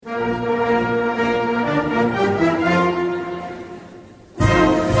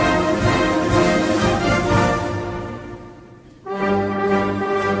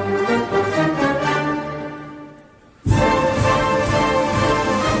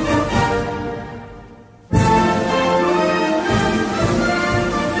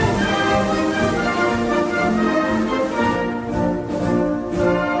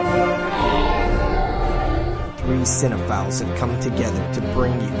cinephiles have come together to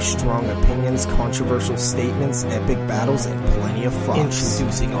bring you strong opinions, controversial statements, epic battles, and plenty of fun.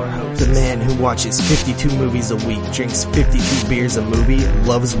 Introducing our host, the man who watches 52 movies a week, drinks 52 beers a movie,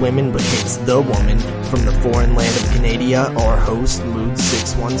 loves women but hates the woman. From the foreign land of Canada, our host,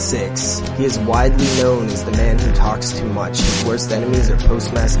 Mood616. He is widely known as the man who talks too much. His worst enemies are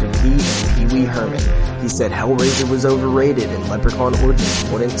Postmaster P and Pee Wee Herman. He said Hellraiser was overrated and Leprechaun Origins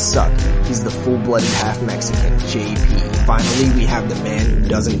wouldn't suck. He's the full-blooded half-Mexican, JP. Finally, we have the man who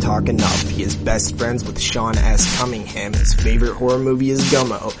doesn't talk enough. He is best friends with Sean S. Cunningham. His favorite horror movie is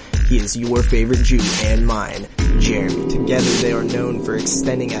Gummo. He is your favorite Jew and mine, Jeremy. Together they are known for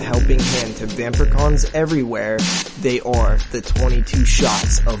extending a helping hand to vampircons everywhere. They are the 22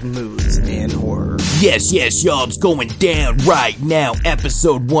 shots of moods and horror. Yes, y'all, it's going down right now.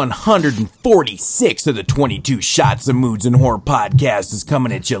 Episode 146 of the 22 Shots of Moods and Horror podcast is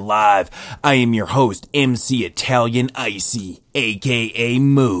coming at you live. I am your host, MC Italian Icy, aka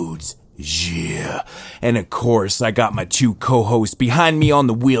Moods. Yeah. And of course, I got my two co-hosts behind me on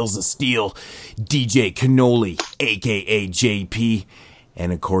the wheels of steel, DJ Cannoli, aka JP,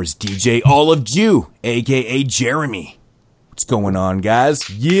 and of course, DJ Olive Jew, aka Jeremy. What's going on, guys?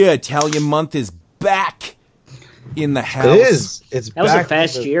 Yeah, Italian month is back in the house. It is. It's that was a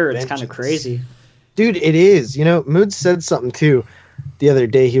fast year. It's kind of crazy. Dude, it is. You know, Mood said something too the other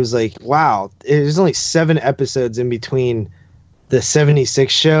day. He was like, wow, there's only 7 episodes in between the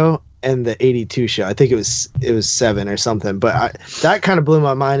 76 show and the 82 show. I think it was 7 or something, but that kind of blew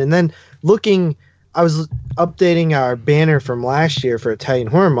my mind. And then I was updating our banner from last year for Italian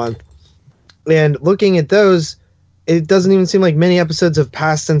Horror Month, and looking at those, it doesn't even seem like many episodes have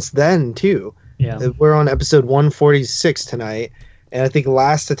passed since then too. Yeah. We're on episode 146 tonight, and I think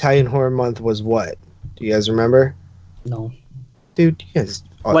last Italian Horror Month was what? Do you guys remember? No. Dude, you guys...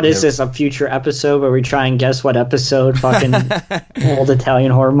 What is this, a future episode where we try and guess what episode fucking old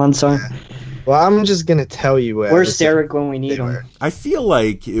Italian horror months are? Well, I'm just going to tell you what. Where's Derek when we need him? I feel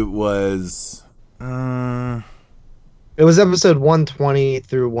like it was... It was episode 120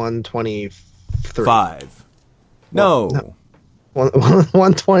 through 123. 5. No.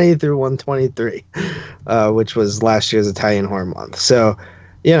 120 through 123, which was last year's Italian Horror Month. So,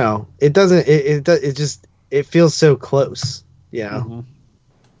 you know, it doesn't... It feels so close, you know? Mm-hmm.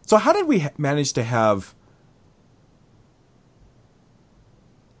 So how did we manage to have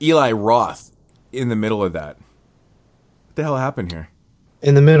Eli Roth in the middle of that? What the hell happened here?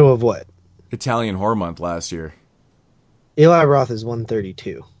 In the middle of what? Italian Horror Month last year. Eli Roth is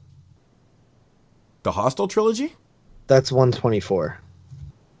 132. The Hostel trilogy? That's 124.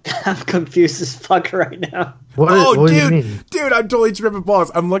 I'm confused as fuck right now. What do you mean? Dude, I'm totally tripping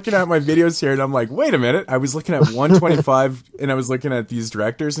balls. I'm looking at my videos here and I'm like, wait a minute. I was looking at 125 and I was looking at these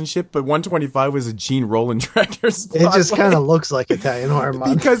directors and shit, but 125 was a Gene Roland director spotlight. It just kind of looks like Italian Horror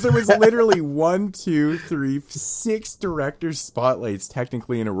Month. Because there was literally 1, 2, 3, 6 director spotlights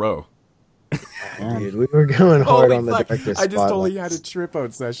technically in a row. Dude, we were going hard on the director spotlights. I just totally had a trip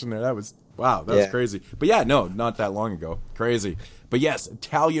out session there. That was, wow, that was crazy. But yeah, no, not that long ago. Crazy. But yes,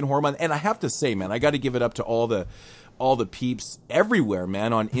 Italian Horror Month. And I have to say, man, I got to give it up to all the peeps everywhere,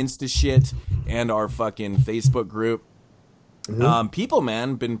 man, on Insta shit and our fucking Facebook group. Mm-hmm. People,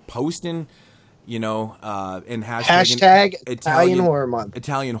 man, been posting, you know, and hashtag Italian Horror Month.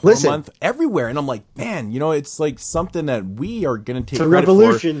 Italian Horror Month everywhere. And I'm like, man, you know, it's like something that we are going to take credit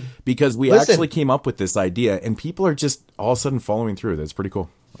revolution. For because we actually came up with this idea and people are just all of a sudden following through. That's pretty cool.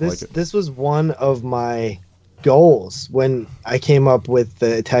 I like it. This was one of my goals when I came up with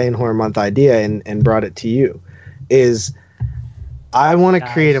the Italian Horror Month idea and brought it to you, is I want to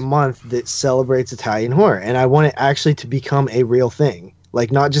create a month that celebrates Italian horror, and I want it actually to become a real thing. Like,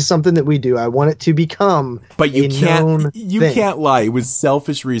 not just something that we do. I want it to become known thing. Can't lie. It was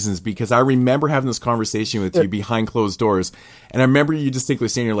selfish reasons, because I remember having this conversation with you behind closed doors, and I remember you distinctly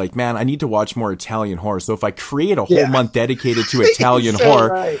saying, you're like, man, I need to watch more Italian horror. So if I create a whole month dedicated to Italian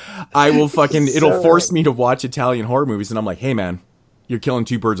horror, I will it'll force me to watch Italian horror movies. And I'm like, hey, man, you're killing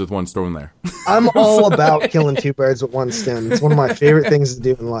 2 birds with one stone there. I'm all about killing 2 birds with one stone. It's one of my favorite things to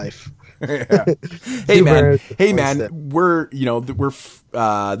do in life. Yeah. Hey man, we're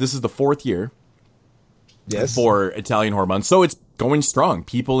this is the 4th year for Italian Horror Month, so it's going strong.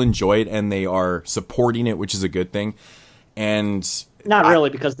 People enjoy it and they are supporting it, which is a good thing. And not really,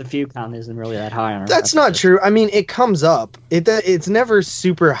 because the view count isn't really that high on our That's not true. I mean, it comes up. It's never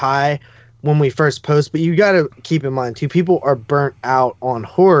super high when we first post, but you got to keep in mind too, people are burnt out on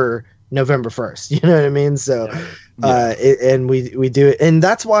horror November 1st. You know what I mean? So, and we do it. And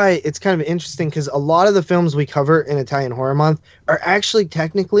that's why it's kind of interesting, because a lot of the films we cover in Italian Horror Month are actually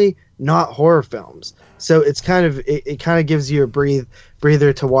technically not horror films. So it's kind of it kind of gives you a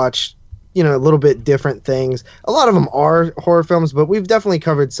breather to watch, you know, a little bit different things. A lot of them are horror films, but we've definitely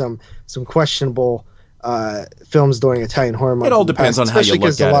covered some questionable films during Italian Horror Month. It all depends on how you look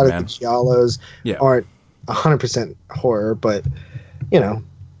at it, man. Especially because a lot of the giallos aren't 100% horror, but you know.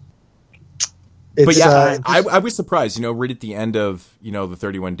 But yeah, I was surprised, you know, right at the end of, you know, the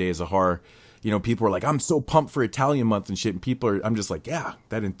 31 Days of Horror, you know, people were like, I'm so pumped for Italian month and shit. And I'm just like, yeah,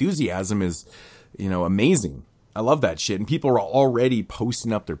 that enthusiasm is, you know, amazing. I love that shit. And people are already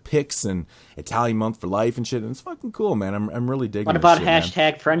posting up their pics and Italian month for life and shit. And it's fucking cool, man. I'm really digging it. What about shit,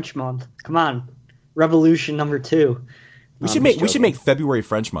 hashtag man. French month? Come on. Revolution number 2. We should make February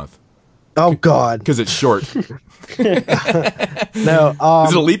French month. Oh God, because it's short. No, is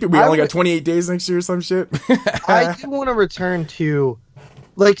it a leap year? We only got 28 days next year or some shit. I do want to return to,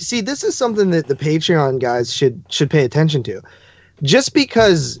 like, see, this is something that the Patreon guys should pay attention to. Just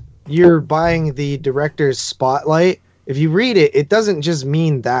because you're buying the director's spotlight, if you read it, it doesn't just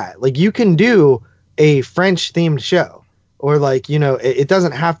mean that. Like, you can do a French themed show, or like, you know, it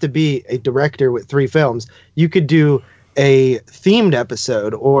doesn't have to be a director with 3 films. You could do a themed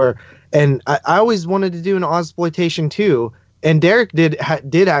episode, and I always wanted to do an Ozploitation too. And Derek did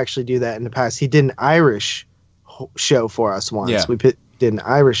actually do that in the past. He did an Irish show for us once. Yeah. We did an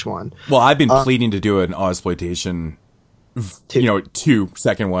Irish one. Well, I've been pleading to do an Ozploitation, you know, 2,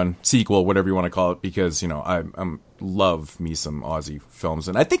 second one, sequel, whatever you want to call it, because, you know, I'm love me some Aussie films.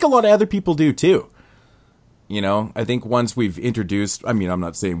 And I think a lot of other people do too. You know, I think once we've introduced, I mean, I'm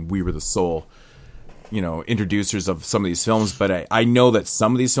not saying we were the sole, you know, introducers of some of these films, but I know that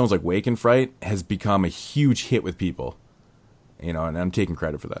some of these films, like Wake and Fright, has become a huge hit with people, you know, and I'm taking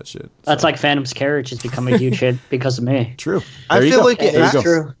credit for that shit. That's like Phantom's Carriage has become a huge hit because of me. True. I feel like it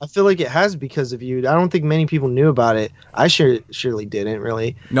True. has because of you. I don't think many people knew about it. I surely didn't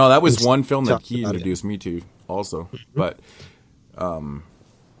really. No, that was one film that he introduced me to also, but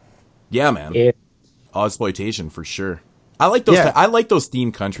yeah, man. Yeah. Ozploitation for sure. I like those. Yeah. I like those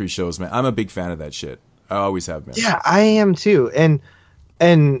themed country shows, man. I'm a big fan of that shit. I always have been. Yeah, I am too. And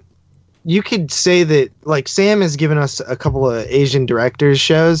you could say that, like, Sam has given us a couple of Asian directors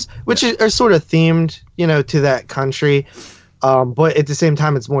shows, which are sort of themed, you know, to that country. But at the same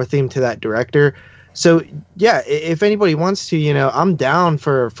time, it's more themed to that director. So yeah, if anybody wants to, you know, I'm down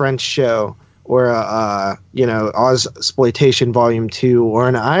for a French show, or a you know, Ozploitation Volume 2, or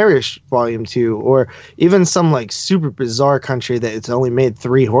an Irish Volume 2, or even some like super bizarre country that it's only made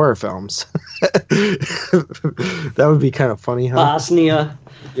 3 horror films. That would be kind of funny, huh? Bosnia.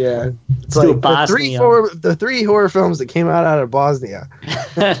 Yeah, it's Let's do like Bosnia. the three horror films that came out of Bosnia.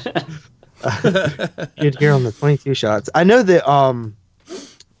 You'd hear on the 22 shots. I know that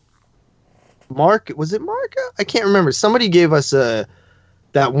Mark, was it Mark? I can't remember. Somebody gave us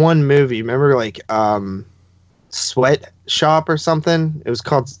that one movie. Remember, like Sweat Shop or something? It was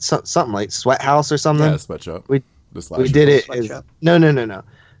called something like Sweat House or something. Yeah, Sweat Shop. We did it. No.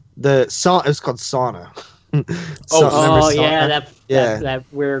 The song. It was called Sauna. That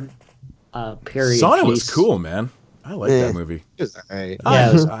weird period. Sauna piece. was cool, man. I like that movie. It was alright.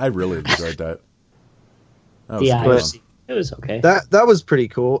 I really enjoyed that. That was fun. It was okay. That was pretty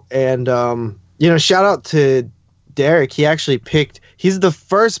cool. And you know, shout out to Derek. He actually he's the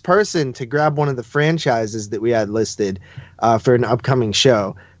first person to grab one of the franchises that we had listed for an upcoming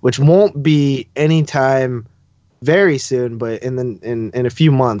show, which won't be anytime very soon, but in a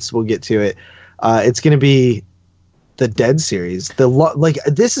few months we'll get to it. It's going to be the Dead series.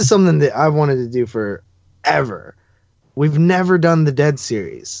 This is something that I wanted to do forever. We've never done the Dead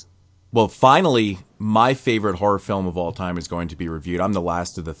series. Well, finally, my favorite horror film of all time is going to be reviewed. I'm the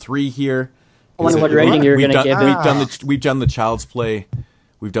last of the 3 here. I wonder what rating you're going to give it. We've done the Child's Play.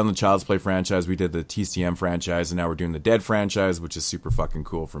 We've done the Child's Play franchise. We did the TCM franchise, and now we're doing the Dead franchise, which is super fucking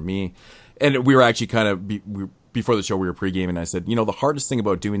cool for me. And we were actually kind of before the show, we were pre-gaming, and I said, you know, the hardest thing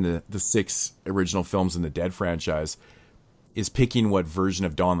about doing the 6 original films in the Dead franchise is picking what version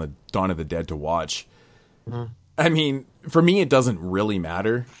of Dawn of the Dead to watch. Mm-hmm. I mean, for me, it doesn't really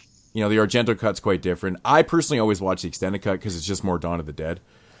matter. You know, the Argento cut's quite different. I personally always watch the extended cut because it's just more Dawn of the Dead.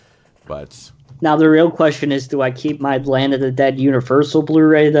 But now the real question is, do I keep my Land of the Dead Universal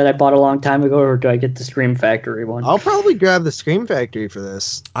Blu-ray that I bought a long time ago, or do I get the Scream Factory one? I'll probably grab the Scream Factory for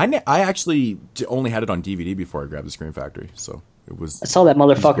this. I actually only had it on DVD before I grabbed the Scream Factory, so it was. I saw that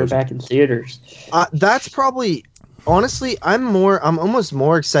motherfucker back in theaters. That's probably, honestly, I'm almost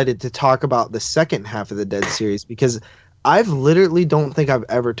more excited to talk about the second half of the Dead series, because I've literally don't think I've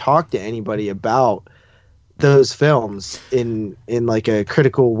ever talked to anybody about those films in like a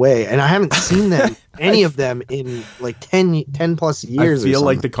critical way, and I haven't seen them any of them in like 10 plus years. I feel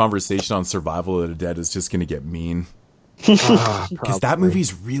like the conversation on Survival of the Dead is just going to get mean because that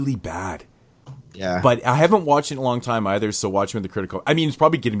movie's really bad. Yeah, but I haven't watched it in a long time either, so watching with the critical, I mean, it's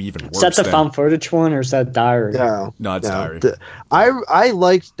probably getting me even worse. Is that the found footage one, or is that Diary? No, it's Diary. I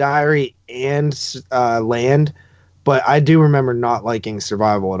liked Diary and Land, but I do remember not liking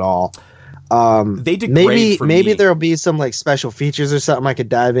Survival at all. They did maybe there'll be some like special features or something I could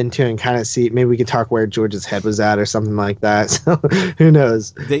dive into and kind of see. Maybe we could talk where George's head was at or something like that. So who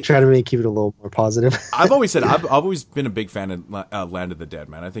knows? Try to keep it a little more positive. I've always been a big fan of Land of the Dead,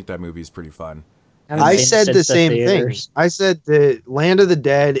 man. I think that movie is pretty fun. I said the same thing. I said that Land of the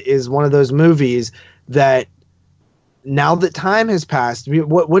Dead is one of those movies that now that time has passed,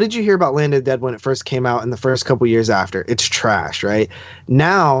 what did you hear about Land of the Dead when it first came out in the first couple years after? It's trash, right?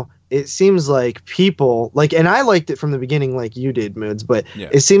 Now it seems like people like, and I liked it from the beginning like you did, Moods, but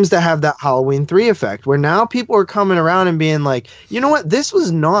it seems to have that Halloween 3 effect where now people are coming around and being like, you know what? This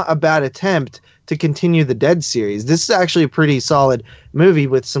was not a bad attempt to continue the Dead series. This is actually a pretty solid movie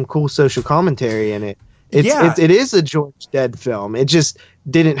with some cool social commentary in it. It is a George Dead film. It just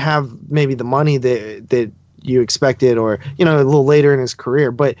didn't have maybe the money that you expected, or a little later in his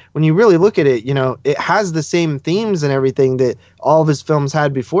career. But when you really look at it, it has the same themes and everything that all of his films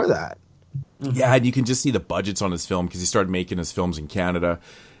had before that. Yeah, and you can just see the budgets on his film because he started making his films in Canada,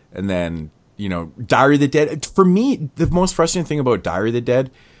 and then Diary of the Dead. For me, the most frustrating thing about Diary of the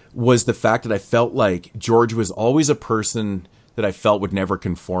Dead was the fact that I felt like George was always a person that I felt would never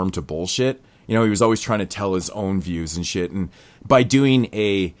conform to bullshit. He was always trying to tell his own views and shit. And by doing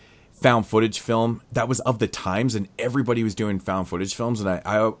a found footage film that was of the times, and everybody was doing found footage films, and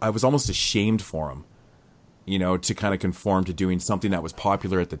I was almost ashamed for him, to kind of conform to doing something that was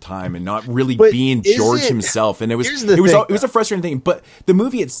popular at the time and not really being George himself. And it was a frustrating thing. But the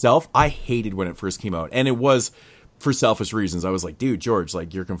movie itself, I hated when it first came out, and it was for selfish reasons. I was like, dude, George,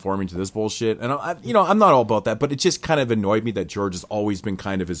 like, you're conforming to this bullshit. And I'm not all about that, but it just kind of annoyed me that George has always been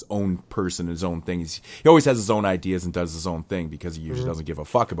kind of his own person, his own thing. He always has his own ideas and does his own thing because he usually doesn't give a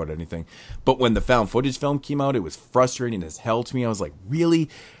fuck about anything. But when the found footage film came out, it was frustrating as hell to me. I was like, really?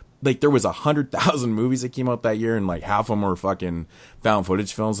 Like, there was 100,000 movies that came out that year, and like half of them were fucking found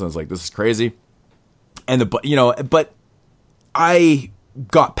footage films. And I was like, this is crazy. And but I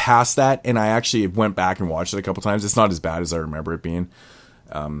got past that, and I actually went back and watched it a couple times. It's not as bad as I remember it being.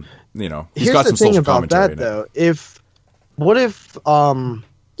 He's Here's got some the thing social about commentary that, though.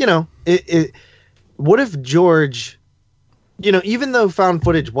 What if George, even though found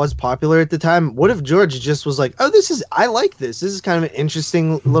footage was popular at the time, what if George just was like, oh, I like this. This is kind of an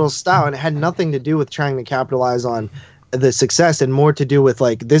interesting little style, and it had nothing to do with trying to capitalize on the success and more to do with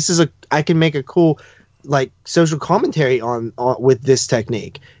like, I can make a cool like social commentary on with this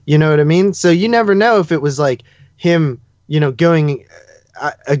technique. You know what I mean? So you never know if it was like him, going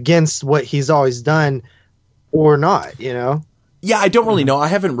against what he's always done or not, Yeah, I don't really know. I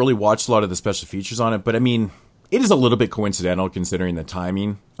haven't really watched a lot of the special features on it, but I mean, it is a little bit coincidental considering the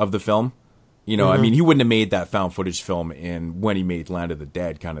timing of the film. I mean, he wouldn't have made that found footage film when he made Land of the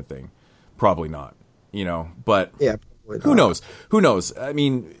Dead kind of thing. Probably not, but yeah, who knows? I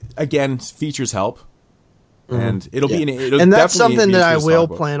mean, again, features help. And it'll and that's something that I will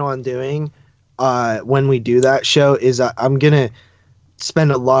plan on doing when we do that show. Is I'm gonna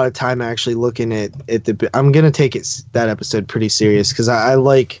spend a lot of time actually looking at I'm gonna take that episode pretty serious because I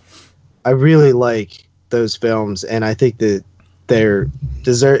really like those films, and I think that they're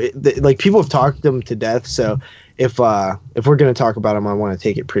like people have talked them to death. So if we're gonna talk about them, I want to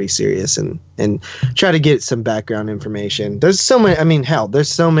take it pretty serious and try to get some background information. There's so many. I mean, hell, there's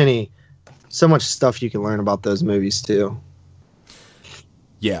so much stuff you can learn about those movies too.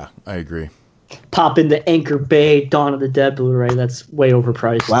 Yeah, I agree. Pop in the Anchor Bay Dawn of the Dead Blu-ray. That's way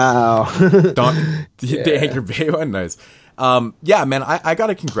overpriced. Wow. The Anchor Bay one, nice. Yeah, man, I got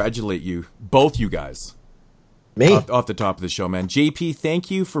to congratulate you, both you guys. Me? Off the top of the show, man. JP, thank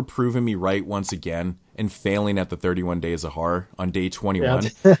you for proving me right once again and failing at the 31 Days of Horror on day 21.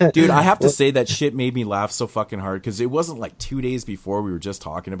 Yeah. Dude, I have to say that shit made me laugh so fucking hard because it wasn't like 2 days before we were just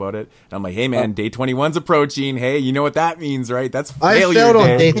talking about it. And I'm like, hey, man, day 21's approaching. Hey, you know what that means, right? That's failure I failed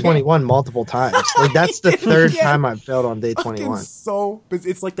day. On day 21 multiple times. Like, that's the third time I've failed on day 21. But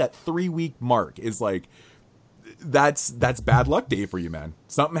it's like that 3-week mark is like, that's bad luck day for you, man.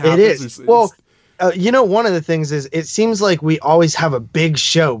 Something happens. It is. One of the things is it seems like we always have a big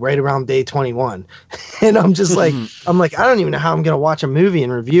show right around day 21. And I'm just like, I don't even know how I'm going to watch a movie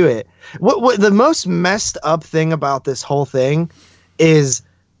and review it. What the most messed up thing about this whole thing is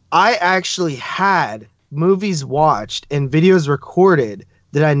I actually had movies watched and videos recorded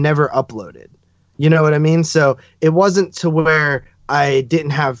that I never uploaded. You know what I mean? So it wasn't to where I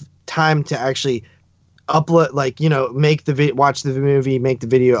didn't have time to actually upload, like, you know, make the watch the movie, make the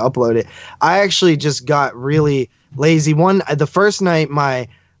video, upload it. I actually just got really lazy. The first night my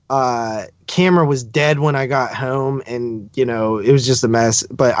camera was dead when I got home, and you know, it was just a mess.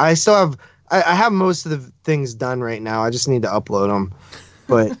 But I still have I have most of the things done right now. I just need to upload them.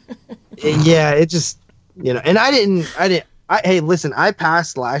 But yeah, it just, you know, and hey, listen, I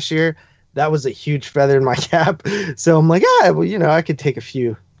passed last year. That was a huge feather in my cap. So I'm like, well, you know, I could take a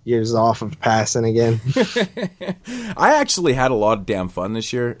few years off of passing again. I actually had a lot of damn fun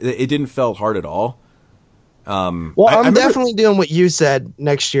this year. It didn't feel hard at all. I'm definitely doing what you said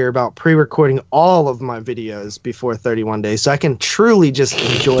next year about pre-recording all of my videos before 31 days, so I can truly just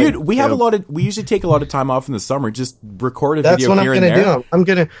enjoy. Dude, we usually take a lot of time off in the summer, just record a That's video what here I'm and gonna there.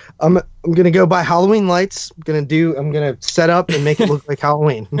 do. I'm gonna go buy Halloween lights. I'm gonna set up and make it look like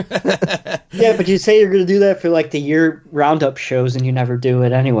Halloween. Yeah, but you say you're gonna do that for like the year roundup shows, and you never do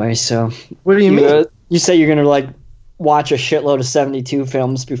it anyway. So What do you mean? You say you're gonna like watch a shitload of 72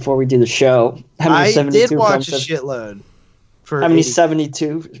 films before we do the show. I did watch a shitload. How many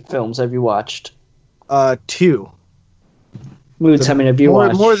 72 films have you watched? 2. Moods, how many have you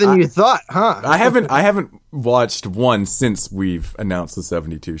watched? More than you thought, huh? I haven't watched one since we've announced the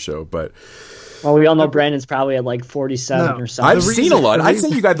 72 show, but well, we all know Brandon's probably at like 47 or something. I've seen a lot. I'd say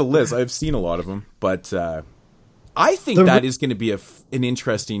you got the list. I've seen a lot of them, but I think that is going to be an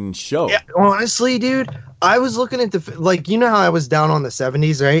interesting show. Yeah, honestly, dude, I was looking at you know how I was down on the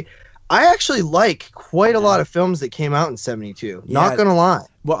 70s, right? I actually like quite a lot of films that came out in 72. Yeah, not gonna lie.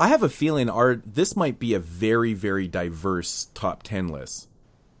 Well, I have a feeling this might be a very, very diverse top 10 list.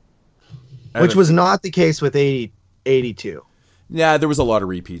 Which was not the case with 82. Yeah, there was a lot of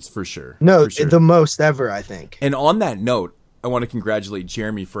repeats for sure. No, for sure. The most ever, I think. And on that note, I want to congratulate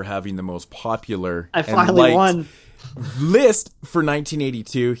Jeremy for having the most popular I finally won list for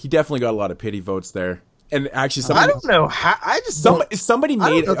 1982. He definitely got a lot of pity votes there. And actually, I don't know how. Somebody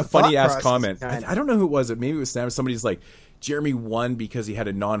made a funny ass comment. I don't know who it was. Maybe it was Sam. Somebody's like, Jeremy won because he had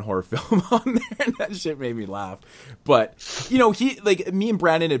a non-horror film on there, and that shit made me laugh. But you know, me and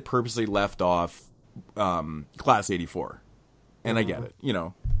Brandon had purposely left off Class 84, and I get it. You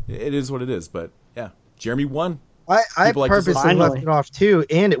know, it is what it is. But yeah, Jeremy won. I purposely left it off too,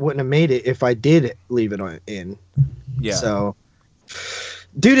 and it wouldn't have made it if I did leave it in. Yeah. So.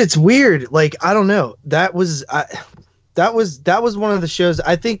 Dude, it's weird. Like, I don't know. That was one of the shows.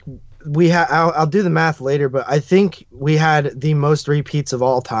 I think we had. I'll do the math later, but I think we had the most repeats of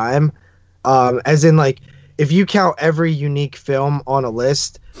all time. As in, like, if you count every unique film on a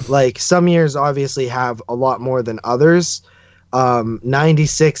list, like some years obviously have a lot more than others.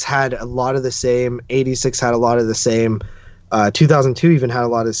 96 had a lot of the same. 86 had a lot of the same. 2002 even had a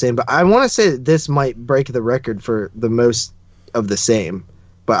lot of the same. But I want to say that this might break the record for the most of the same.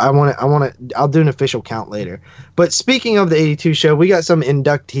 But I'll do an official count later. But speaking of the 82 show, we got some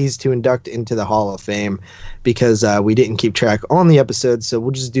inductees to induct into the Hall of Fame because we didn't keep track on the episode, so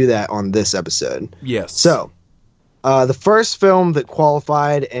we'll just do that on this episode. Yes. So, the first film that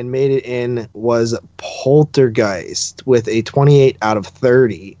qualified and made it in was Poltergeist with a 28 out of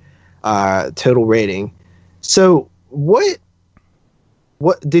 30 total rating. So, what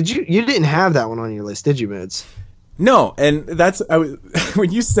did you didn't have that one on your list, did you, Moods? No, and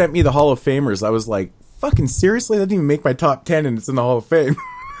when you sent me the Hall of Famers, I was like, fucking seriously? That didn't even make my top 10 and it's in the Hall of Fame.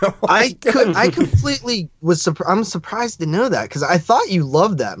 I completely was I'm surprised to know that because I thought you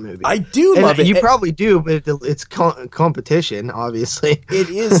loved that movie. I do love it. You probably do, but it's competition, obviously. It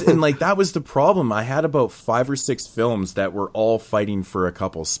is, and like that was the problem. I had about 5 or 6 films that were all fighting for a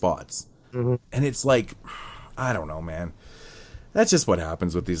couple spots. Mm-hmm. And it's like, I don't know, man. That's just what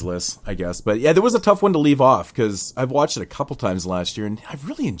happens with these lists, I guess. But yeah, there was a tough one to leave off because I've watched it a couple times last year, and I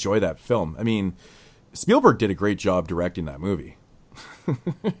really enjoy that film. I mean, Spielberg did a great job directing that movie.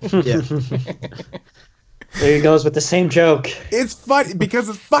 Yeah. There he goes with the same joke. It's funny because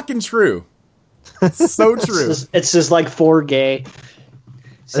it's fucking true. It's so true. It's just like 4Gay.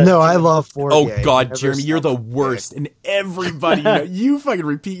 No, I love 4Gay. Oh God, Jeremy, you're the worst, and everybody you fucking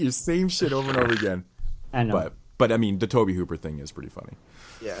repeat your same shit over and over again. I know. But I mean, the Tobe Hooper thing is pretty funny.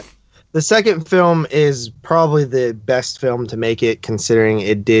 Yeah. The second film is probably the best film to make it, considering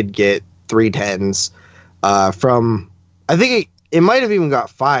it did get 3 10s from. I think it might have even got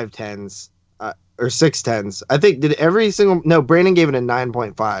 5 10s or 6 10s. I think Brandon gave it a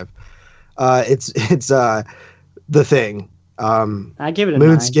 9.5. It's The Thing. I gave it a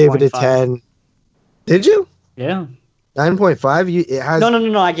Moods 9.5. gave it a 10. Did you? Yeah. 9.5. It has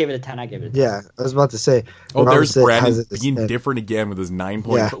No. I gave it a 10. Yeah, I was about to say. Oh, Robert there's said Brandon has it as being 10. different again with his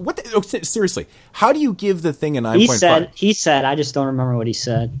 9.5. Yeah. What? Seriously, how do you give the thing a 9.5? He said. I just don't remember what he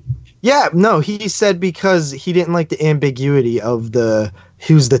said. Yeah, no, he said because he didn't like the ambiguity of the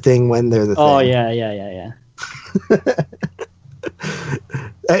who's the thing when they're the thing. Oh yeah.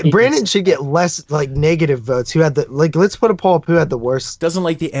 Brandon should get less like negative votes. Who had the let's put a poll up who had the worst. Doesn't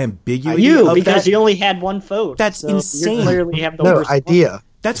like the ambiguity. You of because that. you only had one vote. That's so insane. You clearly have the No worst idea. one.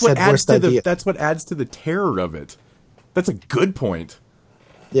 That's He what said adds worst to idea. that's what adds to the terror of it. That's a good point.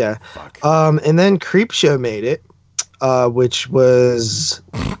 Yeah. Fuck. And then Creepshow made it, which was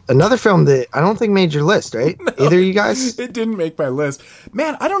another film that I don't think made your list, right? Either of you guys? It didn't make my list.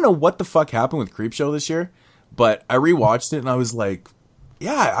 Man, I don't know what the fuck happened with Creepshow this year, but I rewatched it and I was like,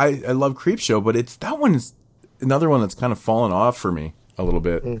 yeah, I love Creepshow, but that one's another one that's kind of fallen off for me a little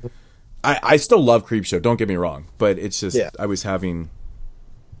bit. Mm-hmm. I still love Creepshow, don't get me wrong, but it's just, I was having,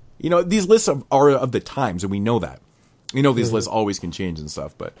 these lists are of the times, and we know that. These lists always can change and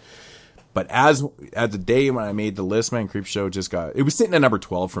stuff, but as the day when I made the list, man, Creepshow it was sitting at number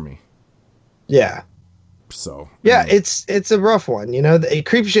 12 for me. Yeah. So. Yeah, it's a rough one, the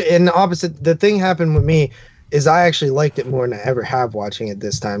Creepshow, and the opposite, the thing happened with me is I actually liked it more than I ever have watching it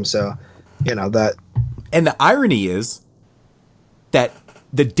this time, so, that. And the irony is that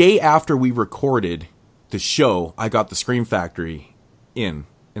the day after we recorded the show, I got the Scream Factory in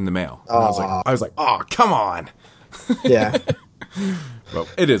the mail. And I was like, oh, come on. Yeah. Well,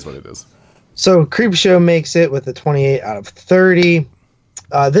 it is what it is. So Creepshow makes it with a 28 out of 30.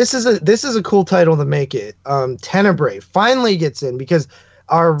 This is a cool title to make it. Tenebrae finally gets in because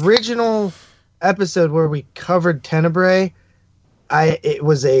our original episode where we covered Tenebrae, it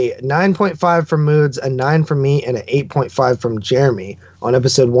was a 9.5 from Moods, a 9 from me, and an 8.5 from Jeremy on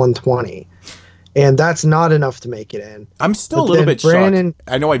episode 120. And that's not enough to make it in. I'm still a little bit shocked.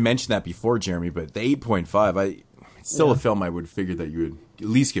 I know I mentioned that before, Jeremy, but the 8.5, it's still a film I would figure that you would at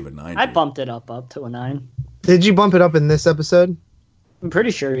least give a 9. I bumped it up to a 9. Did you bump it up in this episode? I'm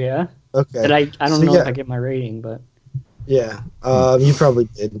pretty sure, yeah. Okay. But I don't know if I get my rating, but... Yeah, you probably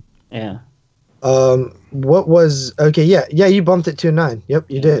did. Yeah. What was... Okay, yeah, you bumped it to a 9. Yep,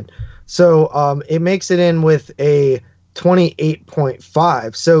 you did. So it makes it in with a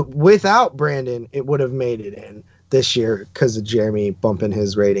 28.5. So without Brandon, it would have made it in this year because of Jeremy bumping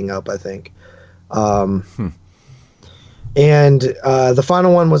his rating up, I think. And the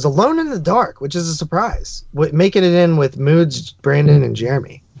final one was Alone in the Dark, which is a surprise, making it in with Moods, Brandon, and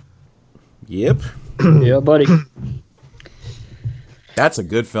Jeremy. Yep. Yeah, buddy. That's a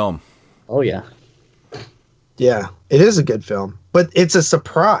good film. Oh, yeah. Yeah, it is a good film, but it's a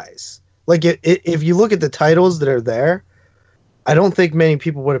surprise. Like, if you look at the titles that are there, I don't think many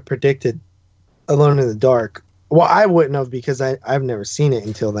people would have predicted Alone in the Dark. Well, I wouldn't have because I've never seen it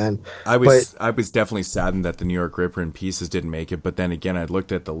until then. I was definitely saddened that the New York Ripper and Pieces didn't make it, but then again, I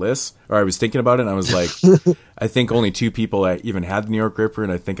looked at the list, or I was thinking about it, and I was like, I think only 2 people even had the New York Ripper,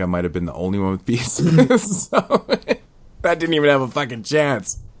 and I think I might have been the only one with Pieces. So that didn't even have a fucking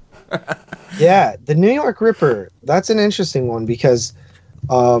chance. Yeah, the New York Ripper, that's an interesting one because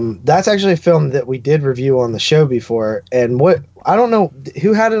that's actually a film that we did review on the show before, and I don't know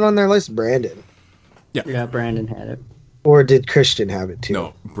who had it on their list. Brandon. Yeah, Brandon had it. Or did Christian have it too?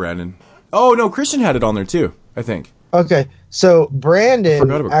 No, Brandon. Oh no, Christian had it on there too, I think. Okay, so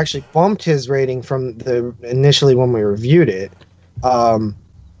Brandon actually bumped his rating from the initially when we reviewed it.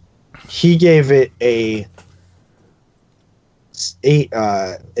 He gave it an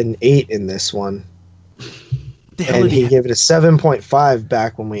 8 in this one. And he gave it a 7.5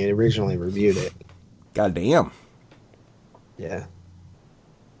 back when we originally reviewed it. God damn. Yeah.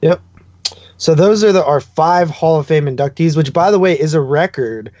 Yep. So those are our 5 Hall of Fame inductees, which, by the way, is a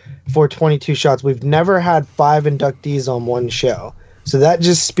record for 22 Shots. We've never had 5 inductees on one show. So that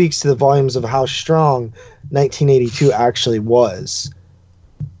just speaks to the volumes of how strong 1982 actually was.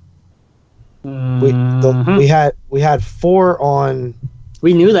 We had 4 on...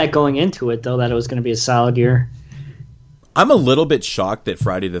 We knew that going into it, though, that it was going to be a solid year. I'm a little bit shocked that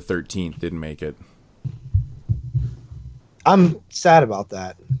Friday the 13th didn't make it. I'm sad about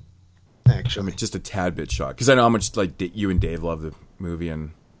that, actually. I mean, just a tad bit shocked. Because I know how much you and Dave love the movie,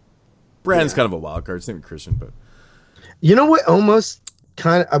 and Brandon's kind of a wild card. Same with Christian, but... You know what almost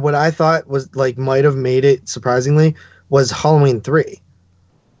kind of... What I thought was, might have made it, surprisingly, was Halloween 3.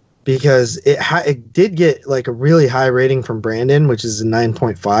 Because it did get, a really high rating from Brandon, which is a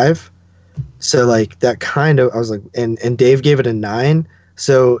 9.5. So that kind of, I was like, and Dave gave it a 9.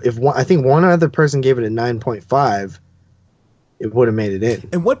 So I think one other person gave it a 9.5, it would have made it in.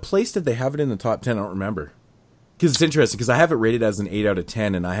 And what place did they have it in the top 10? I don't remember. Because it's interesting, because I have it rated as an 8 out of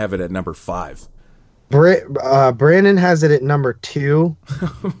 10, and I have it at number 5. Brandon has it at number 2.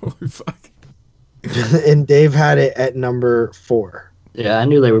 Holy fuck. And Dave had it at number 4. Yeah, I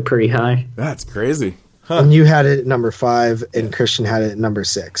knew they were pretty high. That's crazy. Huh. And you had it at number 5, and Christian had it at number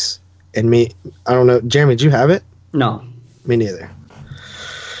 6. And me, I don't know. Jeremy, did you have it? No. Me neither.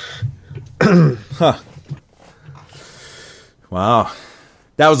 Huh. Wow.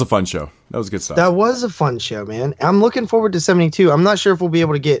 That was a fun show. That was good stuff. That was a fun show, man. I'm looking forward to 72. I'm not sure if we'll be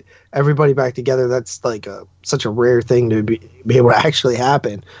able to get everybody back together. That's like such a rare thing to be able to actually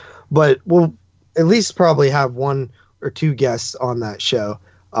happen. But we'll at least probably have 1 or 2 guests on that show.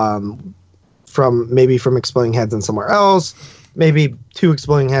 From Exploding Heads and somewhere else. Maybe 2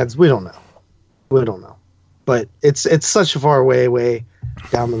 Exploding Heads. We don't know. But it's such a far way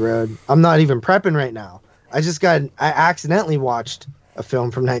down the road. I'm not even prepping right now. I accidentally watched a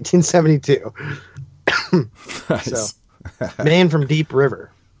film from 1972. Nice. So, Man from Deep River,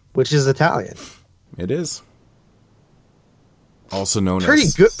 which is Italian. It is. Also known Pretty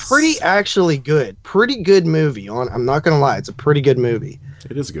as... good. Pretty good movie. I'm not going to lie. It's a pretty good movie.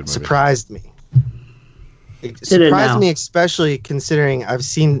 It is a good movie. Surprised me. It surprised me, especially considering I've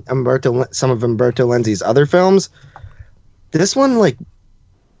seen some of Umberto Lenzi's other films. This one, like,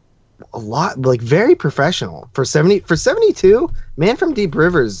 a lot, like, very professional for 72. Man from Deep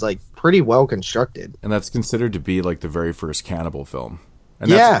River is like pretty well constructed, and that's considered to be like the very first cannibal film.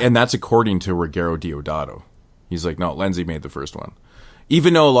 And that's according to Ruggero Deodato. He's like, no, Lenzi made the first one,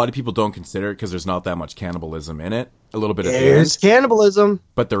 even though a lot of people don't consider it because there's not that much cannibalism in it. A little bit of there's cannibalism,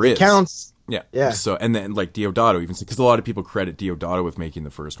 but there is. Counts. Yeah. So and then like Deodato, even because a lot of people credit Deodato with making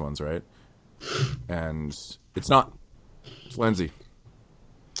the first ones, right? And it's not. It's Lenzi.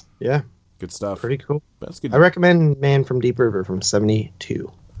 Yeah. Good stuff. Pretty cool. That's good. I recommend Man from Deep River from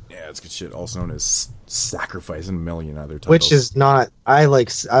 72. Yeah, it's good shit. Also known as Sacrifice and a million other titles. Which is not. I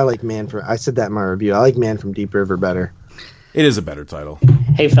like Man from. I said that in my review. I like Man from Deep River better. It is a better title.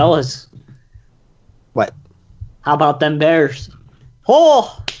 Hey, fellas. What? How about them Bears?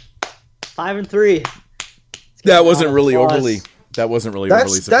 Oh, 5-3. That wasn't really overly. That wasn't really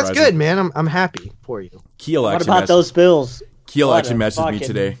overly surprising. That's good, man. I'm happy for you. Keel what about those Bills? Keel actually messaged me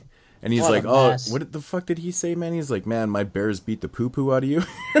today, and he's like, "Oh, mess. what the fuck did he say, man?" He's like, "Man, my Bears beat the poo poo out of you,"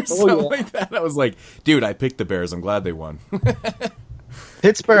 or something like that. I was like, "Dude, I picked the Bears. I'm glad they won."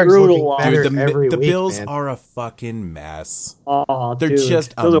 Pittsburgh's looking better dude, every the week, Bills man. are a fucking mess. Oh, they're dude.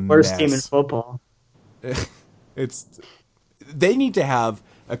 just they're the worst mess. team in football. They need to have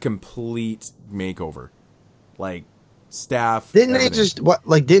a complete makeover, like staff. Didn't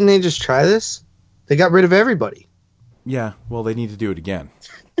everything. they just try this? They got rid of everybody. Yeah, well, they need to do it again.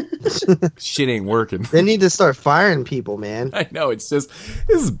 Shit ain't working. They need to start firing people, man. I know, it's just,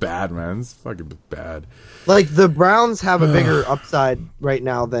 this is bad, man. It's fucking bad. Like, the Browns have a bigger upside right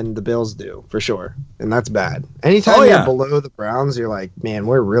now than the Bills do, for sure. And that's bad. Anytime you're below the Browns, you're like, man,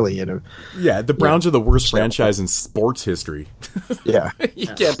 we're really in a... Yeah, the Browns are the worst franchise in sports history. Yeah. You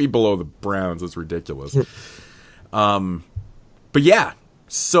can't be below the Browns. It's ridiculous. But yeah,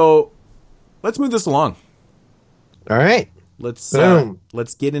 so let's move this along. All right. Let's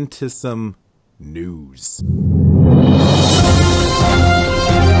get into some news. We'll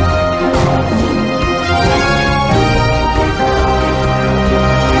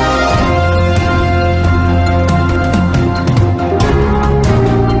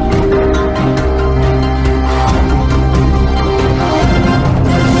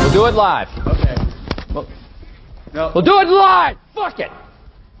do it live. Okay. We'll do it live. Fuck it.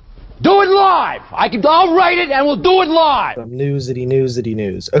 Do it live. I'll write it and we'll do it live. Some newsity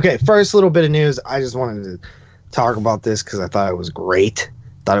news. Okay, first little bit of news. I just wanted to talk about this because I thought it was great.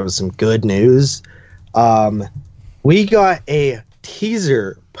 Thought it was some good news. We got a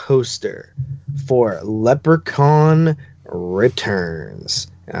teaser poster for Leprechaun Returns.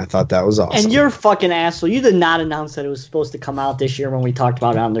 And I thought that was awesome. And you're a fucking asshole. You did not announce that it was supposed to come out this year when we talked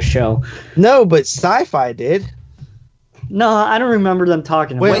about it on the show. No, but Sci-Fi did. No, I don't remember them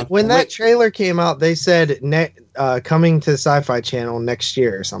talking about it. When that trailer came out, they said coming to Sci-Fi Channel next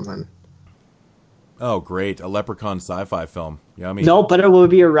year or something. Oh, great. A Leprechaun sci-fi film. Yummy. No, but it will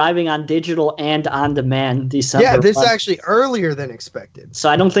be arriving on digital and on demand December. Yeah, this is actually earlier than expected. So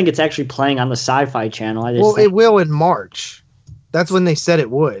I don't think it's actually playing on the Sci-Fi Channel. It will in March. That's when they said it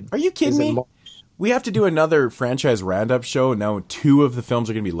would. Are you kidding me? We have to do another franchise roundup show, and now 2 of the films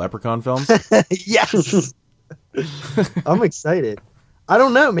are going to be Leprechaun films? Yes. I'm excited. I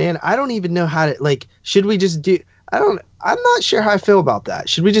don't know, man. I don't even know how to, like, should we just do... I'm not sure how I feel about that.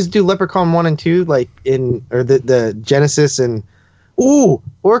 Should we just do Leprechaun 1 and 2, like, or the Genesis and... Ooh!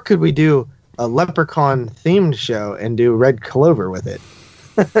 Or could we do a Leprechaun themed show and do Red Clover with it.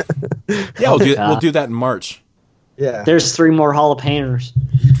 Yeah, we'll do that in March. Yeah. There's 3 more Hall of Famers.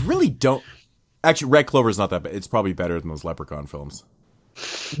 Really don't. Actually, Red Clover is not that bad. It's probably better than those Leprechaun films.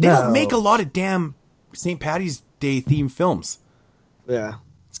 They don't make a lot of damn St. Paddy's Day themed films. Yeah.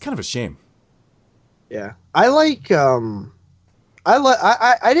 It's kind of a shame. Yeah. I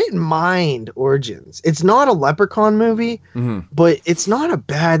didn't mind Origins. It's not a Leprechaun movie, but it's not a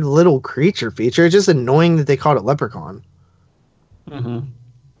bad little creature feature. It's just annoying that they called it Leprechaun. Mm-hmm.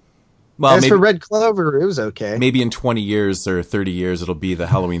 Well, As for Red Clover, it was okay. Maybe in 20 years or 30 years, it'll be the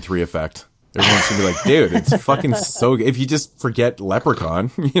Halloween 3 effect. Everyone's going to be like, dude, it's fucking so good. If you just forget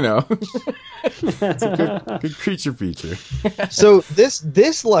Leprechaun, you know. It's a good creature feature. So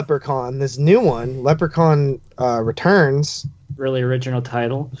this Leprechaun, this new one, Leprechaun Returns. Really original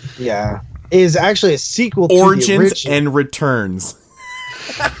title. Yeah. Is actually a sequel to Origins the original. and Returns.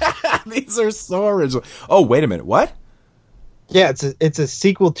 These are so original. Oh, wait a minute. What? Yeah, it's a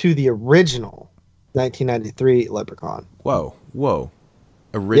sequel to the original 1993 Leprechaun. Whoa.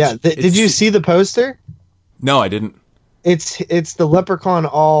 Yeah, did you see the poster? No, I didn't. It's the Leprechaun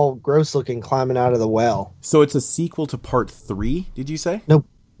all gross looking climbing out of the well. So it's a sequel to part 3, did you say?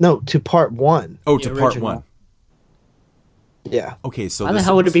 No, to part 1. Oh, The to part original. 1. Yeah. Okay, so Why the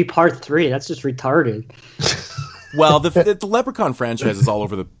hell would it be part 3? That's just retarded. Well, the Leprechaun franchise is all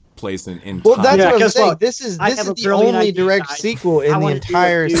over the place in Well, time. that's Yeah, what I'm guess saying. what? This is I have a the brilliant only idea, direct guys. sequel in I the wanna do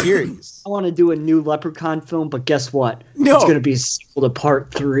entire a new- series. I want to do a new Leprechaun film, but guess what? No. It's going to be a sequel to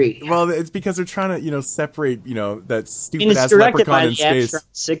part 3. Well, it's because they're trying to, separate, that I mean, stupid it's ass directed Leprechaun by in the space.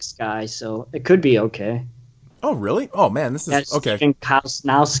 Abstract 6 guy, so it could be okay. Oh, really? Oh man, this is That's okay. Stephen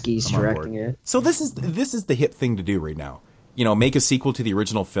Kosnowski's I'm on board. directing it. So this is the hip thing to do right now. Make a sequel to the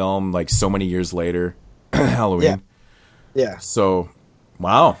original film like so many years later, Halloween. Yeah. So,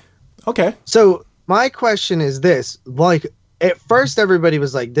 wow. Okay. So my question is this: like, at first everybody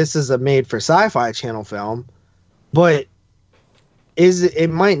was like, "This is a made-for-Sci-Fi Channel film," but it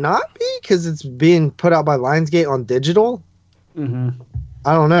might not be because it's being put out by Lionsgate on digital. Mm-hmm.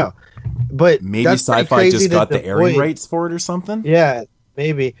 I don't know, but Maybe that's pretty Sci-Fi crazy just that got the airing Void- rights for it or something. Yeah,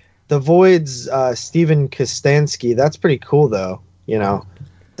 maybe the Void's Steven Kostansky. That's pretty cool, though.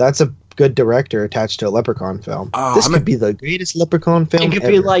 That's a good director attached to a Leprechaun film. This could be the greatest Leprechaun film. It could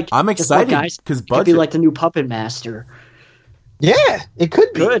ever. be like I'm guess what, excited guys? because It could be like the new Puppet Master. Yeah, it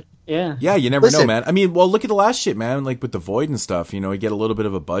could be. Good, yeah. Yeah, you never know, Listen. man. I mean, well, look at the last shit, man. Like with the Void and stuff. You get a little bit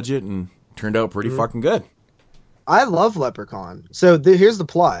of a budget and turned out pretty fucking good. I love Leprechaun. So here's the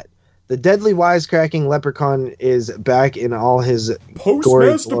plot. The deadly wisecracking Leprechaun is back in all his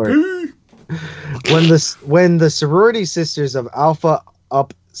gory glory. When the sorority sisters of Alpha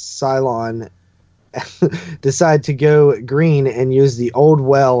Upsilon decide to go green and use the old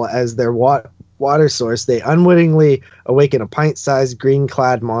well as their water source, they unwittingly awaken a pint-sized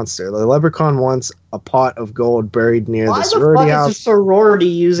green-clad monster. The Leprechaun wants a pot of gold buried near Why the the sorority fuck house. is a sorority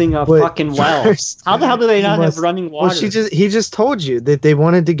using a But fucking well? first, How the hell do they he not must- have running water? Well, he just told you that they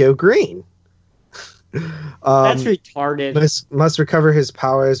wanted to go green. That's retarded. Must recover his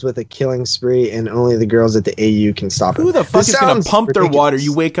powers with a killing spree, and only the girls at the AU can stop him. Who the fuck This is going to sounds pump their water? ridiculous.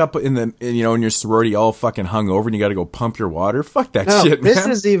 You wake up in your sorority all fucking hungover, and you got to go pump your water. Fuck that No, shit, man.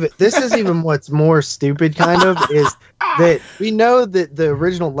 this is even what's more stupid. Kind of is that we know that the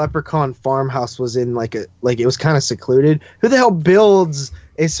original Leprechaun farmhouse was in it was kind of secluded. Who the hell builds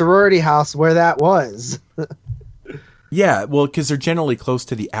a sorority house where that was? Yeah, well, because they're generally close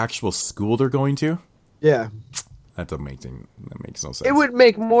to the actual school they're going to. Yeah. That makes no sense. It would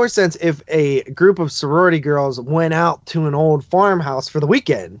make more sense if a group of sorority girls went out to an old farmhouse for the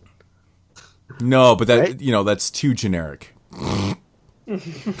weekend. No, but that Right? that's too generic.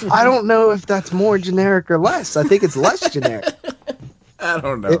 I don't know if that's more generic or less. I think it's less generic. I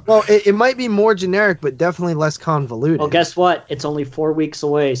don't know. It might be more generic, but definitely less convoluted. Well, guess what? It's only 4 weeks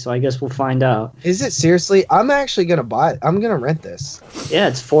away, so I guess we'll find out. Is it seriously? I'm actually gonna buy it. I'm gonna rent this. Yeah,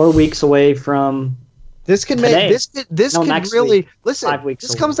 it's 4 weeks away from. This could Today. make this No, could next really week. listen. 5 weeks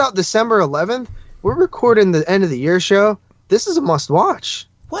This away. comes out December 11th. We're recording the end of the year show. This is a must watch.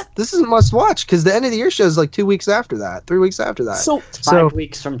 What? This is a must watch because the end of the year show is like 2 weeks after that, 3 weeks after that. So It's 5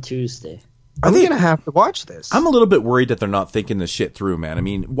 weeks from Tuesday. I'm think- gonna have to watch this. I'm a little bit worried that they're not thinking this shit through, man. I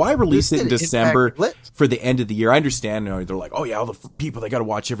mean, why release it in This could December impact lit. for the end of the year? I understand, they're like, oh yeah, all the people, they got to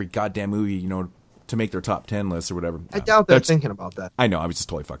watch every goddamn movie, to make their top 10 list or whatever. I doubt they're That's- thinking about that. I know, I was just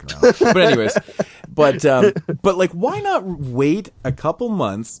totally fucking around. But anyways, But like, why not wait a couple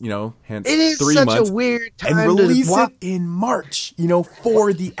months, hence It is 3 such months, a weird time and release to it in March,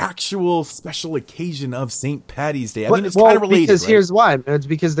 for the actual special occasion of St. Patty's Day. I mean, it's kind of related, because right? here's why. It's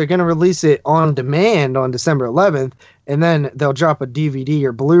because they're going to release it on demand on December 11th, and then they'll drop a DVD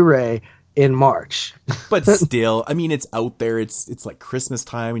or Blu-ray in March. But still, I mean, it's out there. It's like Christmas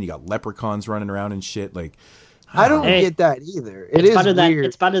time, and you got leprechauns running around and shit. Like, I don't Hey, get that either. It It's is better weird. than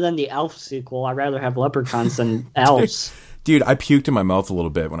it's better than the Elf sequel. I'd rather have leprechauns than elves. dude, I puked in my mouth a little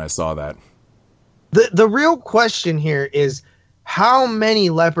bit when I saw that. The real question here is how many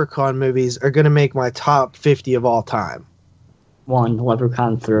Leprechaun movies are going to make my top 50 of all time? 1,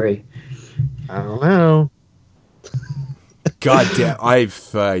 Leprechaun 3. I don't know. God damn,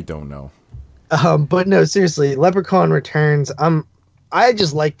 I don't know. But no, seriously, Leprechaun Returns. I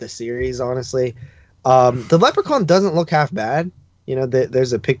just like the series, honestly. The Leprechaun doesn't look half bad.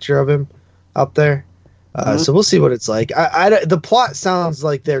 There's a picture of him up there. So we'll see what it's like. The plot sounds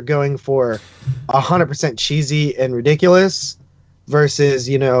like they're going for 100% cheesy and ridiculous versus,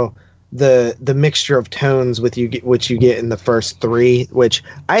 the mixture of tones which you get in the first 3, which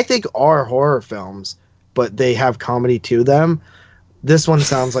I think are horror films, but they have comedy to them. This one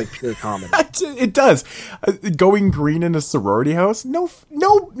sounds like pure comedy. It does. Going green in a sorority house?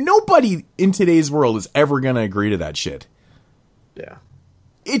 Nobody in today's world is ever going to agree to that shit. Yeah.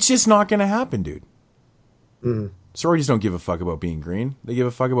 It's just not going to happen, dude. Mm. Sororities don't give a fuck about being green. They give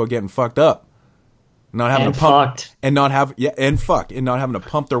a fuck about getting fucked up. Not having And to pump fucked. and not have and not having to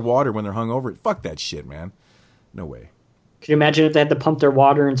pump their water when they're hungover. Fuck that shit, man. No way. Can you imagine if they had to pump their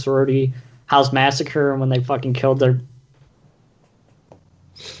water in Sorority House Massacre and when they fucking killed their...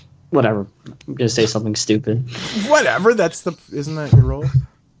 Whatever. I'm going to say something stupid. Whatever. Isn't that your role?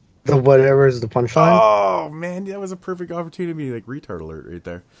 The whatever is the punchline. Oh man, that was a perfect opportunity, like retard alert right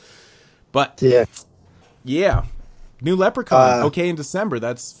there. But Yeah. New Leprechaun. Okay, in December.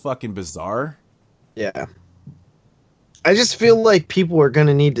 That's fucking bizarre. Yeah. I just feel like people are going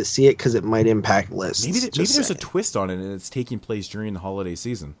to need to see it because it might impact lists. Maybe Just there's a saying. twist on it, and it's taking place during the holiday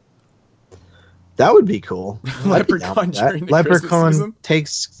season. That would be cool. I'd be down Leprechaun with that. during the Christmas Leprechaun season?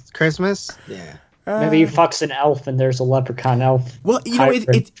 takes Christmas. Yeah. Maybe he fucks an elf and there's a leprechaun elf. Well,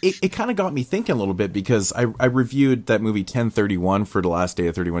 hybrid. it kind of got me thinking a little bit because I reviewed that movie 1031 for the last day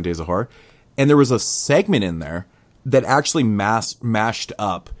of 31 Days of Horror, and there was a segment in there that actually mashed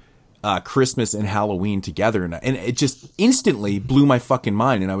up Christmas and Halloween together, and it just instantly blew my fucking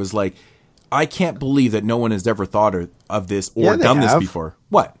mind. And I was like, I can't believe that no one has ever thought of this or Yeah, they done this have. before.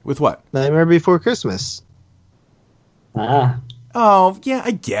 What? With what? Nightmare Before Christmas. Oh, yeah,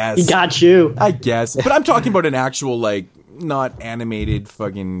 I guess. He got you. I guess. But I'm talking about an actual, like, not animated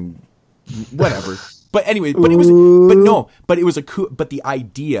fucking whatever. But anyway, but it was a cool, but the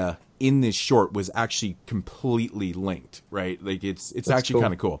idea in this short was actually completely linked, right? Like it's actually cool.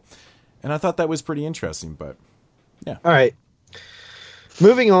 kind of cool. And I thought that was pretty interesting, but yeah. All right.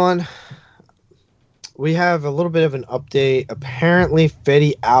 Moving on. We have a little bit of an update. Apparently,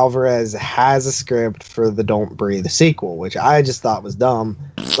 Fede Alvarez has a script for the Don't Breathe sequel, which I just thought was dumb.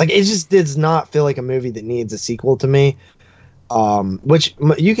 Like, it just does not feel like a movie that needs a sequel to me. Which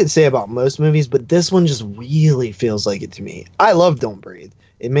you could say about most movies, but this one just really feels like it to me. I love Don't Breathe.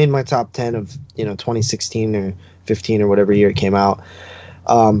 It made my top 10 of 2016 or 15 or whatever year it came out.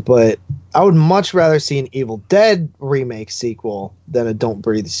 But I would much rather see an Evil Dead remake sequel than a Don't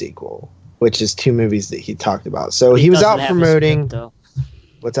Breathe sequel, which is 2 movies that he talked about. So he was doesn't out have a promoting. script, though.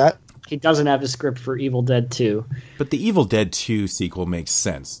 What's that? He doesn't have a script for Evil Dead 2. But the Evil Dead 2 sequel makes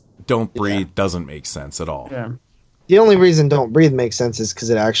sense. Don't Breathe doesn't make sense at all. Yeah. The only reason Don't Breathe makes sense is because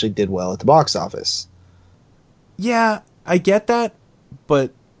it actually did well at the box office. Yeah, I get that,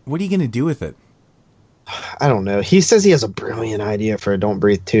 but what are you going to do with it? I don't know. He says he has a brilliant idea for a Don't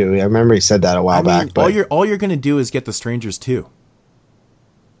Breathe 2. I remember he said that a while back. But all you're going to do is get The Strangers 2.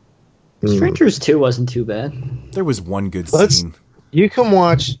 Strangers 2 wasn't too bad. There was one good Let's- scene. you can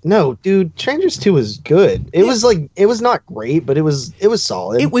watch. No, dude, Strangers 2 was good. It was not great, but it was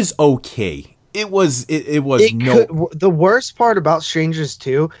solid. It was okay. The worst part about Strangers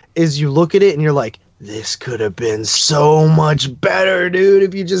 2 is you look at it and you're like, this could have been so much better, dude,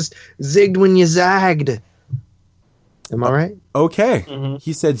 if you just zigged when you zagged. Am I right? Okay. Mm-hmm.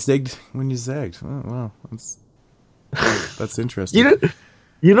 He said zigged when you zagged. Oh, wow. That's interesting.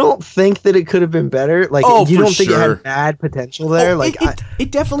 You don't think that it could have been better? Like, Oh, you for don't think it sure. had bad potential there? It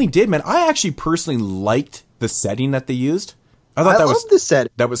definitely did, man. I actually personally liked the setting that they used. I thought I that love was the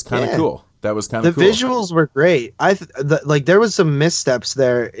set. that was kind of cool. That was kind The of cool. visuals were great. Like there was some missteps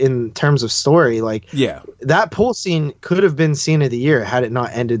there in terms of story. Like that pool scene could have been scene of the year had it not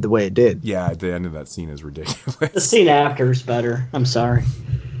ended the way it did. Yeah, the end of that scene is ridiculous. The scene after is better. I'm sorry.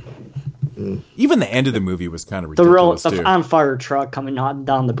 Even the end of the movie was kind of ridiculous the on fire truck coming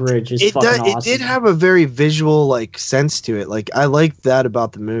down the bridge is fucking awesome. It did have a very visual like sense to it. Like I liked that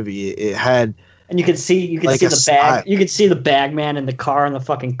about the movie. It had. And you could see the bag. You could see the bag man in the car, and the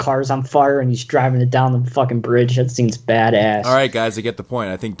fucking car's on fire, and he's driving it down the fucking bridge. That seems badass. All right, guys, I get the point.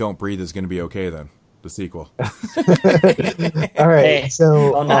 I think "Don't Breathe" is going to be okay then. The sequel. All right, hey,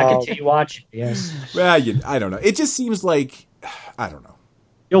 so I'll not continue watching. Yes. Well, I don't know. It just seems like I don't know.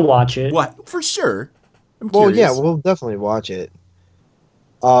 You'll watch it. What for sure? I'm curious. Yeah, we'll definitely watch it.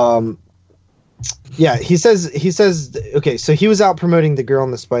 Yeah, he says, okay, so he was out promoting The Girl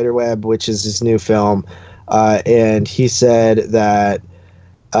in the Spiderweb, which is his new film, and he said that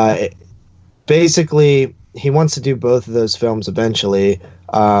basically he wants to do both of those films eventually,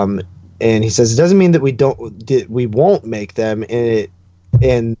 and he says it doesn't mean that we won't make them,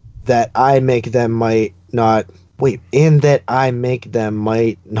 and that I make them might not be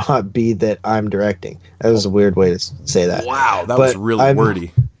that I'm directing. That was a weird way to say that. Wow, that was really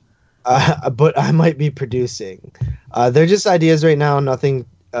wordy. But I might be producing. They're just ideas right now, nothing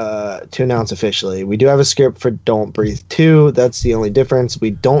to announce officially. We do have a script for Don't Breathe 2. That's the only difference. We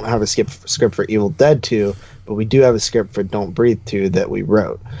don't have a script for Evil Dead 2, but we do have a script for Don't Breathe 2 that we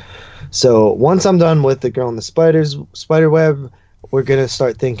wrote. So once I'm done with The Girl in the Spiderweb, we're going to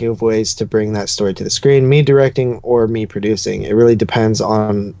start thinking of ways to bring that story to the screen, me directing or me producing. It really depends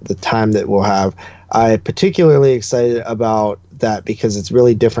on the time that we'll have. I'm particularly excited about that because it's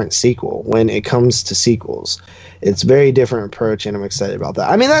really different sequel. When it comes to sequels, it's very different approach, and I'm excited about that.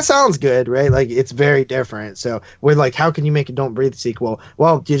 I mean, that sounds good, right? Like, it's very different. So we're like, how can you make a Don't Breathe sequel?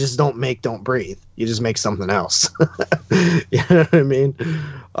 Well, you just don't make Don't Breathe. You just make something else. You know what I mean?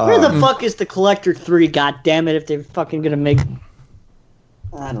 Where the fuck is The Collector 3, goddammit, if they're fucking gonna make...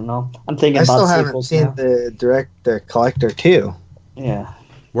 I don't know. I'm thinking about sequels now. I still haven't seen the Collector 2. Yeah.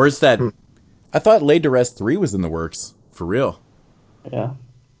 Where's that? I thought Laid to Rest 3 was in the works. For real. Yeah.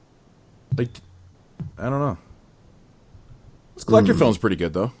 Like, I don't know. This Collector film's pretty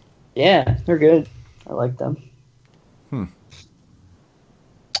good, though. Yeah, they're good. I like them. And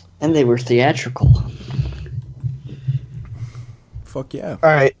they were theatrical. Fuck yeah. All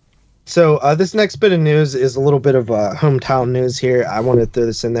right. So this next bit of news is a little bit of hometown news here. I want to throw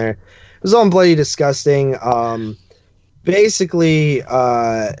this in there. It was on Bloody Disgusting. Basically,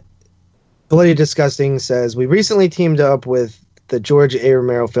 Bloody Disgusting says, we recently teamed up with the George A.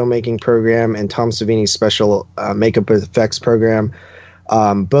 Romero filmmaking program and Tom Savini's special makeup effects program,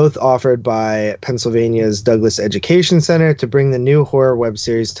 both offered by Pennsylvania's Douglas Education Center, to bring the new horror web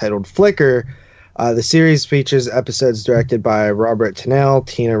series titled Flicker. The series features episodes directed by Robert Tennell,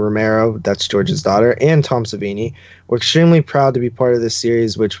 Tina Romero, that's George's daughter, and Tom Savini. We're extremely proud to be part of this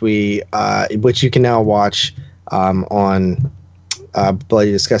series, which you can now watch on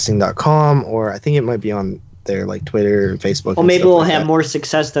bloodydisgusting.com, or I think it might be on their like Twitter, Facebook. Well, maybe we'll have more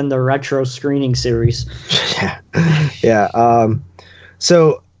success than the retro screening series. Yeah.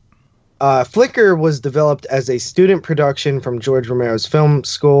 So Flicker was developed as a student production from George Romero's film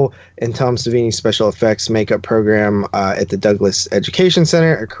school and Tom Savini's special effects makeup program at the Douglas Education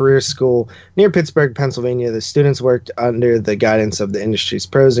Center, a career school near Pittsburgh, Pennsylvania. The students worked under the guidance of the industry's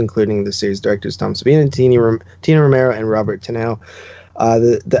pros, including the series directors Tom Savini, Tina Romero, and Robert Tennell.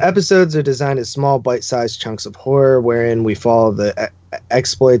 The episodes are designed as small, bite-sized chunks of horror, wherein we follow the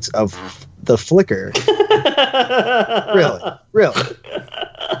exploits of the Flicker. Really.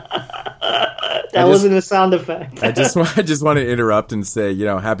 That wasn't a sound effect. I just want to interrupt and say,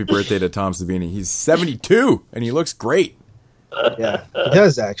 happy birthday to Tom Savini. He's 72 and he looks great. Yeah, he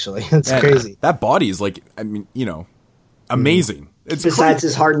does actually. It's crazy. That body is amazing. It's besides crazy.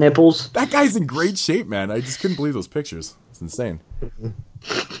 His hard nipples. That guy's in great shape, man. I just couldn't believe those pictures. It's insane.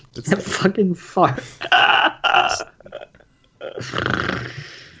 It's fucking fart.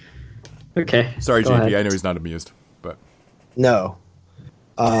 Okay. Sorry, JP. ahead. I know he's not amused, but no.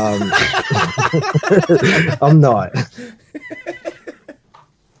 I'm not.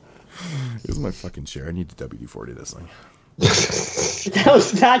 Here's my fucking chair. I need to WD-40 this thing. That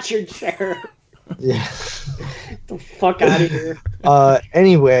was not your chair. Yeah. Get the fuck out of here.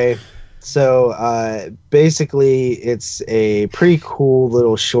 Anyway, so basically it's a pretty cool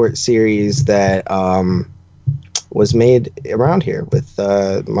little short series that was made around here with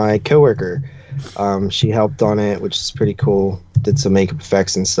my coworker. She helped on it, which is pretty cool. Did some makeup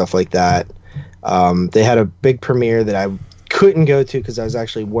effects and stuff like that. They had a big premiere that I couldn't go to because I was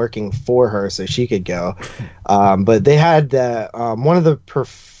actually working for her, so she could go. But they had one of the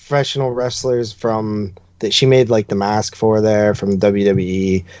professional wrestlers from that she made like the mask for there from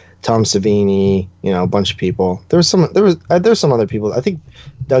WWE, Tom Savini, a bunch of people. There was some other people. I think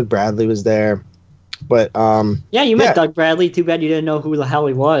Doug Bradley was there. But you met Doug Bradley. Too bad you didn't know who the hell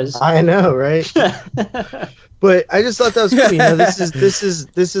he was. I know, right? But I just thought that was cool.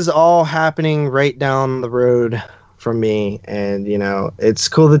 This is all happening right down the road from me, and it's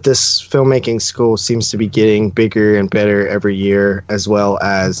cool that this filmmaking school seems to be getting bigger and better every year, as well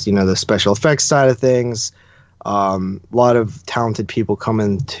as the special effects side of things. A lot of talented people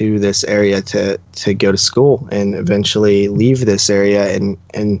coming to this area to go to school and eventually leave this area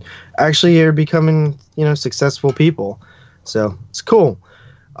and actually are becoming successful people. So it's cool.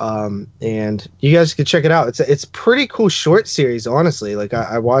 And you guys can check it out. It's pretty cool short series, honestly. Like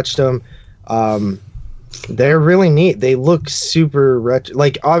I watched them. They're really neat. They look super retro.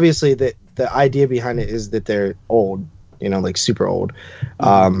 Like obviously the idea behind it is that they're old, like super old.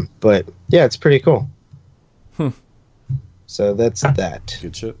 But yeah, it's pretty cool. So that's that.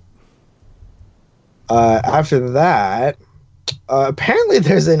 Good shit. After that, apparently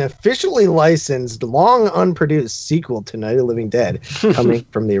there's an officially licensed, long unproduced sequel to Night of the Living Dead coming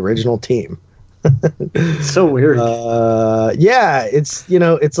from the original team. So weird. Yeah, it's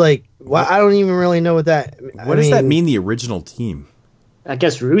it's like, well, I don't even really know what that. What does that mean? The original team? I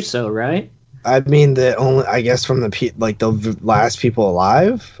guess Russo, right? I mean I guess from the last people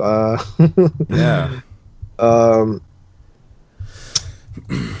alive. Yeah.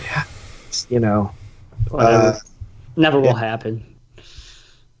 Yeah, whatever. Never will happen.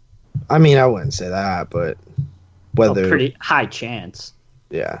 I mean, I wouldn't say that, but whether pretty high chance.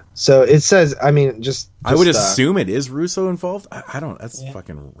 Yeah. So it says, I mean, just I would assume it is Russo involved. I don't. That's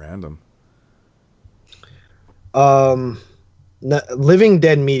fucking random. Living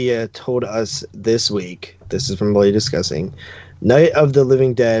Dead Media told us this week. This is from Bloody Discussing. Night of the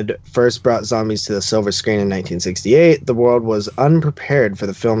Living Dead first brought zombies to the silver screen in 1968. The world was unprepared for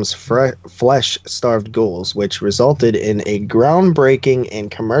the film's flesh-starved ghouls, which resulted in a groundbreaking and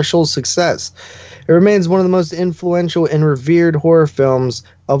commercial success. It remains one of the most influential and revered horror films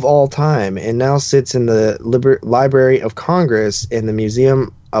of all time, and now sits in the Library of Congress and the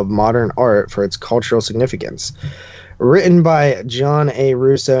Museum of Modern Art for its cultural significance. Written by John A.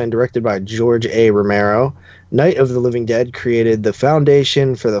 Russo and directed by George A. Romero, Night of the Living Dead created the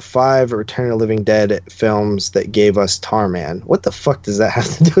foundation for the 5 Return of the Living Dead films that gave us Tarman. What the fuck does that have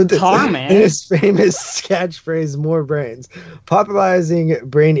to do with this? Tarman? His famous catchphrase, more brains. Popularizing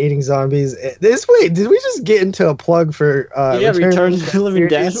brain-eating zombies. Wait, did we just get into a plug for Return of the Living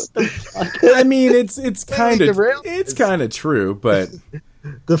Dead? What the fuck? I mean, it's kind of true, but...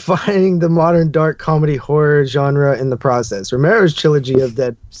 Defining the modern dark comedy horror genre in the process. Romero's trilogy of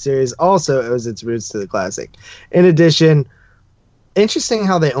Dead series also owes its roots to the classic. In addition, interesting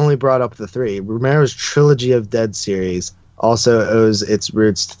how they only brought up the 3. Romero's trilogy of Dead series also owes its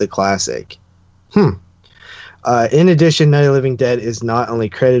roots to the classic. In addition, Night of the Living Dead is not only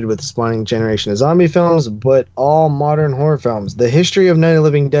credited with spawning generation of zombie films, but all modern horror films. The history of Night of the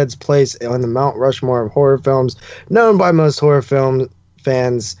Living Dead's place on the Mount Rushmore of horror films, known by most horror film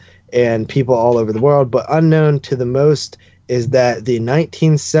fans and people all over the world, but unknown to the most is that the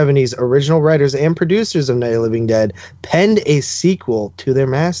 1970s original writers and producers of Night of the Living Dead penned a sequel to their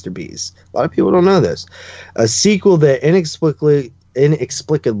masterpiece. A lot of people don't know this. A sequel that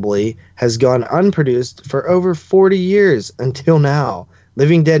inexplicably has gone unproduced for over 40 years until now.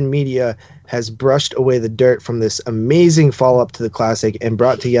 Living Dead Media has brushed away the dirt from this amazing follow-up to the classic and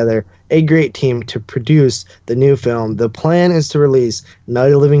brought together a great team to produce the new film. The plan is to release Night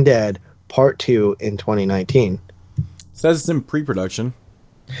of the Living Dead Part 2 in 2019. Says it's in pre-production.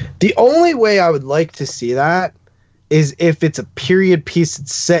 The only way I would like to see that is if it's a period piece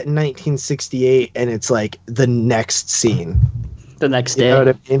that's set in 1968 and it's like the next scene. The next day. You know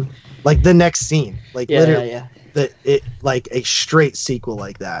what I mean? Like the next scene. Like literally. Yeah. Like a straight sequel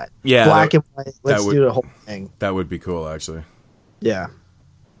like that. Yeah. Black and white. Let's do the whole thing. That would be cool, actually. Yeah.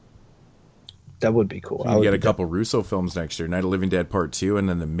 That would be cool. You get a couple Russo films next year. Night of the Living Dead Part 2 and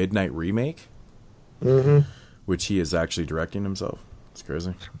then the Midnight Remake. Mm-hmm. Which he is actually directing himself. It's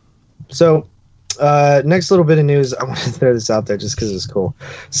crazy. So, next little bit of news. I want to throw this out there just because it's cool.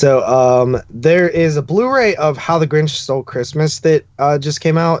 So, there is a Blu-ray of How the Grinch Stole Christmas that just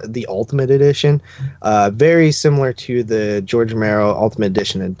came out, the Ultimate Edition. Very similar to the George Romero Ultimate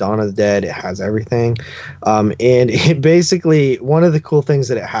Edition of Dawn of the Dead. It has everything. And it basically, one of the cool things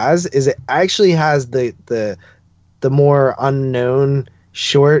that it has is it actually has the more unknown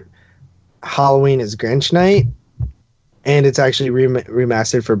short Halloween is Grinch Night and it's actually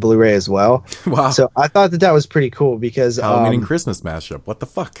remastered for Blu-ray as well. Wow! So I thought that was pretty cool because Halloween and Christmas mashup. What the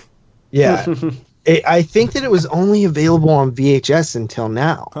fuck? Yeah, I think that it was only available on VHS until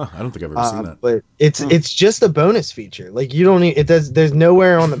now. Huh, I don't think I've ever seen that. But it's just a bonus feature. Like you don't need it. There's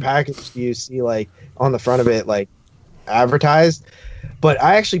nowhere on the package do you see like on the front of it like advertised. But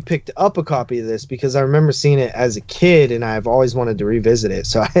I actually picked up a copy of this because I remember seeing it as a kid, and I've always wanted to revisit it.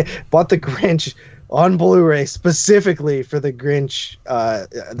 So I bought the Grinch on Blu-ray specifically for the Grinch.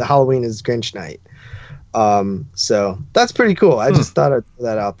 The Halloween is Grinch night. So that's pretty cool. I just thought I'd put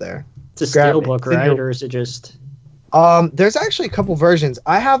that out there. It's a steelbook, right? Or is it just... There's actually a couple versions.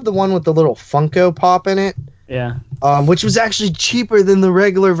 I have the one with the little Funko Pop in it. Yeah. Which was actually cheaper than the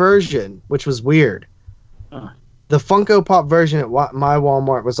regular version, which was weird. The Funko Pop version at my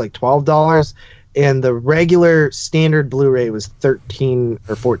Walmart was like $12, and the regular standard Blu-ray was $13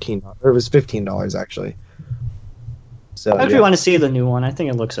 or $14, or it was $15 actually. So if you want to see the new one, I think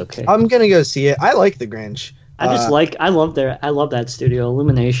it looks okay. I'm gonna go see it. I like the Grinch. I love that studio.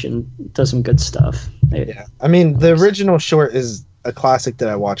 Illumination does some good stuff. Yeah, I mean the original short is a classic that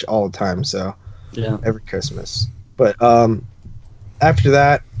I watch all the time. So yeah, every Christmas. But after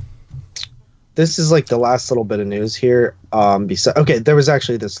that, this is like the last little bit of news here. There was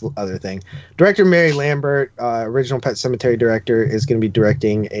actually this other thing. Director Mary Lambert, original Pet Sematary director, is going to be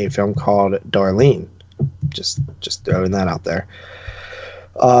directing a film called Darlene. Just throwing that out there.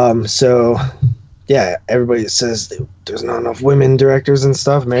 So. Yeah, everybody says there's not enough women directors and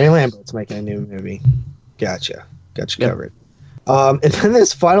stuff. Mary Lambert's making a new movie. Gotcha covered. And then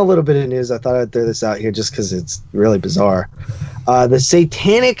this final little bit of news, I thought I'd throw this out here just because it's really bizarre. The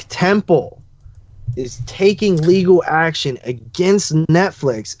Satanic Temple is taking legal action against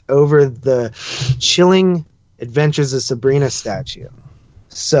Netflix over the Chilling Adventures of Sabrina statue.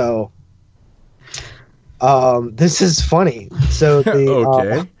 So, this is funny. So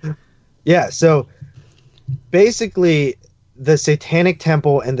okay. Yeah, so basically the Satanic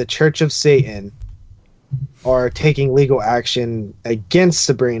Temple and the Church of Satan are taking legal action against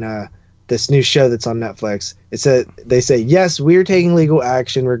Sabrina, this new show that's on Netflix. They say, yes, we're taking legal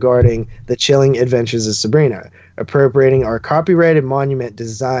action regarding the Chilling Adventures of Sabrina, appropriating our copyrighted monument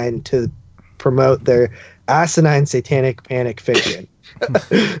designed to promote their asinine satanic panic fiction.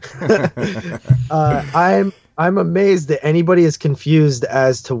 I'm amazed that anybody is confused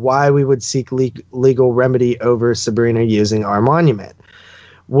as to why we would seek legal remedy over Sabrina using our monument.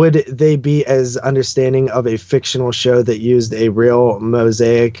 Would they be as understanding of a fictional show that used a real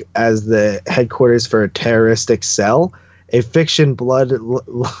mosaic as the headquarters for a terroristic cell? A fiction blood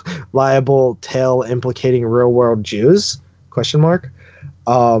libel tale implicating real-world Jews? ?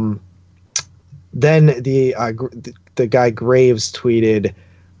 Then the guy Graves tweeted,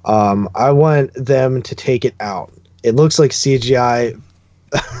 I want them to take it out. It looks like CGI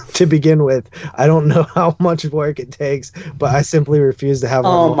to begin with. I don't know how much work it takes, but I simply refuse to have.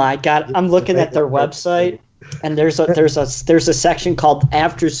 Oh my god! I'm looking at their website, and there's a section called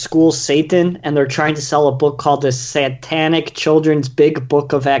After School Satan, and they're trying to sell a book called The Satanic Children's Big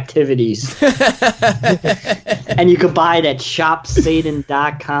Book of Activities, and you can buy it at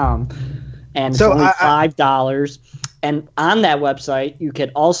shopsatan.com, and it's only $5. And on that website, you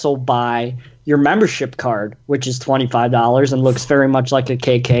could also buy your membership card, which is $25 and looks very much like a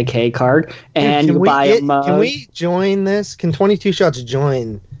KKK card. And Dude, you buy a mug. Can we join this? Can 22 Shots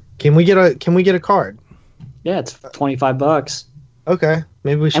join? Can we get a card? Yeah, it's $25. Okay,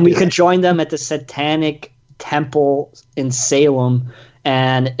 maybe we should. And we could join them at the Satanic Temple in Salem,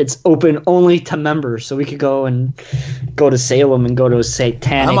 and it's open only to members. So we could go to Salem and go to a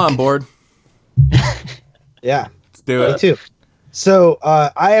Satanic. I'm on board. Yeah. Do it. Me too. So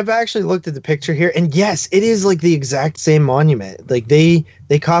I have actually looked at the picture here, and yes, it is like the exact same monument. Like they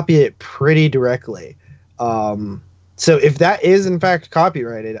copy it pretty directly. So if that is in fact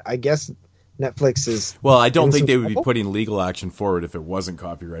copyrighted, I guess Netflix is. Well, I don't think they would be putting legal action forward if it wasn't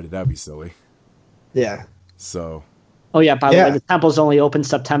copyrighted. That'd be silly. Yeah. So. Oh yeah. By the way, the temple's only open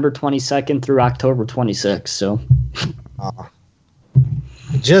September 22nd through October 26th. So.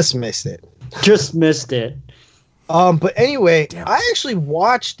 Just missed it. Just missed it. But anyway, I actually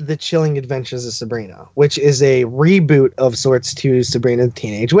watched The Chilling Adventures of Sabrina, which is a reboot of sorts to Sabrina the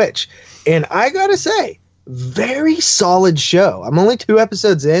Teenage Witch. And I gotta say, very solid show. I'm only 2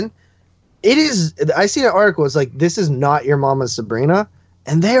 episodes in. It is, I seen an article, it's like, this is not your mama's Sabrina.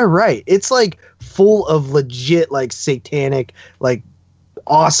 And they're right. It's like full of legit, like satanic, like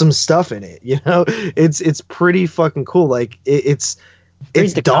awesome stuff in it. You know, it's pretty fucking cool. Like it's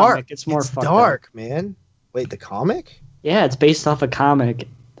dark. Comic. It's more dark, man. Wait, the comic? Yeah, it's based off a comic.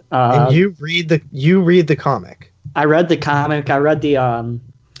 And you read the comic. I read the comic. I read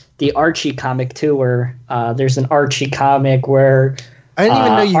the Archie comic too, where there's an Archie comic where I didn't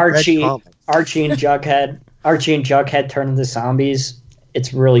even know you read comics. Archie and Jughead turn into zombies.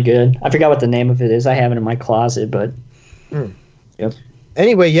 It's really good. I forgot what the name of it is. I have it in my closet, but yep.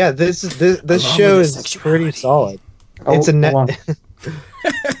 Anyway, yeah, this show is pretty solid. It's a net.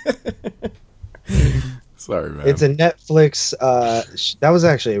 Sorry, man. It's a Netflix. That was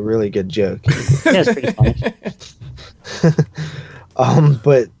actually a really good joke. Yeah, it's pretty funny.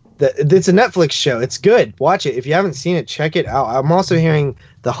 But it's a Netflix show. It's good. Watch it. If you haven't seen it, check it out. I'm also hearing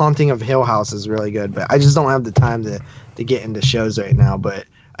The Haunting of Hill House is really good, but I just don't have the time to get into shows right now. But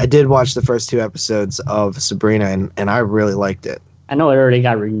I did watch the first 2 episodes of Sabrina, and I really liked it. I know it already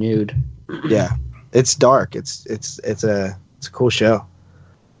got renewed. Yeah, it's dark. It's a cool show.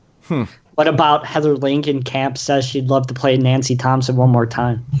 What about Heather Langenkamp says she'd love to play Nancy Thompson one more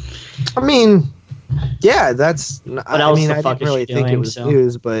time? I mean, yeah, that's. I mean, I fuck didn't really is she think it doing, was so?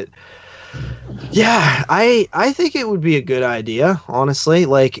 news, but yeah, I think it would be a good idea. Honestly,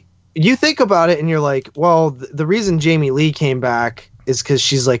 like you think about it, and you're like, well, the reason Jamie Lee came back is because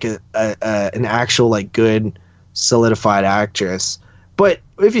she's like an actual like good solidified actress. But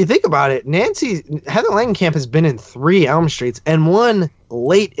if you think about it, Heather Langenkamp has been in 3 Elm Streets and 1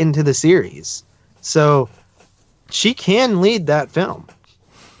 late into the series, so she can lead that film.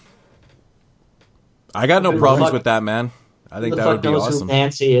 I got no problems with that, man. I think that would be awesome. Who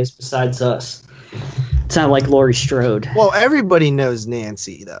Nancy is besides us. It's not like Laurie Strode. Well, everybody knows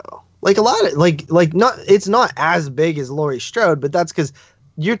Nancy though. Like a lot of like not. It's not as big as Laurie Strode, but that's because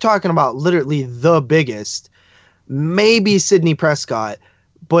you're talking about literally the biggest. Maybe Sidney Prescott,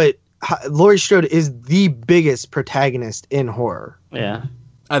 but Laurie Strode is the biggest protagonist in horror. Yeah,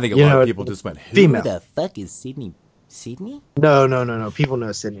 I think a lot of people just went, "Who female. the fuck is Sidney? Sidney? No. People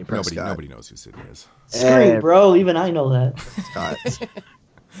know Sidney Prescott. Nobody knows who Sidney is. Scream, bro. Even I know that.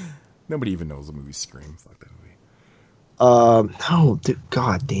 Nobody even knows the movie Scream. Fuck that movie. No, dude,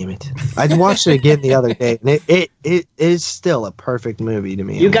 God damn it! I watched it again the other day, and it is still a perfect movie to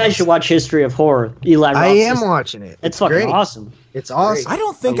me. You guys should watch History of Horror. Eli Roth. I am watching it. It's fucking awesome. It's awesome. I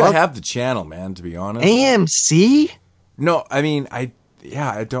don't think I have the channel, man. To be honest, AMC. No, I mean I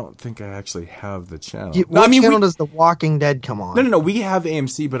don't think I actually have the channel. What channel does The Walking Dead come on? No. We have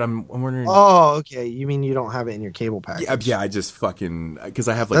AMC, but I'm wondering. Oh, okay. You mean you don't have it in your cable package? Yeah. I just fucking because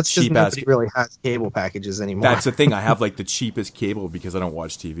I have like that's cheap ass. Nobody really has cable packages anymore. That's the thing. I have like the cheapest cable because I don't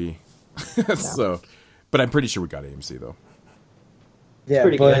watch TV. So, but I'm pretty sure we got AMC though. Yeah,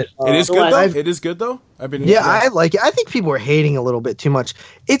 pretty but good. It is good though. It is good though. I like it. I think people are hating a little bit too much.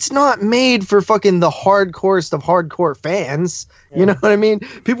 It's not made for fucking the hardcorest of hardcore fans. Yeah. You know what I mean?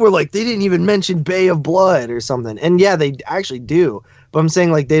 People were like, they didn't even mention Bay of Blood or something. And yeah, they actually do. But I'm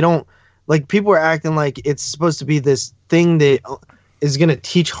saying like they don't. Like people are acting like it's supposed to be this thing that is gonna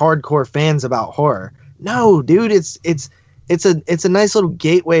teach hardcore fans about horror. No, dude, it's a nice little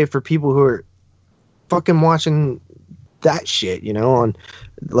gateway for people who are fucking watching that shit, you know, on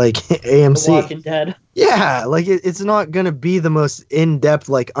like AMC. The Walking Dead. Yeah, like it's not gonna be the most in-depth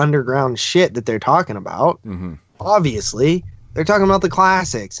like underground shit that they're talking about. Mm-hmm. Obviously, they're talking about the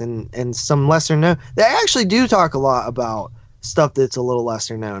classics and some lesser known. They actually do talk a lot about stuff that's a little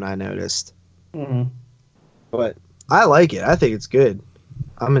lesser known. I noticed, but I like it. I think it's good.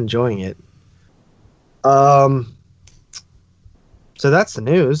 I'm enjoying it. So that's the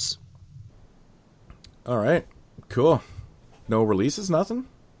news. All right. Cool. No releases, nothing?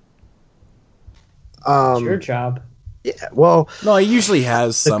 It's your job. Yeah, well... No, he usually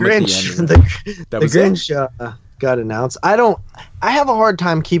has some Grinch, at the end. The Grinch got announced. I have a hard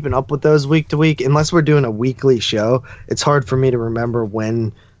time keeping up with those week to week. Unless we're doing a weekly show, it's hard for me to remember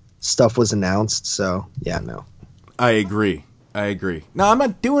when stuff was announced. So, yeah, no. I agree. No, I'm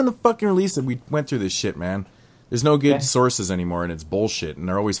not doing the fucking release that we went through this shit, man. There's no good sources anymore, and it's bullshit, and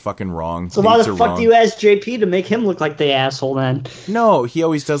they're always fucking wrong. So why the fuck do you ask JP to make him look like the asshole then? No, he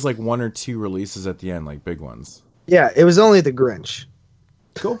always does like 1 or 2 releases at the end, like big ones. Yeah, it was only the Grinch.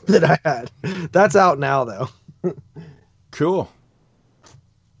 Cool. That I had. That's out now, though. Cool.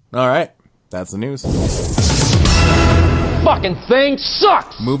 All right. That's the news. Fucking thing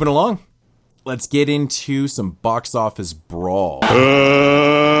sucks! Moving along. Let's get into some box office brawl. Let's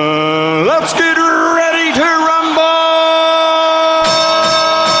get ready to rumble!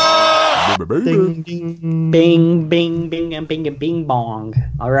 Ding, ding. Bing, bing, bing, and bing, and bing, bong.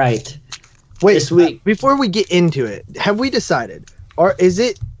 All right. Wait, this week. Before we get into it, have we decided? Or is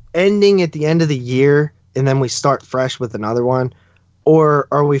it ending at the end of the year and then we start fresh with another one? Or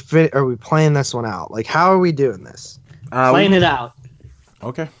are we playing this one out? Like, how are we doing this? Playing it out.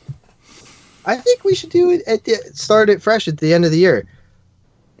 Okay. I think we should do it start it fresh at the end of the year.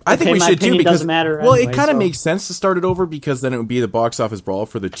 I think we should too, because doesn't matter well, anyway, it kind of so. makes sense to start it over, because then it would be the box office brawl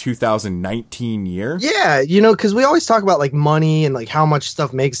for the 2019 year. Yeah, because we always talk about like money and like how much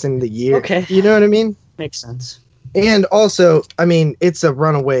stuff makes in the year. Okay. You know what I mean? Makes sense. And also, I mean, it's a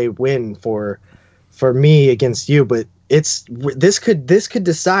runaway win for me against you, but this could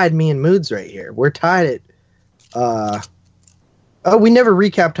decide me and Moods right here. We're tied at we never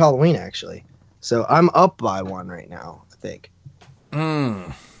recapped Halloween actually. So I'm up by 1 right now, I think.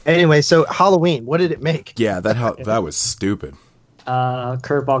 Anyway, so Halloween, what did it make? Yeah, that was stupid.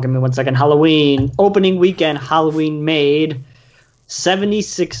 Curveball, give me 1 second. Halloween opening weekend. Halloween made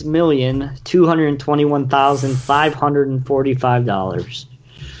 $76,221,545.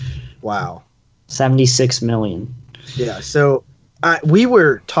 Wow. 76 million. Yeah, so we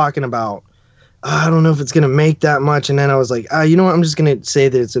were talking about, I don't know if it's going to make that much, and then I was like, you know what, I'm just going to say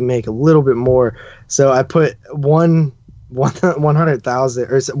that it's going to make a little bit more. So I put 100,000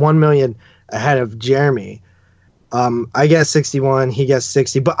 or 1 million ahead of Jeremy. I guess 61, he guessed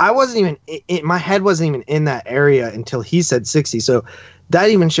 60, but I wasn't even my head wasn't even in that area until he said 60. So that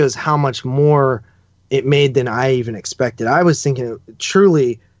even shows how much more it made than I even expected. I was thinking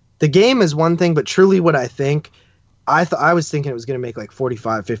truly the game is one thing, but truly what I think, I was thinking it was going to make like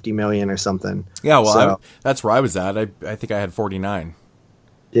 45, 50 million or something. Yeah, well, So, that's where I was at. I think I had 49.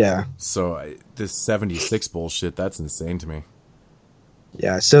 yeah. So this 76 bullshit, that's insane to me.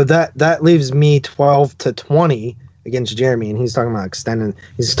 Yeah, so that leaves me 12-20 against Jeremy, and he's talking about extending.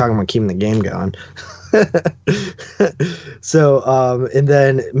 He's just talking about keeping the game going. So, and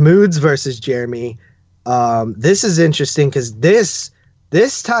then Moods versus Jeremy. This is interesting because this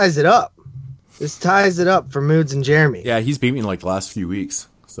ties it up. This ties it up for Moods and Jeremy. Yeah, he's beat me in like the last few weeks.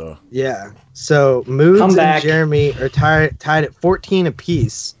 So Yeah. So Moods and Jeremy are tied at 14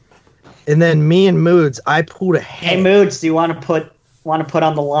 apiece, and then me and Moods, I pulled ahead. Hey, Moods, do you want to put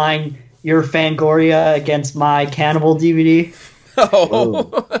on the line your Fangoria against my Cannibal DVD? oh.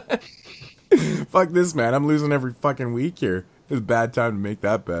 Fuck this, man. I'm losing every fucking week here. It's a bad time to make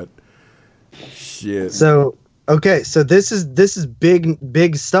that bet. Shit. So okay, so this is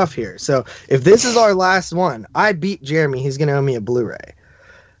big stuff here. So if this is our last one, I beat Jeremy, he's gonna owe me a Blu-ray.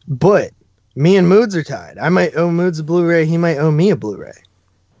 But me and Moods are tied. I might owe Moods a Blu-ray, he might owe me a Blu-ray.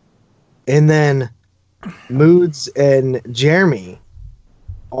 And then Moods and Jeremy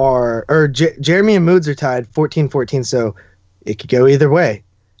Jeremy and Moods are tied 14-14, so it could go either way.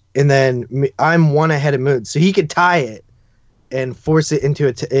 And then I'm 1 ahead of Moods, so he could tie it and force it into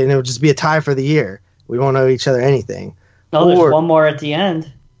and it'll just be a tie for the year. We won't owe each other anything. No, there's one more at the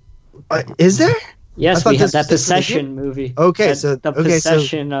end. Is there? Yes, we have that Possession movie. Okay, the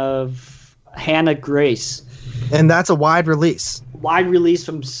Possession of Hannah Grace. And that's a wide release. Wide release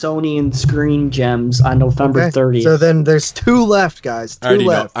from Sony and Screen Gems on November 30th. So then there's 2 left, guys. Two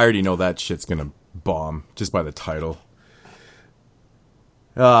left. I already know that shit's gonna bomb just by the title.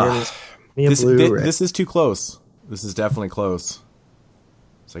 This is too close. This is definitely close.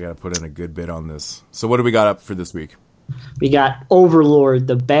 So I gotta put in a good bit on this. So what do we got up for this week? We got Overlord,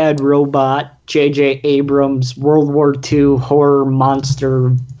 The Bad Robot, J.J. Abrams, World War II horror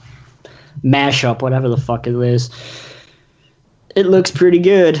monster mashup, whatever the fuck it is. It looks pretty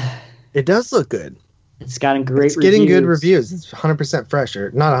good. It does look good. It's gotten great It's getting good reviews. It's 100% fresh,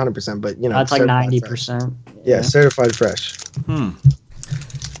 or not 100%, but it's like 90%. Yeah, certified fresh.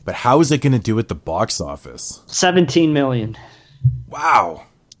 But how is it going to do at the box office? 17 million. Wow.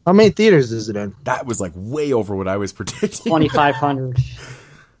 How many theaters is it in? That was like way over what I was predicting. 2,500.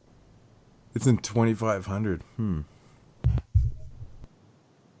 It's in 2,500.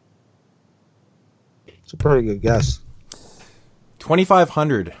 It's a pretty good guess.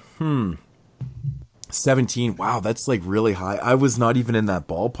 2,500. 17. Wow, that's like really high. I was not even in that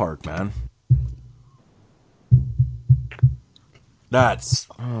ballpark, man. That's...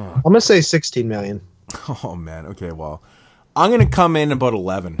 I'm going to say 16 million. Oh, man. Okay, well, I'm going to come in about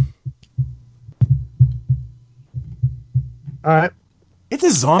 11. All right. It's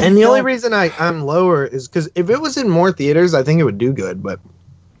a zombie And the film. only reason I'm lower is because if it was in more theaters, I think it would do good, but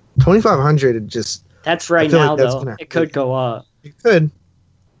 2,500, it just... That's right now, though. It could go up. It could.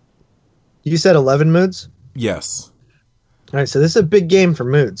 You said 11 Moods? Yes. All right, so this is a big game for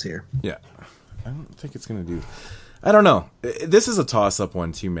Moods here. Yeah. I don't think it's going to do... I don't know. This is a toss-up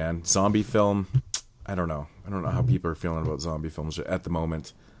one, too, man. Zombie film... I don't know. I don't know how people are feeling about zombie films at the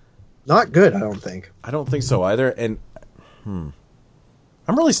moment. Not good, I don't think. I don't think so either. And I'm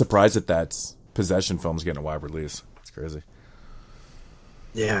really surprised that Possession film's getting a wide release. It's crazy.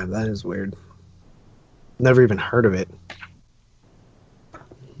 Yeah, that is weird. Never even heard of it.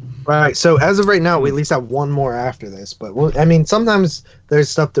 Right. So as of right now, we at least have one more after this. But sometimes there's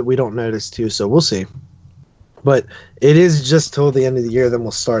stuff that we don't notice too. So we'll see. But it is just till the end of the year. Then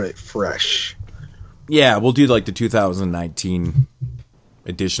we'll start it fresh. Yeah, we'll do like the 2019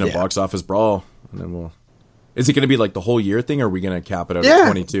 edition of Box Office Brawl, and then we'll. Is it going to be like the whole year thing, or are we going to cap it out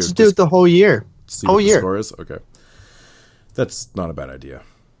at 22? Let's do it the whole year. See what the score is? Okay. That's not a bad idea.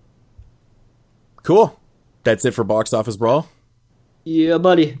 Cool. That's it for Box Office Brawl? Yeah,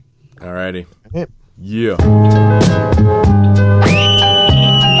 buddy. Alrighty. Yeah.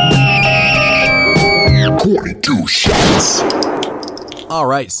 All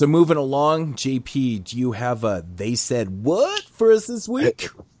right, so moving along, JP, do you have a They Said What for us this week?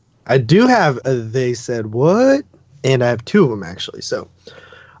 I do have a They Said What, and I have two of them, actually. So,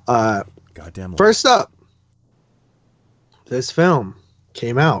 goddamn. First up, this film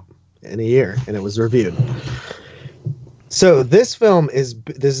came out in a year, and it was reviewed. So this film this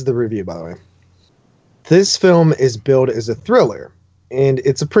is the review, by the way. This film is billed as a thriller, and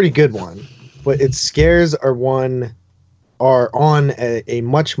it's a pretty good one, but its scares are on a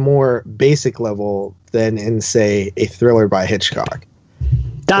much more basic level than in, say, a thriller by Hitchcock.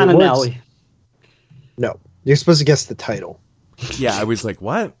 Donna Nelly. No, you're supposed to guess the title. Yeah, I was like,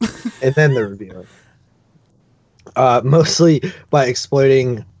 what? And then the review. Mostly by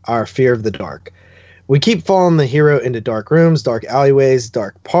exploiting our fear of the dark. We keep following the hero into dark rooms, dark alleyways,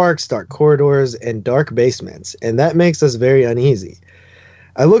 dark parks, dark corridors, and dark basements, and that makes us very uneasy.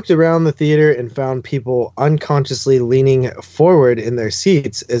 I looked around the theater and found people unconsciously leaning forward in their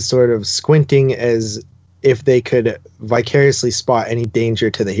seats as sort of squinting as if they could vicariously spot any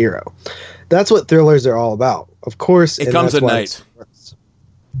danger to the hero. That's what thrillers are all about. Of course, it comes at night.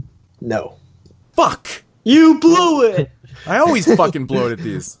 No. Fuck! You blew it! I always fucking blow it at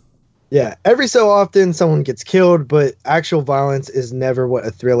these. Yeah, every so often someone gets killed, but actual violence is never what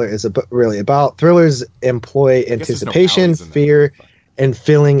a thriller is really about. Thrillers employ anticipation, fear, and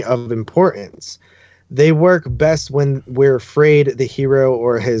feeling of importance. They work best when we're afraid the hero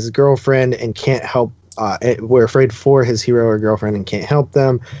or his girlfriend and can't help. We're afraid for his hero or girlfriend and can't help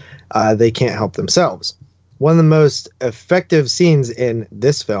them. They can't help themselves. One of the most effective scenes in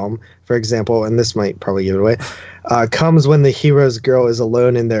this film, for example, and this might probably give it away, comes when the hero's girl is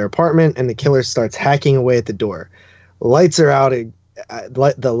alone in their apartment and the killer starts hacking away at the door. The lights are out,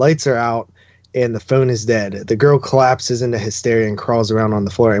 and the phone is dead. The girl collapses into hysteria and crawls around on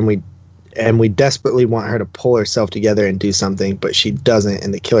the floor, and we desperately want her to pull herself together and do something, but she doesn't,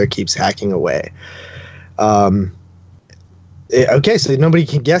 and the killer keeps hacking away. Okay, so nobody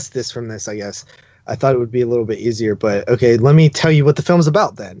can guess this from this, I guess. I thought it would be a little bit easier, but okay, let me tell you what the film's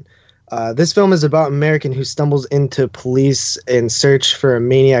about then. This film is about an American who stumbles into police in search for a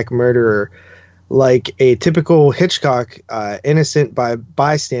maniac murderer. Like a typical Hitchcock innocent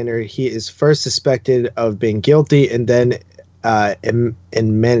bystander, he is first suspected of being guilty and then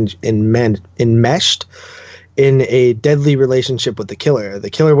enmeshed in a deadly relationship with the killer. The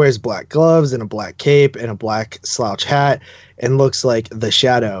killer wears black gloves and a black cape and a black slouch hat and looks like the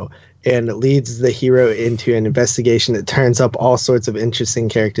Shadow, and leads the hero into an investigation that turns up all sorts of interesting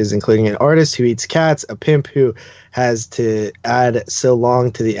characters, including an artist who eats cats, a pimp who has to add so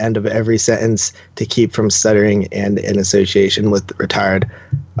long to the end of every sentence to keep from stuttering, and an association with retired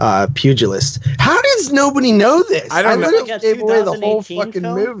pugilist. How does nobody know this? I don't know. literally gave away the whole fucking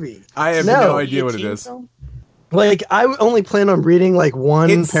film? movie. I have no idea what it is. Film? Like, I only plan on reading like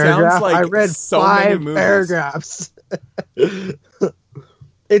one It paragraph. sounds like I read so many 5 movies. paragraphs.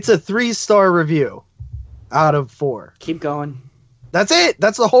 It's a 3-star review out of 4. Keep going. That's it.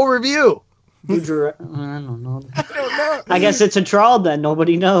 That's the whole review. I don't know. I guess it's a trial then.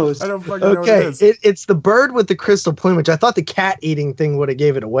 Nobody knows. I don't fucking know what Okay, it is. it's the bird with the crystal plumage. I thought the cat eating thing would have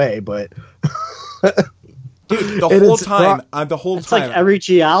gave it away, but Dude, the and whole it's time, It's like every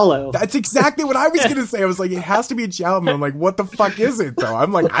Giallo. That's exactly what I was going to say. I was like, it has to be a Giallo. I'm like, what the fuck is it, though?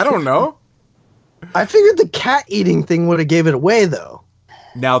 I'm like, I don't know. I figured the cat eating thing would have gave it away, though.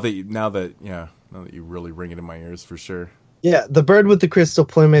 Now that you really ring it in my ears, for sure. Yeah, The Bird with the Crystal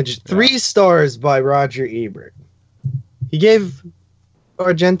Plumage, 3 stars by Roger Ebert. He gave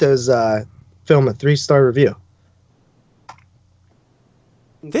Argento's film a 3-star review.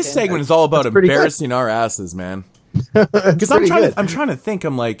 This segment is all about embarrassing our asses, man. Because I'm trying to think.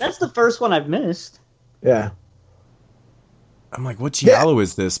 I'm like, That's the first one I've missed. Yeah. I'm like, what Giallo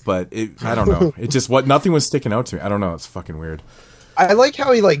is this? But I don't know. It just nothing was sticking out to me. I don't know. It's fucking weird. I like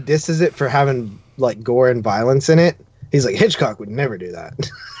how he like disses it for having like gore and violence in it. He's like, Hitchcock would never do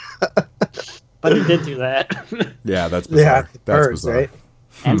that. But he did do that. Yeah, that's bizarre. Yeah, That's birds, bizarre. right?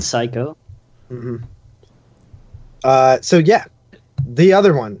 And Psycho. Mm-hmm. So yeah, The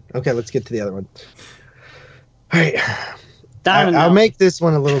other one. Okay, let's get to the other one. All right. I'll make this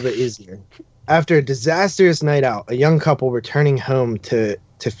one a little bit easier. After a disastrous night out, a young couple returning home to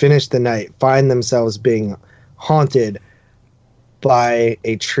finish the night find themselves being haunted by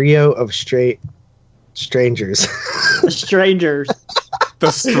a trio of strangers. Strangers.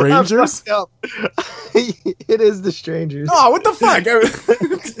 The Strangers? It is the Strangers. Oh, what the fuck?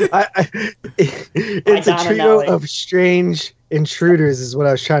 It's a trio of strange intruders is what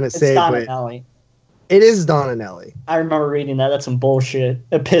I was trying to say. Donna Nelly. It is Donna Nelly. I remember reading that. That's some bullshit.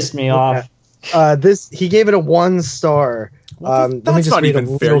 It pissed me off. He gave it a 1 star. That's not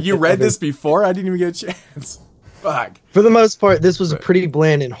even fair. You read this before? I didn't even get a chance. Fuck. For the most part, this was a pretty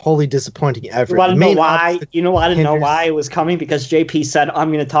bland and wholly disappointing effort. You want to know why? You know, I didn't know why it was coming because JP said,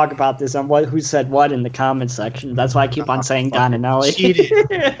 I'm going to talk about this on who said what in the comment section. That's why I keep on saying Donna Nelly.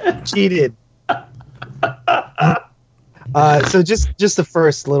 Cheated. So just the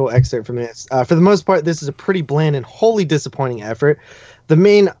first little excerpt from this. For the most part, this is a pretty bland and wholly disappointing effort. The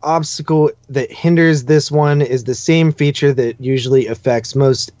main obstacle that hinders this one is the same feature that usually affects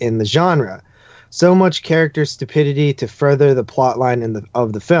most in the genre. So much character stupidity to further the plotline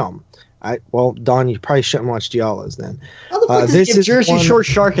of the film. Don, you probably shouldn't watch Giallos then. How the fuck does it give Jersey Shore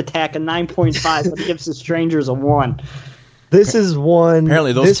Shark Attack a 9.5, but it gives The Strangers a 1? This is one...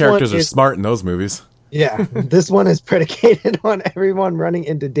 Apparently those characters are smart in those movies. Yeah, this one is predicated on everyone running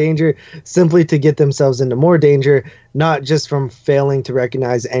into danger simply to get themselves into more danger, not just from failing to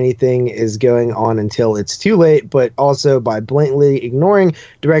recognize anything is going on until it's too late, but also by blatantly ignoring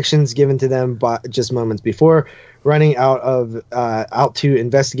directions given to them by just moments before, running out to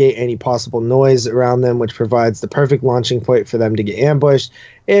investigate any possible noise around them, which provides the perfect launching point for them to get ambushed,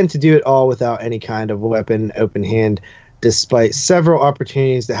 and to do it all without any kind of weapon, open hand, despite several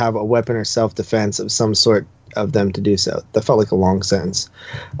opportunities to have a weapon or self-defense of some sort of them to do so. That felt like a long sentence.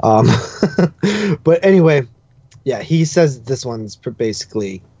 But anyway, yeah, he says this one's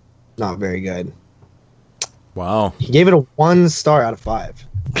basically not very good. Wow. He gave it a 1 star out of 5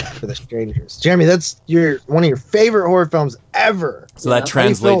 for The Strangers. Jeremy, that's one of your favorite horror films ever. So that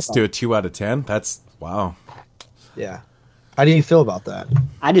translates to a 2 out of 10? That's, wow. Yeah. How do you feel about that?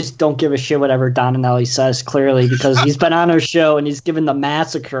 I just don't give a shit whatever Donna Nelly says, clearly, because he's been on our show and he's given The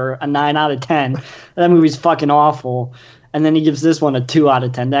Massacre a 9 out of 10. That movie's fucking awful. And then he gives this one a 2 out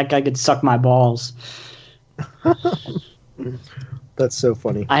of 10. That guy could suck my balls. That's so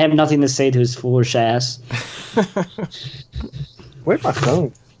funny. I have nothing to say to his foolish ass. Where's my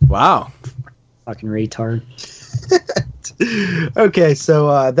phone? Wow. Fucking retard. Okay,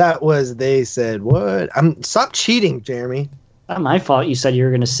 so that was They Said What? Stop cheating, Jeremy. Not my fault you said you were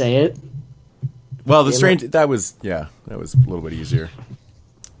going to say it. Well, that was a little bit easier.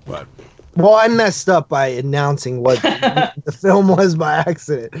 But well, I messed up by announcing what the film was by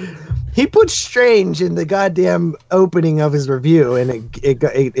accident. He put Strange in the goddamn opening of his review, and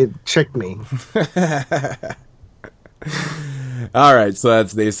it tricked me. All right, so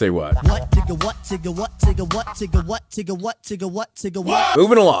that's They Say What.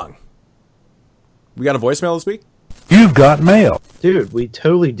 Moving along. We got a voicemail this week? You've got mail. Dude, we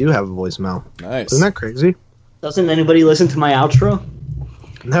totally do have a voicemail. Nice. Isn't that crazy? Doesn't anybody listen to my outro?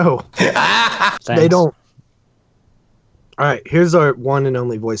 No. They don't. All right, here's our one and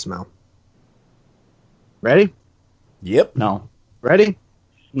only voicemail. Ready? Yep. No. Ready?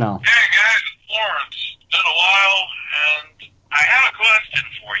 No. Hey guys, it's Lawrence. It's been a while, and I have a question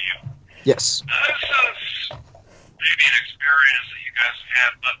for you. Yes. This is maybe an experience that you guys have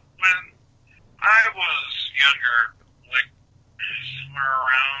had, but when I was younger, like somewhere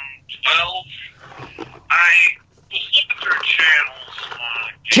around 12, I was looking through channels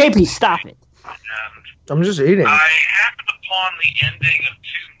on JP, stop it. And I'm just eating. I happened upon the ending of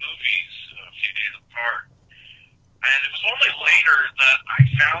 2 movies a few days apart. And it was only later that I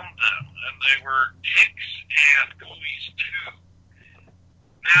found them, and they were Ticks and Ghoulies 2.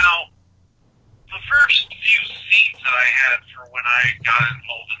 Now, the first few scenes that I had for when I got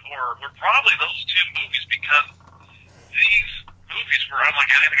involved in horror were probably those 2 movies, because these movies were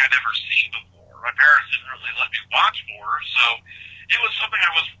unlike anything I'd ever seen before. My parents didn't really let me watch horror, so it was something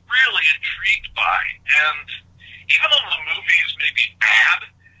I was really intrigued by. And even though the movies may be bad,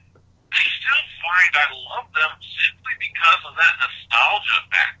 I still find I love them simply because of that nostalgia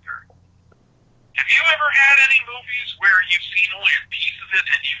factor. Have you ever had any movies where you've seen only a piece of it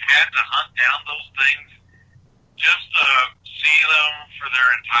and you've had to hunt down those things just to see them for their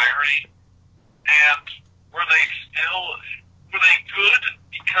entirety? And were they good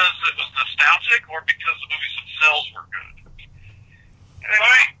because it was nostalgic, or because the movies themselves were good?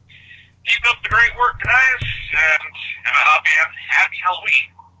 Anyway, keep up the great work, guys, and have a and Happy Halloween.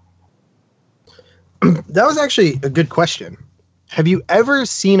 That was actually a good question. Have you ever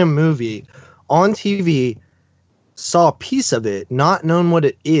seen a movie on TV, saw a piece of it, not known what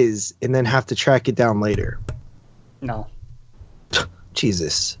it is, and then have to track it down later? No.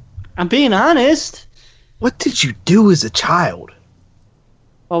 Jesus. I'm being honest. What did you do as a child?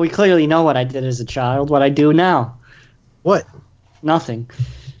 Well, we clearly know what I did as a child. What I do now. What? Nothing.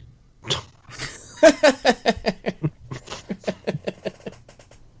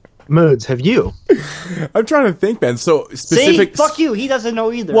 Modes, have you? I'm trying to think, Ben. So specific. See? Fuck you. He doesn't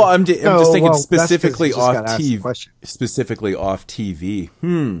know either. Well, I'm just thinking well, specifically that's 'cause you just off gotta ask the TV. question. Specifically off TV.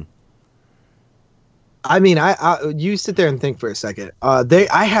 I mean, I you sit there and think for a second.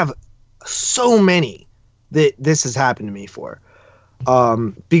 I have so many that this has happened to me for.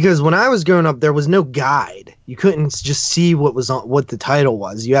 Because when I was growing up, there was no guide. You couldn't just see what was on, what the title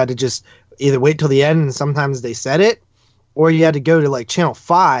was. You had to just either wait till the end, and sometimes they said it, or you had to go to like Channel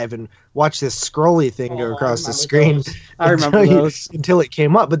 5 and watch this scrolly thing go across the screen. I remember those until it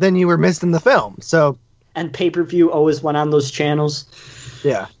came up, but then you were missing the film. So and pay-per-view always went on those channels.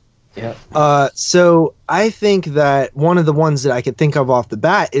 yeah. Yeah. So I think that one of the ones that I could think of off the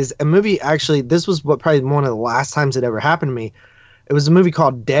bat is a movie. Actually, this was probably one of the last times it ever happened to me. It was a movie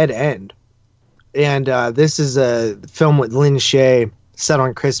called Dead End, and this is a film with Lin Shaye set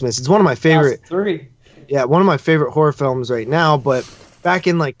on Christmas. It's one of my favorite. One of my favorite horror films right now. But back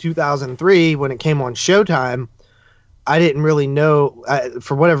in like 2003, when it came on Showtime, I didn't really know.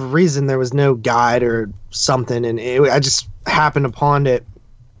 For whatever reason, there was no guide or something, and I just happened upon it.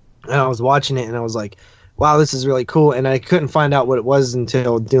 And I was watching it, and I was like, wow, this is really cool. And I couldn't find out what it was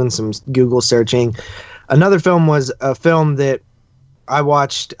until doing some Google searching. Another film was a film that I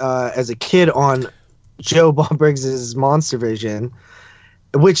watched as a kid on Joe Bob Briggs's Monster Vision,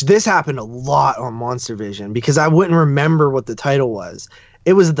 which this happened a lot on Monster Vision because I wouldn't remember what the title was.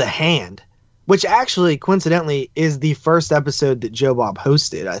 It was The Hand, which actually, coincidentally, is the first episode that Joe Bob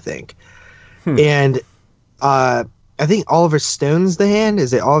hosted, I think. And I think Oliver Stone's The Hand.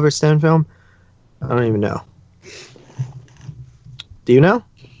 Is it Oliver Stone film? I don't even know. Do you know?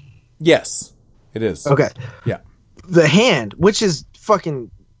 Yes, it is. Okay. Yeah. The Hand, which is fucking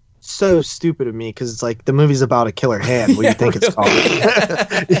so stupid of me because it's like the movie's about a killer hand. What do you think it's called?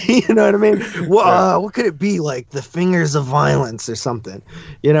 You know what I mean? Well, what could it be? Like The Fingers of Violence or something?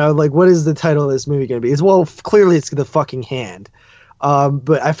 You know, like what is the title of this movie going to be? Clearly it's The Fucking Hand.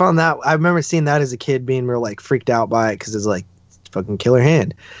 But I found that I remember seeing that as a kid, being real like freaked out by it because it's like fucking killer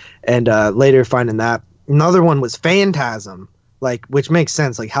hand, and later finding that. Another one was Phantasm, like which makes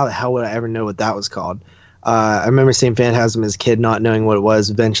sense. Like how the hell would I ever know what that was called? I remember seeing Phantasm as a kid, not knowing what it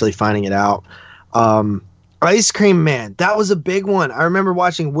was, eventually finding it out. Ice Cream Man, that was a big one. I remember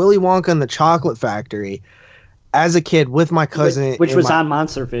watching Willy Wonka and the Chocolate Factory as a kid with my cousin, which was on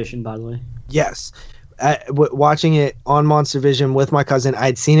Monster Vision, by the way. Yes. Watching it on Monster Vision with my cousin.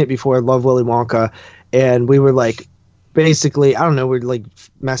 I'd seen it before. I love Willy Wonka, and we were like, basically, I don't know, we're like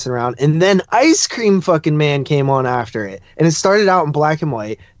messing around, and then Ice Cream fucking Man came on after it, and it started out in black and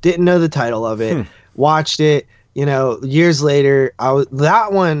white. Didn't know the title of it. Watched it, you know, years later. That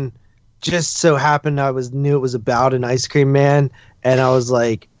one just so happened knew it was about an ice cream man, and I was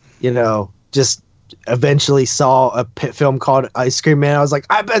like, you know, just eventually saw a film called Ice Cream Man. I was like,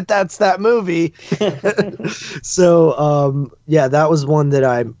 I bet that's that movie. So yeah, that was one that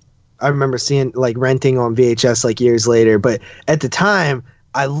I remember seeing, like renting on VHS like years later, but at the time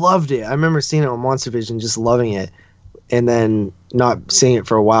I loved it. I remember seeing it on Monster Vision, just loving it, and then not seeing it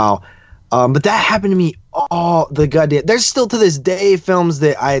for a while. But that happened to me all the goddamn. There's still to this day films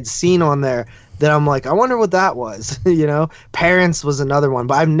that I had seen on there that I'm like, I wonder what that was. You know, Parents was another one,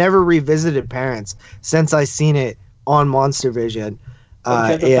 but I've never revisited Parents since I seen it on Monster Vision.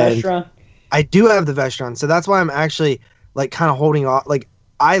 And Vestron? I do have the Vestron, so that's why I'm actually like kind of holding off. Like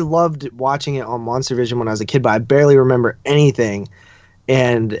I loved watching it on Monster Vision when I was a kid, but I barely remember anything,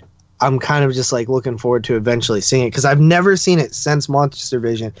 and I'm kind of just like looking forward to eventually seeing it because I've never seen it since Monster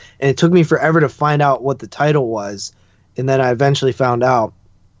Vision, and it took me forever to find out what the title was, and then I eventually found out.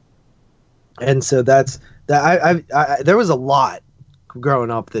 And so that's that. There was a lot growing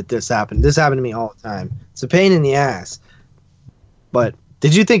up that this happened. This happened to me all the time. It's a pain in the ass. But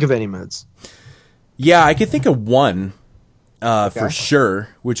did you think of any modes? Yeah, I could think of one for sure,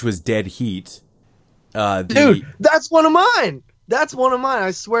 which was Dead Heat. Dude, that's one of mine. That's one of mine.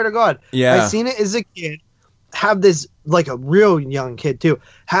 I swear to God. Yeah. I seen it as a kid. Have this, like a real young kid too.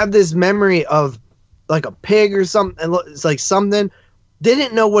 Have this memory of like a pig or something. It's like something.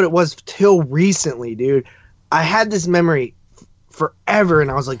 Didn't know what it was till recently, dude. I had this memory forever, and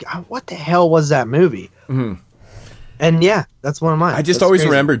I was like, what the hell was that movie? Mm-hmm. And yeah, that's one of mine. I just That's always crazy.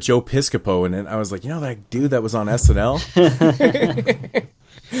 remember Joe Piscopo, and then I was like, that dude that was on SNL.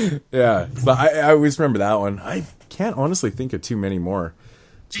 Yeah, so I always remember that one. I can't honestly think of too many more.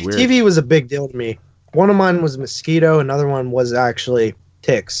 It's weird. TV was a big deal to me. One of mine was Mosquito. Another one was actually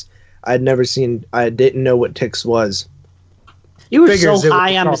Ticks. I didn't know what Ticks was. You were Figures so it would high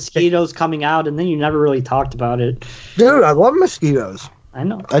be on called mosquitoes coming out, and then you never really talked about it. Dude, I love mosquitoes. I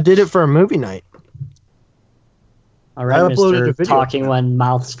know. I did it for a movie night. All right, I uploaded a Mr. video. Talking when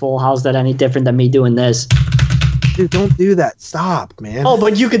mouth's full. How's that any different than me doing this? Dude, don't do that. Stop, man. Oh,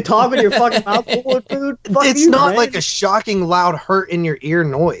 but you can talk with your fucking mouth full of food? Fuck it's you, not man. like a shocking, loud, hurt in your ear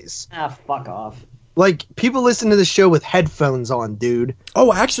noise. Ah, fuck off. Like, people listen to the show with headphones on, dude.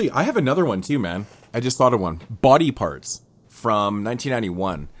 Oh, actually, I have another one too, man. I just thought of one. Body Parts from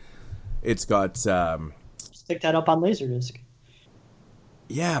 1991. It's got... Just pick that up on Laserdisc.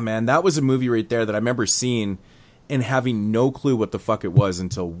 Yeah, man, that was a movie right there that I remember seeing and having no clue what the fuck it was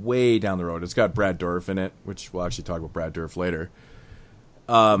until way down the road. It's got Brad Dourif in it, which we'll actually talk about Brad Dourif later.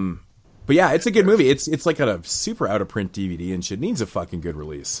 But yeah, it's a good movie. It's like a super out of print DVD and shit. Needs a fucking good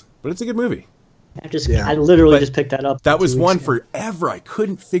release, but it's a good movie. I literally But just picked that up. That was 2 weeks one ago. forever. I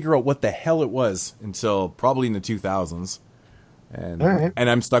couldn't figure out what the hell it was until probably in the 2000s, and All right. and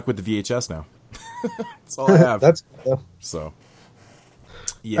I'm stuck with the VHS now. That's all I have. That's cool. So,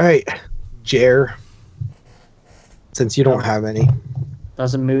 yeah. All right, Jer. Since you don't have any.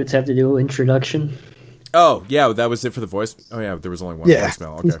 Doesn't Moods have to do an introduction? Oh, yeah, that was it for the voice. Oh, yeah, there was only one Yeah.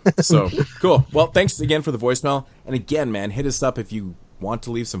 voicemail. Okay, so cool. Well, thanks again for the voicemail. And again, man, hit us up if you want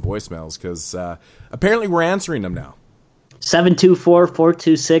to leave some voicemails, because apparently we're answering them now.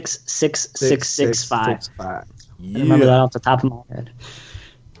 724-426-6665. I remember that off the top of my head.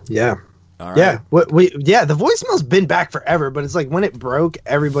 Yeah. All right. Yeah. The voicemail's been back forever, but it's like when it broke,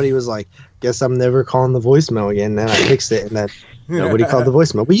 everybody was like, guess I'm never calling the voicemail again. Then I fixed it, and then nobody called the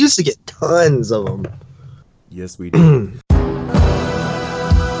voicemail. We used to get tons of them. Yes, we do.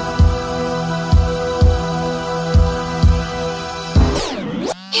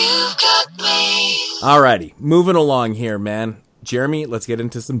 Alrighty, moving along here, man. Jeremy, let's get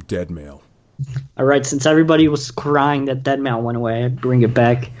into some dead mail. All right, since everybody was crying that Dead Mail went away, I'd bring it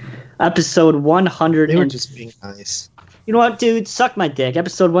back. Episode 100. They were just being nice. You know what, dude? Suck my dick.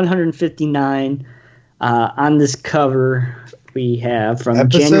 Episode 159. On this cover, we have from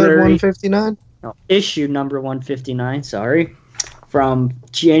Episode January... 159? No, issue number 159, sorry. From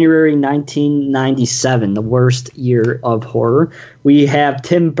January 1997, the worst year of horror. We have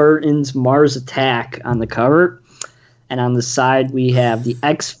Tim Burton's Mars Attack on the cover. And on the side, we have The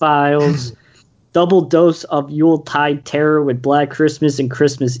X-Files, Double Dose of Yuletide Terror with Black Christmas and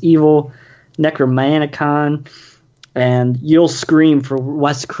Christmas Evil, Necromanicon, and You'll Scream for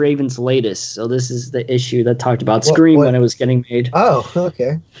Wes Craven's latest. So this is the issue that talked about Scream when it was getting made. Oh,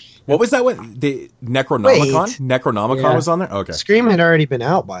 okay. What was that one? The Necronomicon? Wait. Necronomicon Yeah. was on there? Okay. Scream had already been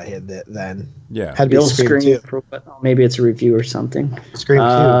out by then. Yeah. Had to be You'll Scream 2. Maybe it's a review or something. Scream 2.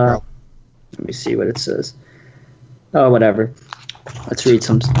 probably. Let me see what it says. Oh, whatever. Let's read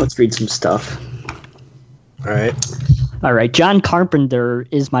some stuff. All right. All right. John Carpenter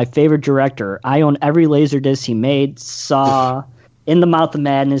is my favorite director. I own every Laserdisc he made, saw In the Mouth of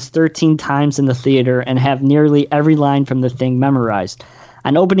Madness 13 times in the theater, and have nearly every line from The Thing memorized.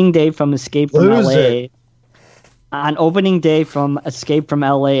 On opening day from Escape from Loser.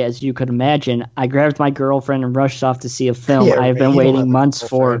 LA, as you could imagine, I grabbed my girlfriend and rushed off to see a film Yeah, I have been you don't have waiting a months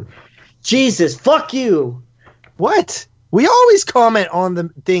for. girlfriend. Jesus, fuck you! What? We always comment on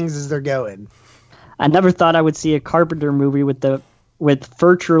the things as they're going. I never thought I would see a Carpenter movie with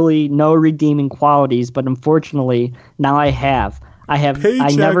virtually no redeeming qualities, but unfortunately, now I have. I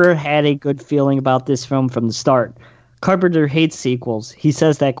Paycheck. never had a good feeling about this film from the start. Carpenter hates sequels. He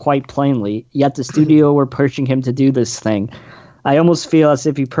says that quite plainly, yet the studio were pushing him to do this thing. I almost feel as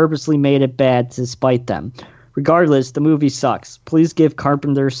if he purposely made it bad to spite them. Regardless, the movie sucks. Please give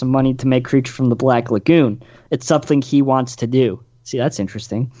Carpenter some money to make Creature from the Black Lagoon. It's something he wants to do. See, that's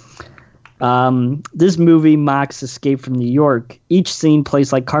interesting. This movie mocks Escape from New York. Each scene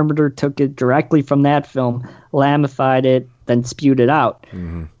plays like Carpenter took it directly from that film, lamified it, then spewed it out.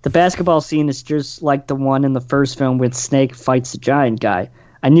 Mm-hmm. The basketball scene is just like the one in the first film with Snake fights the giant guy.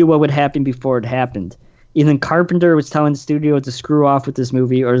 I knew what would happen before it happened. Either Carpenter was telling the studio to screw off with this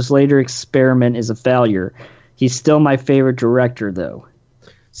movie, or his later experiment is a failure. He's still my favorite director, though.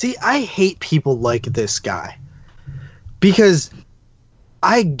 See, I hate people like this guy. Because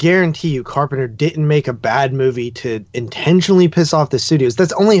I guarantee you Carpenter didn't make a bad movie to intentionally piss off the studios.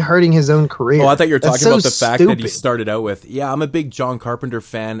 That's only hurting his own career. Oh, I thought you were talking about the fact that he stupid. started out with, yeah, I'm a big John Carpenter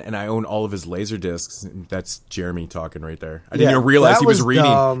fan and I own all of his laser discs. That's Jeremy talking right there. I didn't even realize he was reading.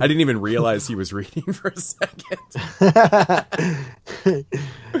 I didn't even realize he was reading for a second.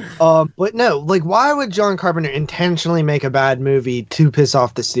 But no, like, why would John Carpenter intentionally make a bad movie to piss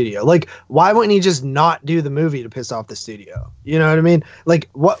off the studio? Like, why wouldn't he just not do the movie to piss off the studio? You know what I mean? Like,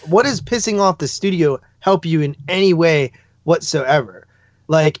 what does pissing off the studio help you in any way whatsoever?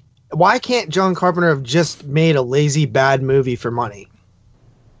 Like, why can't John Carpenter have just made a lazy bad movie for money?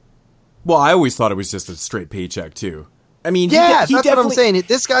 Well, I always thought it was just a straight paycheck too. I mean, yeah, he that's what I'm saying.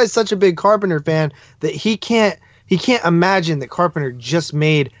 This guy's such a big Carpenter fan that he can't imagine that Carpenter just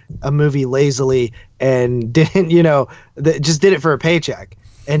made a movie lazily and didn't, that just did it for a paycheck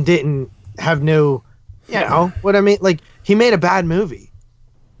and didn't have no, what I mean? Like, he made a bad movie.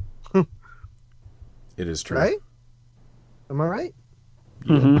 It is true. Right? Am I right?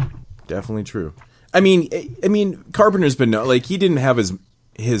 Yeah, Mm-hmm. definitely true. I mean, Carpenter's been like, he didn't have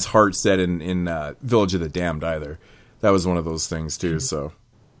his heart set in Village of the Damned either. That was one of those things too. So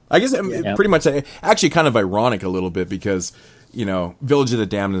I guess pretty much actually kind of ironic a little bit because, Village of the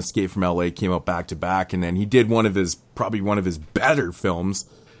Damned and Escape from LA came out back to back, and then he did probably one of his better films,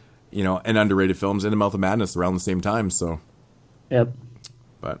 and underrated films, In the Mouth of Madness, around the same time. So, Yep.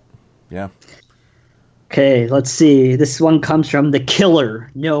 But yeah. Okay, let's see. This one comes from The Killer,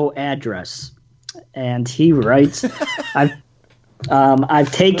 no address. And he writes,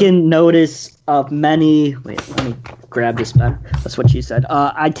 I've taken notice of many... Wait, let me grab this better. That's what she said.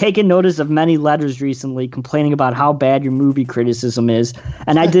 I've taken notice of many letters recently complaining about how bad your movie criticism is,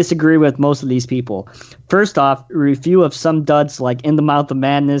 and I disagree with most of these people. First off, a review of some duds like In the Mouth of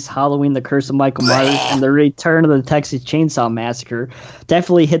Madness, Halloween, The Curse of Michael Myers, and The Return of the Texas Chainsaw Massacre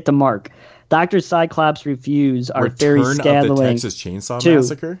definitely hit the mark. Dr. Cyclops' reviews are very scathing. Of the Texas Chainsaw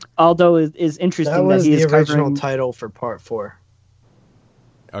Massacre? Although it is interesting that he is the original covering title for Part 4.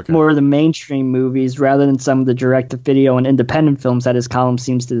 Okay. More of the mainstream movies rather than some of the direct-to-video and independent films that his column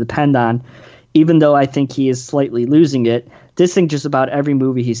seems to depend on. Even though I think he is slightly losing it, dissing just about every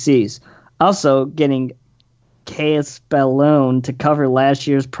movie he sees. Also, getting Caius Bellone to cover last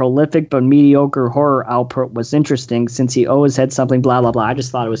year's prolific but mediocre horror output was interesting since he always had something blah blah blah. I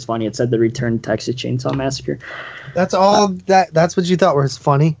just thought it was funny. It said The Return to Texas Chainsaw Massacre. That's all that's what you thought was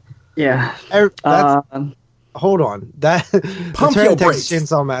funny? Yeah. Hold on. That Return to Texas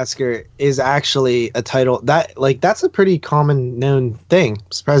Chainsaw Massacre is actually a title that's a pretty common known thing.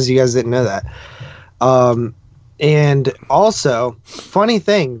 I'm surprised you guys didn't know that. And also, funny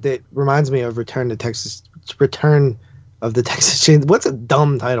thing that reminds me of Return of the Texas Chainsaw. What's a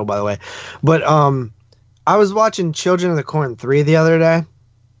dumb title, by the way? But I was watching Children of the Corn 3 the other day,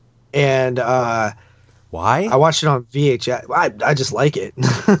 and why? I watched it on VHS. I just like it.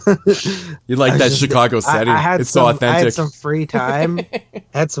 You like that Chicago setting? It's so authentic. I had some free time.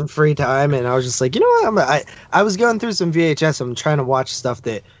 And I was just like, you know what? I was going through some VHS. I'm trying to watch stuff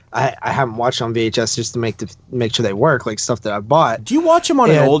that I haven't watched on VHS just to make sure they work, like stuff that I bought. Do you watch them on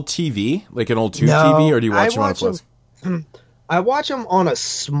an old TV, like an old tube TV, or do you watch them on a flash? I watch them on a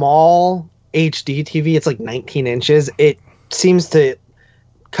small HD TV. It's like 19 inches. It seems to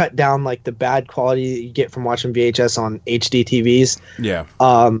cut down like the bad quality that you get from watching VHS on HD TVs. Yeah.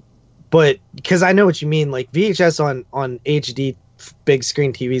 But because I know what you mean, like VHS on HD big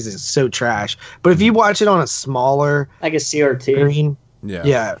screen TVs is so trash. But if you watch it on a smaller, like a CRT screen,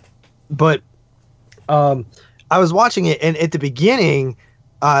 yeah. But I was watching it, and at the beginning,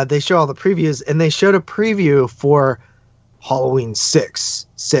 they show all the previews, and they showed a preview for Halloween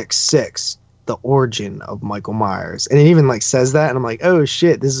 666. The origin of Michael Myers, and it even like says that, and I'm like, oh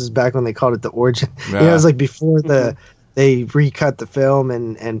shit, this is back when they called it the origin. Yeah. It was like before they recut the film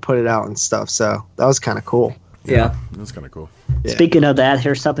and put it out and stuff. So that was kind of cool. Yeah, that's kind of cool. Yeah. Speaking of that,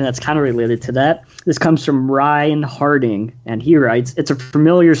 here's something that's kind of related to that. This comes from Ryan Harding, and he writes, "It's a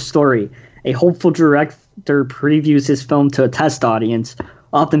familiar story. A hopeful director previews his film to a test audience,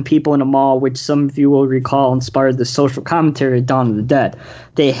 often people in a mall, which some of you will recall inspired the social commentary of Dawn of the Dead.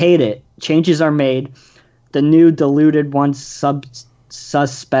 They hate it. Changes are made. The new diluted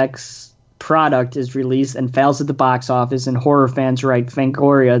suspect's product is released and fails at the box office, and horror fans write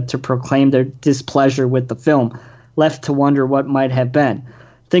Fangoria to proclaim their displeasure with the film, left to wonder what might have been.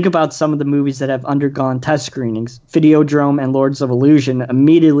 Think about some of the movies that have undergone test screenings. Videodrome and Lords of Illusion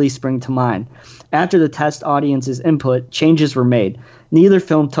immediately spring to mind. After the test audience's input, changes were made. Neither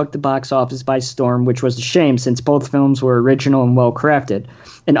film took the box office by storm, which was a shame since both films were original and well crafted.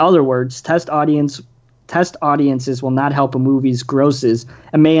 In other words, test audience Test audiences will not help a movie's grosses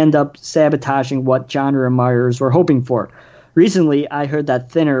and may end up sabotaging what genre admirers were hoping for. Recently, I heard that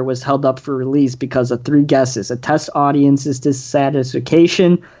Thinner was held up for release because of 3 guesses: a test audience's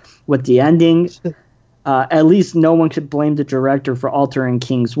dissatisfaction with the ending. At least no one could blame the director for altering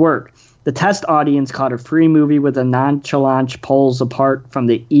King's work. The test audience caught a free movie with a nonchalant pulls apart from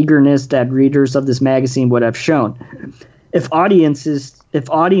the eagerness that readers of this magazine would have shown. If audience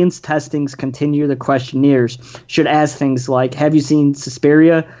testings continue, the questionnaires should ask things like, have you seen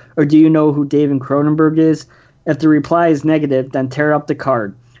Suspiria, or do you know who David Cronenberg is? If the reply is negative, then tear up the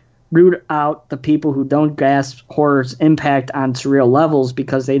card. Root out the people who don't grasp horror's impact on surreal levels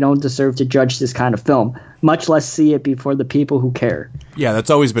because they don't deserve to judge this kind of film, much less see it before the people who care. Yeah, that's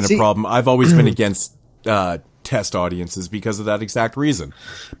always been a problem. I've always been against test audiences because of that exact reason.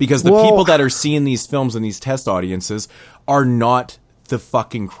 Because the people that are seeing these films and these test audiences are not the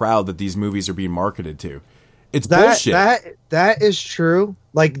fucking crowd that these movies are being marketed to. It's bullshit. That is true.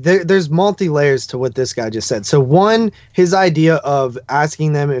 Like there's multi-layers to what this guy just said. So one, his idea of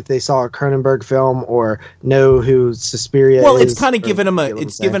asking them if they saw a Cronenberg film or know who Suspiria is. Well, it's kind of giving them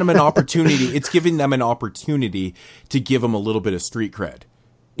giving them an opportunity. It's giving them an opportunity to give them a little bit of street cred.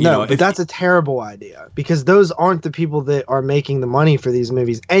 But that's a terrible idea because those aren't the people that are making the money for these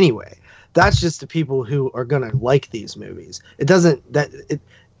movies anyway. That's just the people who are going to like these movies. It doesn't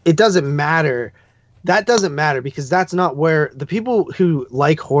matter. That doesn't matter because that's not where the people who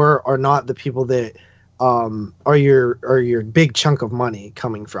like horror are not the people that are your big chunk of money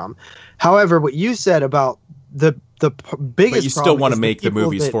coming from. However, what you said about the biggest, but you still want to make the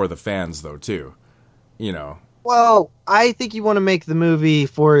movies for the fans, though, too. Well, I think you want to make the movie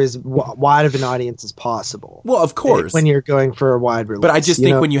for as wide of an audience as possible. Well, of course, when you're going for a wide release. But I just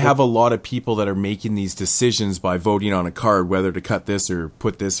think when you have a lot of people that are making these decisions by voting on a card, whether to cut this or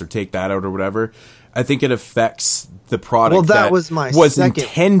put this or take that out or whatever, I think it affects the product. Well, that was my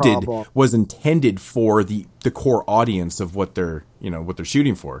second problem. Was intended for the core audience of what they're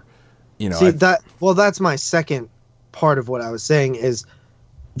shooting for. That's my second part of what I was saying is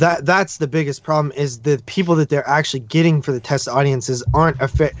that's the biggest problem is the people that they're actually getting for the test audiences aren't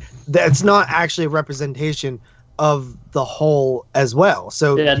that's not actually a representation of the whole as well.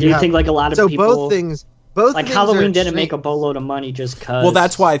 So yeah, do you think like a lot of people? Both like Halloween didn't make a boatload of money just because. Well,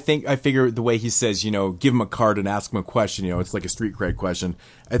 that's why I figure the way he says, give him a card and ask him a question. It's like a street cred question.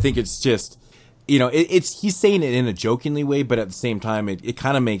 I think it's just, he's saying it in a jokingly way, but at the same time, it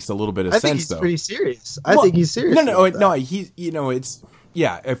kind of makes a little bit of sense. I think he's though. Pretty serious. I think he's serious. No. He's it's.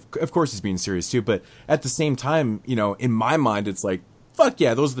 Yeah, of course he's being serious too, but at the same time, in my mind, it's like, fuck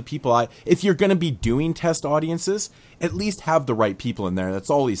yeah, those are the people if you're going to be doing test audiences, at least have the right people in there. That's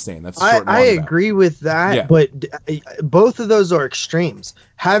all he's saying. That's I agree with that, but both of those are extremes.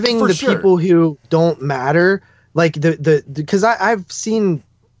 Having people who don't matter, like because I've seen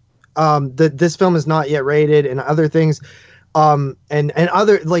that this film is not yet rated and other things. And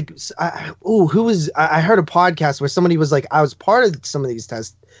other like, I heard a podcast where somebody was like, I was part of some of these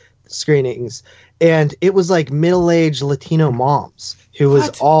test screenings and it was like middle-aged Latino moms who was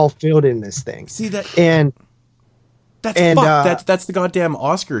all filled in this thing. See that? And that's the goddamn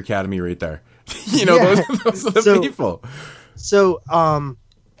Oscar Academy right there. Those are the people. So,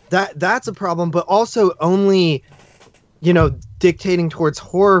 that's a problem, but also only, dictating towards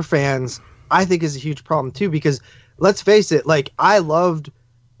horror fans, I think is a huge problem too, because let's face it, like I loved,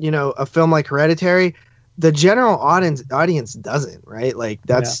 a film like Hereditary. The general audience doesn't, right? Like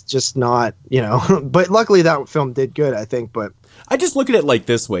that's just not, but luckily that film did good, I think. But I just look at it like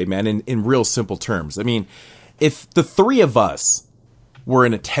this way, man, in real simple terms. I mean, if the three of us were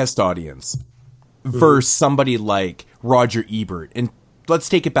in a test audience versus somebody like Roger Ebert, and let's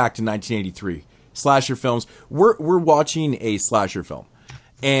take it back to 1983, slasher films, we're watching a slasher film.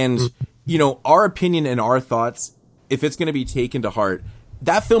 And, our opinion and our thoughts, if it's going to be taken to heart,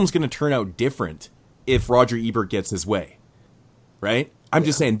 that film's going to turn out different if Roger Ebert gets his way, right? I'm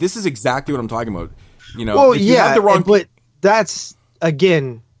just saying, this is exactly what I'm talking about. If you have the wrong but that's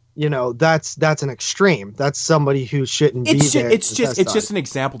again, that's an extreme. That's somebody who shouldn't be there. It's just an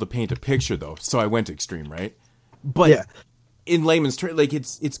example to paint a picture, though. So I went extreme, right? But in layman's terms, like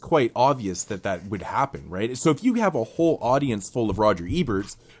it's quite obvious that would happen, right? So if you have a whole audience full of Roger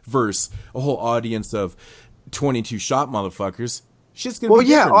Eberts versus a whole audience of 22 shot motherfuckers, shit's gonna be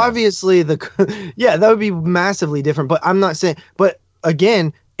different. Obviously that would be massively different. But I'm not saying. But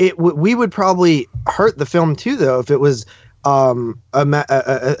again, we would probably hurt the film too, though, if it was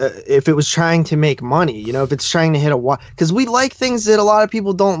if it was trying to make money. If it's trying to hit because we like things that a lot of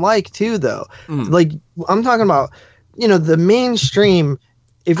people don't like too, though. Like I'm talking about, the mainstream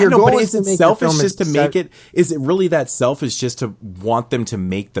if your goal is to make selfish just to make it, is it really that selfish just to want them to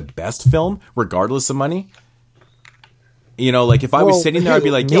make the best film regardless of money? You know, like if I was sitting there, I'd be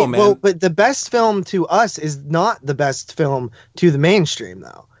like, yo, man. Well, but the best film to us is not the best film to the mainstream,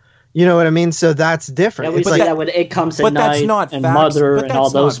 though. You know what I mean? So that's different. Yeah, we say that when It Comes at Night and Mother and all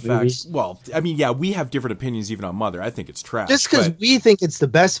those movies. Well, I mean, yeah, we have different opinions even on Mother. I think it's trash. Just because we think it's the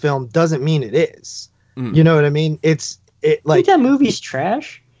best film doesn't mean it is. You know what I mean? I think that movie's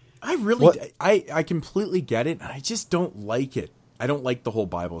trash. I completely get it. I just don't like it. I don't like the whole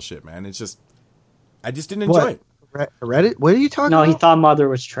Bible shit, man. It's just, I just didn't enjoy it. Reddit? What are you talking about? No, he thought Mother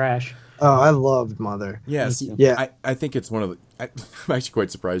was trash. Oh, I loved Mother. Yes. Yeah. I think it's one of the... I'm actually quite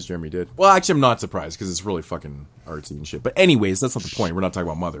surprised Jeremy did. Well, actually, I'm not surprised because it's really fucking artsy and shit. But anyways, that's not the point. We're not talking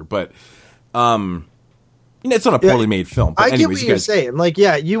about Mother. But, it's not a poorly made film. But I get what you're saying. Like,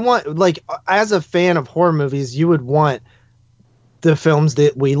 yeah, you want... Like, as a fan of horror movies, you would want the films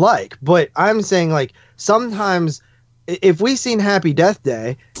that we like. But I'm saying, like, sometimes if we seen Happy Death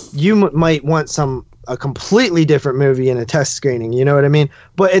Day, you might want a completely different movie in a test screening. You know what I mean?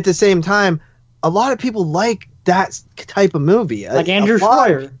 But at the same time, a lot of people like that type of movie. Like Andrew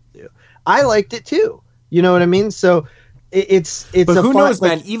Schreier. I liked it too. You know what I mean? So it's but who knows,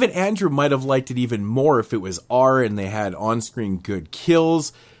 man? Even Andrew might have liked it even more if it was R and they had on-screen good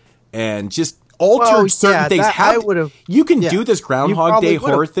kills and just altered certain things. You can do this Groundhog Day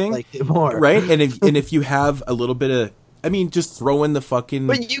horror thing, right? And if you have a little bit of, I mean, just throw in the fucking...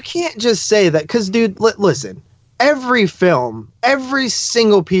 But you can't just say that, because, dude, listen. Every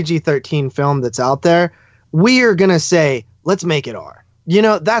single PG-13 film that's out there, we are going to say, let's make it R. You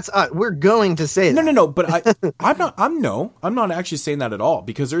know, that's we're going to say that. No, but I'm not actually saying that at all,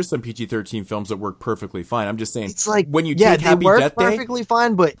 because there's some PG-13 films that work perfectly fine. I'm just saying, it's like, when you take Happy Death Day... perfectly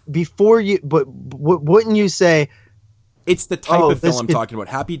fine, but wouldn't you say... It's the type of film I'm talking about.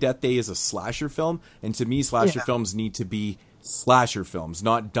 Happy Death Day is a slasher film, and to me, slasher films need to be slasher films,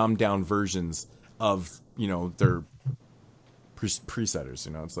 not dumbed down versions of, their presetters.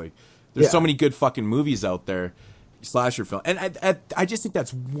 It's like there's so many good fucking movies out there, slasher film, and I just think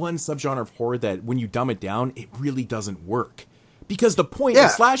that's one subgenre of horror that when you dumb it down, it really doesn't work. Because the point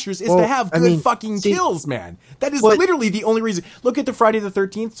of slashers is to have good fucking kills, man. That is literally the only reason. Look at the Friday the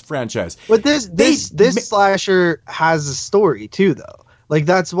 13th franchise. But this slasher has a story too, though. Like,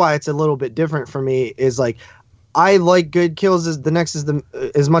 that's why it's a little bit different for me. Is like, I like good kills as much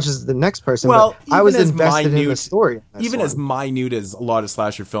as the next person. Well, but I was invested in the story. Even as minute as a lot of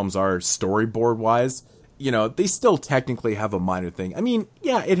slasher films are, storyboard wise, they still technically have a minor thing. I mean,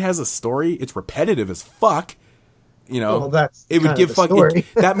 yeah, it has a story. It's repetitive as fuck. It would give fucking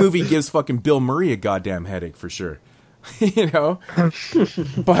that movie gives fucking Bill Murray a goddamn headache for sure.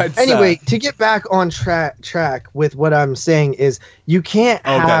 But anyway, to get back on track with what I'm saying is you can't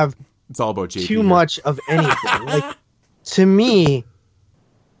have it's all about JP too much of anything. Like, to me,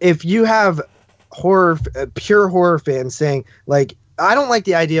 if you have pure horror fans saying, like, I don't like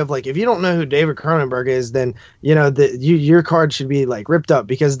the idea of, like, if you don't know who David Cronenberg is, then your card should be like ripped up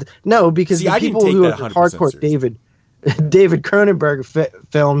because the people who are hardcore David Cronenberg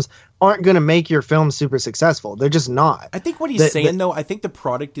films aren't going to make your film super successful. They're just not. I think what he's saying, though, I think the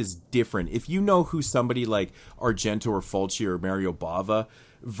product is different. If you know who somebody like Argento or Fulci or Mario Bava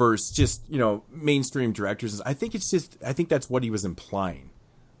versus just, mainstream directors is, I think that's what he was implying.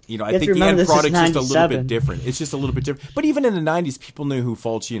 I think the end product's just a little bit different. It's just a little bit different. But even in the 90s, people knew who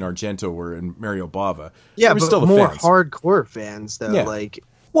Fulci and Argento were and Mario Bava. Yeah, but still more hardcore fans, though. Yeah. Like...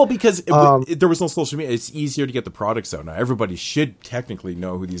 Well, because there was no social media, it's easier to get the products out now. Everybody should technically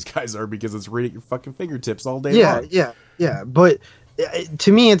know who these guys are because it's right at your fucking fingertips all day long. Yeah. But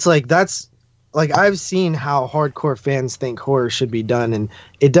to me, it's like that's like I've seen how hardcore fans think horror should be done, and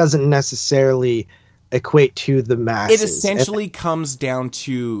it doesn't necessarily equate to the masses. It essentially comes down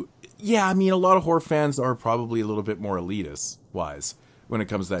to, a lot of horror fans are probably a little bit more elitist-wise when it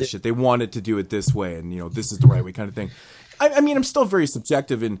comes to that shit. They wanted to do it this way, and, this is the right way kind of thing. I mean, I'm still very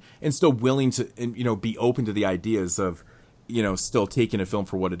subjective and still willing to, be open to the ideas of, still taking a film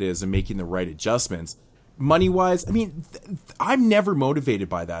for what it is and making the right adjustments. Money-wise, I mean, I'm never motivated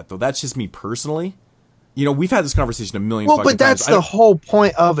by that, though. That's just me personally. We've had this conversation a million fucking times. Well, but that's the whole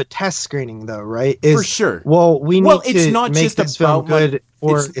point of a test screening, though, right? For sure. Well, we need to make this film good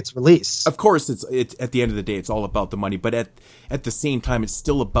for its release. Of course, it's at the end of the day, it's all about the money. But at the same time, it's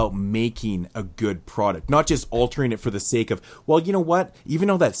still about making a good product, not just altering it for the sake of, well, you know what? Even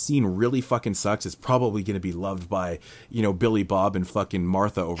though that scene really fucking sucks, it's probably going to be loved by, Billy Bob and fucking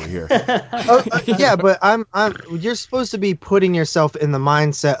Martha over here. Yeah, but you're supposed to be putting yourself in the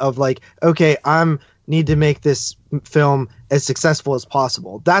mindset of like, okay, I'm need to make this film as successful as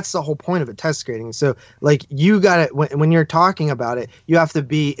possible. That's the whole point of a test screening. So like you got to, when you're talking about it, you have to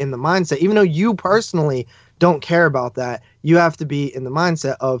be in the mindset, even though you personally don't care about that, you have to be in the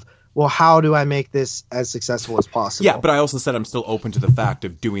mindset of, well, how do I make this as successful as possible? Yeah, but I also said I'm still open to the fact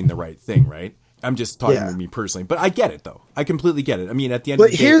of doing the right thing, right? I'm just talking with me personally, but I get it though. I completely get it. I mean, at the end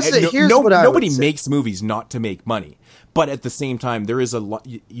of the day, nobody makes movies not to make money, but at the same time, there is a lot.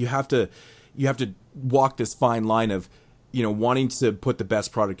 You have to walk this fine line of, you know, wanting to put the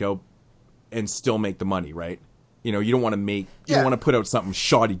best product out and still make the money, right? You know, you don't want to put out something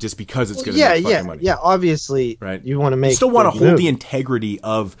shoddy just because it's going to make fucking money. Yeah, obviously, right? You want to make. You still want to hold the integrity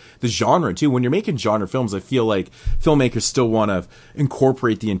of the genre too. When you're making genre films, I feel like filmmakers still want to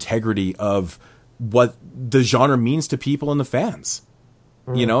incorporate the integrity of what the genre means to people and the fans.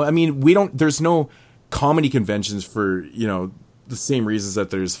 You know, I mean, there's no comedy conventions for, you know, the same reasons that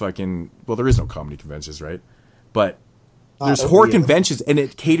there's there is no comedy conventions, right? But there's horror conventions, and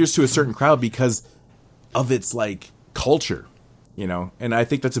it caters to a certain crowd because of its like culture, you know, and I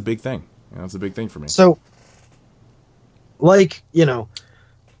think that's a big thing. You know, it's a big thing for me. So, like, you know,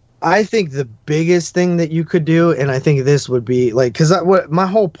 I think the biggest thing that you could do, and I think this would be like, because what my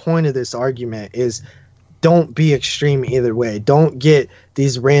whole point of this argument is, don't be extreme either way. Don't get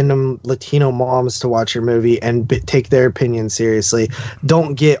these random Latino moms to watch your movie and take their opinion seriously.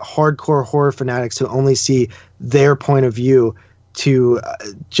 Don't get hardcore horror fanatics who only see their point of view to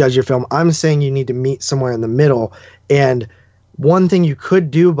judge your film. I'm saying you need to meet somewhere in the middle. And one thing you could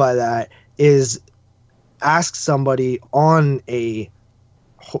do by that is ask somebody on a,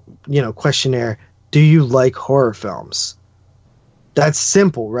 you know, questionnaire, do you like horror films? That's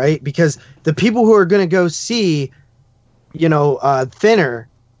simple, right? Because the people who are going to go see, you know, Thinner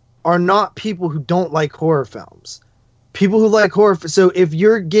are not people who don't like horror films. People who like horror. So if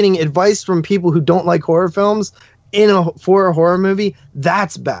you're getting advice from people who don't like horror films for a horror movie,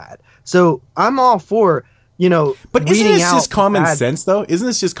 that's bad. So I'm all for, you know, but isn't this just common sense though? Isn't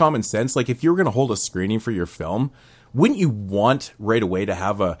this just common sense? Like if you were going to hold a screening for your film, wouldn't you want right away to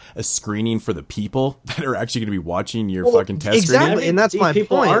have a screening for the people that are actually going to be watching your fucking test screening? And that's my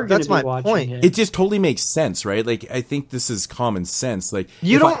point. That's my point. It just totally makes sense, right? Like, I think this is common sense. Like,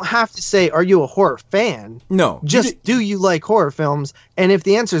 you don't have to say, are you a horror fan? No. Just, do you like horror films? And if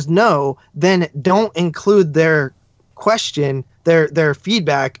the answer is no, then don't include their question, their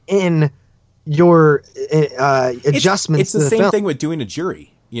feedback in your adjustments to the film. It's the same thing with doing a jury.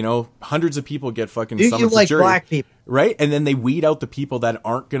 You know, hundreds of people get fucking summoned to jury. Do you like black people? Right? And then they weed out the people that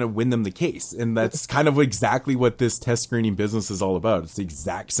aren't going to win them the case. And that's kind of exactly what this test screening business is all about. It's the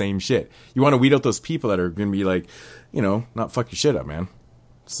exact same shit. You want to weed out those people that are going to be like, you know, not fuck your shit up, man.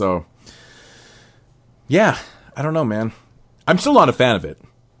 So, yeah, I don't know, man. I'm still not a fan of it.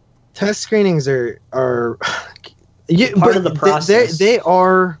 Test screenings are part of the process. They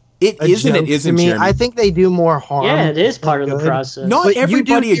are. It is and it isn't, to me. I think they do more harm. Yeah, it is part of the process. Not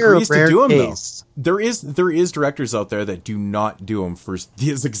everybody agrees to do them, though. There is directors out there that do not do them for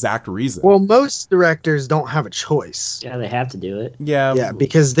this exact reason. Well, most directors don't have a choice. Yeah, they have to do it. Yeah,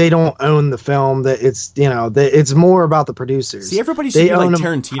 because they don't own the film. That it's, you know, it's more about the producers. See, everybody should be like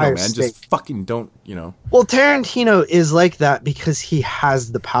Tarantino, man. Just fucking don't, you know. Well, Tarantino is like that because he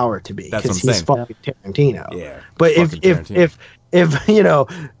has the power to be. That's what I'm saying. He's fucking Tarantino. Yeah. But if you know,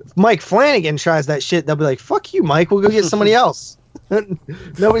 Mike Flanagan tries that shit, they'll be like, fuck you, Mike, we'll go get somebody else.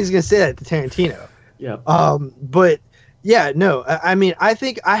 Nobody's gonna say that to Tarantino. Yeah. But yeah, no, I mean, I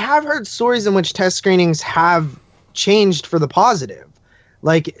think I have heard stories in which test screenings have changed for the positive.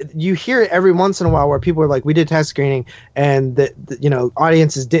 Like, you hear it every once in a while where people are like, we did test screening and the you know,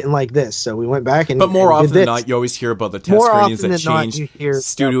 audiences didn't like this, so we went back and. But more often than not, you always hear about the test screenings that changed.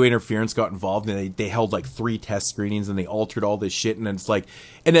 Studio interference got involved, and they held like 3 test screenings, and they altered all this shit. And it's like,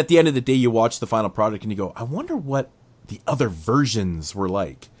 and at the end of the day, you watch the final product and you go, I wonder what the other versions were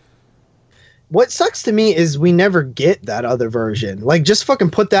like. What sucks to me is we never get that other version. Like, just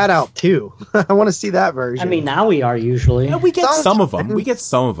fucking put that out too. I want to see that version. I mean, now we are usually. Yeah, we get some of them. We get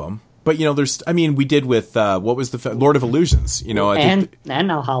some of them. But, you know, there's, I mean, we did with, what was the, Lord of Illusions, you know. And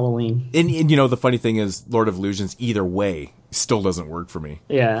now Halloween. And, you know, the funny thing is, Lord of Illusions, either way, still doesn't work for me.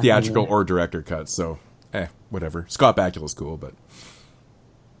 Yeah. Theatrical or director cut, so, whatever. Scott Bakula's cool, but.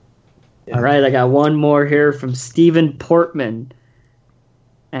 Yeah. All right, I got one more here from Stephen Portman.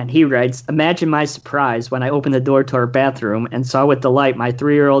 And he writes, imagine my surprise when I opened the door to our bathroom and saw with delight my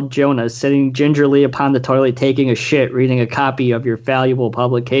 3-year-old Jonah sitting gingerly upon the toilet taking a shit, reading a copy of your valuable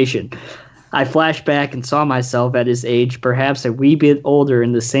publication. I flashed back and saw myself at his age, perhaps a wee bit older,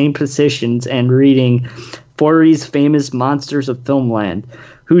 in the same positions and reading 40s famous monsters of filmland.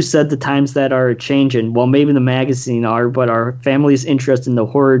 Who said the times that are changing? Well, maybe the magazine are, but our family's interest in the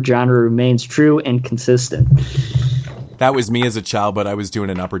horror genre remains true and consistent. That was me as a child, but I was doing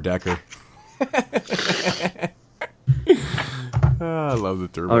an Upper Decker. I love the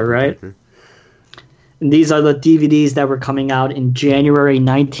Turbo. All right. And these are the DVDs that were coming out in January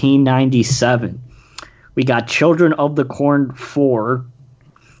 1997. We got Children of the Corn 4.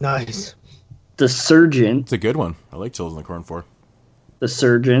 Nice. The Surgeon. It's a good one. I like Children of the Corn 4. The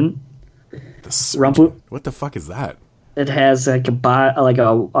Surgeon. The Surgeon. What the fuck is that? It has like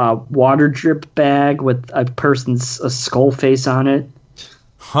a water drip bag with a person's skull face on it.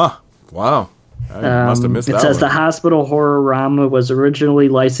 Huh. Wow. I must have missed that. It says one. the hospital horror-rama was originally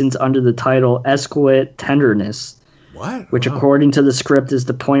licensed under the title Exquisite Tenderness. What? Which, according to the script, is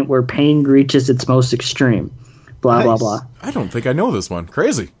the point where pain reaches its most extreme. Blah, blah, blah. I don't think I know this one.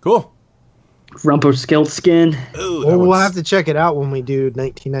 Crazy. Cool. Rumpelstiltskin. Ooh, Well, we'll have to check it out when we do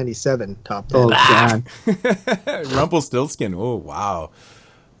 1997 top 10. Oh, God. Rumpelstiltskin. Oh, wow.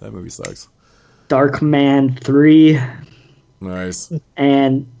 That movie sucks. Darkman 3. Nice.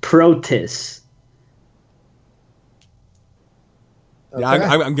 And Protis. Yeah,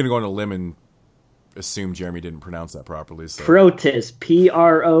 I'm going to go on a limb and assume Jeremy didn't pronounce that properly. So. Protis.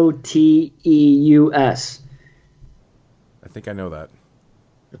 Proteus. I think I know that.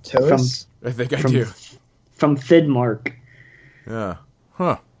 Toes? I think I do. From Fidmark. Yeah.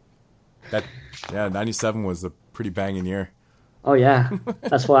 Huh. 97 was a pretty banging year. Oh, yeah.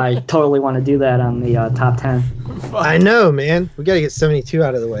 That's why I totally want to do that on the top 10. I know, man. We got to get 72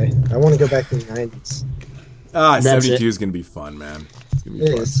 out of the way. I want to go back to the 90s. 72 is going to be fun, man. It's going to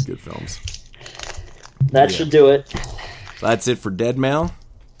be fun. It's good films. That should do it. That's it for Dead Mail?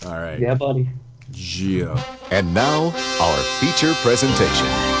 All right. Yeah, buddy. Geo. And now, our feature presentation.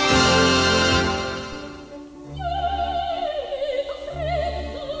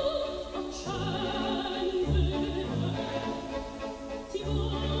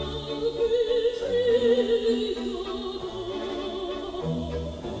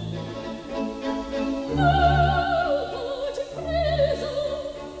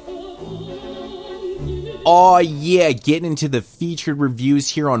 Oh, yeah, getting into the featured reviews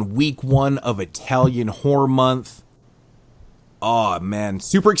here on week 1 of Italian Horror Month. Oh, man,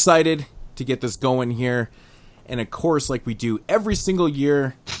 super excited to get this going here. And of course, like we do every single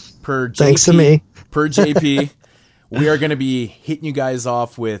year per JP, Thanks to me. per JP, we are going to be hitting you guys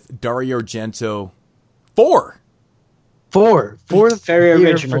off with Dario Argento 4. Fourth Very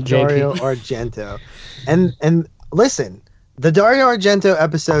year original, for Dario JP. Argento. And listen, the Dario Argento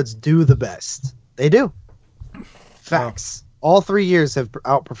episodes do the best. They do. Facts. All 3 years have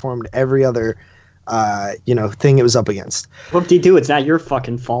outperformed every other thing it was up against. Whoop-de-doo, it's not your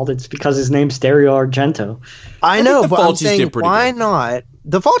fucking fault. It's because his name's Dario Argento. I know, the but I'm Fulcis saying, did pretty why good. not?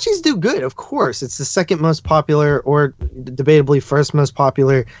 The Fulcis do good, of course. It's the second most popular, or debatably first most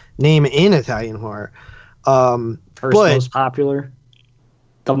popular name in Italian horror. First most popular.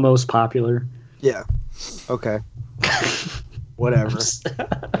 The most popular. Yeah. Okay. Whatever.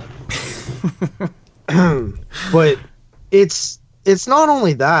 But it's not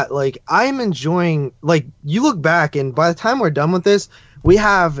only that. Like, I'm enjoying, like, you look back and by the time we're done with this,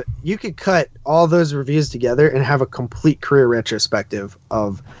 you could cut all those reviews together and have a complete career retrospective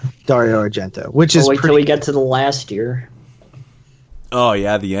of Dario Argento, which is Wait till pretty. we get to the last year. Oh,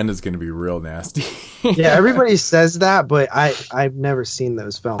 yeah, the end is going to be real nasty. Yeah, everybody says that, but I've never seen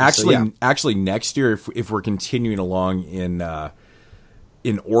those films. Actually, so yeah. actually, next year, if we're continuing along in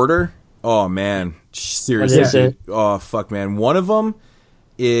order, oh man, seriously, What is it? oh fuck, man, one of them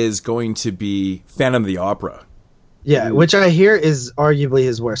is going to be Phantom of the Opera. Yeah, which I hear is arguably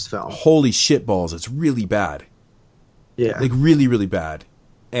his worst film. Holy shit balls, it's really bad, Yeah, like really, really bad.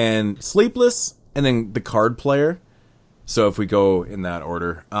 And Sleepless, and then The Card Player. So if we go in that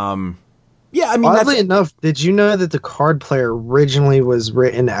order, yeah, I mean, oddly enough, did you know that The Card Player originally was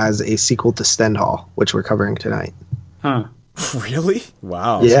written as a sequel to Stendhal, which we're covering tonight? Huh. really,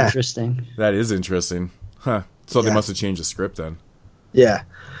 wow, Yeah. Interesting. that is interesting, huh? So they Yeah. must have changed the script then. Yeah.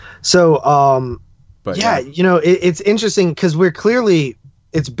 So, But yeah, it's interesting because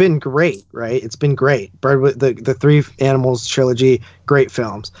it's been great, right? It's been great. Bird with the Three Animals trilogy, great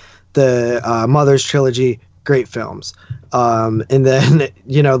films. The Mothers trilogy, great films. And then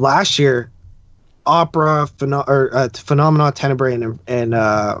last year, Opera, Phenomena, Tenebrae, and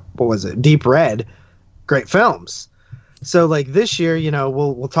what was it? Deep Red, great films. So like this year,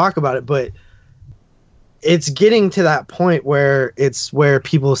 we'll talk about it, but it's getting to that point where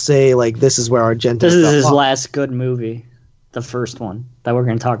people say like this is where Argento. This is his last good movie. The first one that we're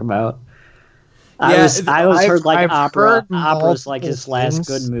going to talk about. I always heard like I've Opera's heard like his last things.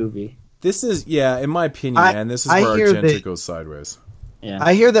 good movie. This is, in my opinion, man, this is I where hear Argento that- goes sideways. Yeah.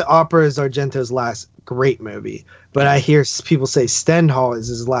 I hear that Opera is Argento's last great movie, but I hear people say Stendhal is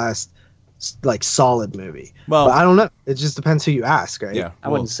his last like solid movie. Well, but I don't know. It just depends who you ask, right? Yeah, I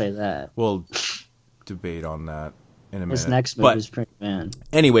wouldn't say that. We'll debate on that in a minute. His next But movie is pretty man.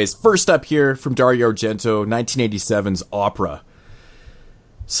 anyways, first up here from Dario Argento, 1987's Opera.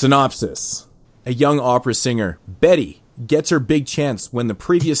 Synopsis. A young opera singer, Betty, gets her big chance when the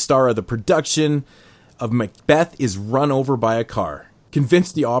previous star of the production of Macbeth is run over by a car.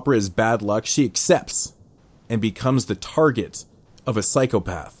 Convinced the opera is bad luck, she accepts and becomes the target of a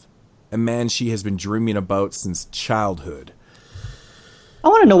psychopath, a man she has been dreaming about since childhood. I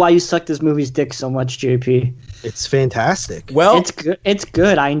want to know why you suck this movie's dick so much, JP. It's fantastic. Well, It's good. It's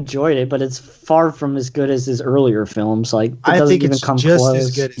good. I enjoyed it, but it's far from as good as his earlier films. Like it I doesn't think even it's come just close.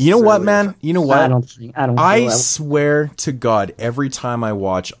 as good. As you know what, earlier man? films. You know what? I don't feel I that- swear to God, every time I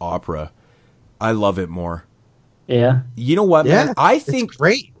watch Opera, I love it more. Yeah. You know what, Yeah, man? I think it's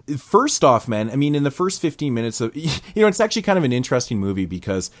great. first off, man, I mean, in the first 15 minutes of, it's actually kind of an interesting movie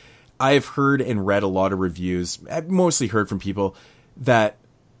because I've heard and read a lot of reviews. I've mostly heard from people that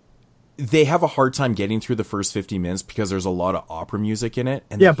they have a hard time getting through the first 15 minutes because there's a lot of opera music in it.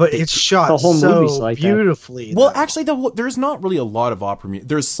 And Yeah, but it's shot the whole so movie's like that. beautifully. well, though. actually, there's not really a lot of opera music.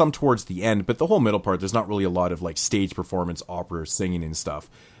 There's some towards the end, but the whole middle part, there's not really a lot of like stage performance, opera singing and stuff.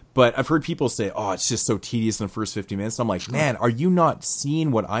 But I've heard people say, "Oh, it's just so tedious in the first 50 minutes." And I'm like, man, are you not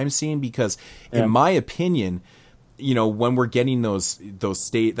seeing what I'm seeing? Because in my opinion, when we're getting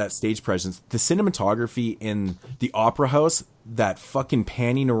that stage presence, the cinematography in the opera house, that fucking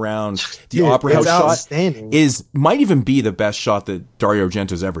panning around the Dude, opera house it's shot outstanding. might even be the best shot that Dario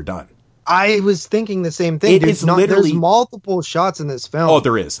Argento's ever done. I was thinking the same thing. It dude. is literally- There's multiple shots in this film. Oh,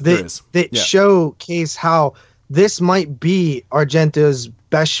 there is. That Yeah. showcase how this might be Argento's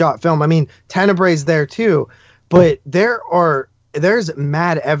best shot film. I mean, Tenebrae's there too, but there's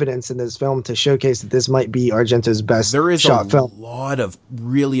mad evidence in this film to showcase that this might be Argento's best There is shot a film. lot of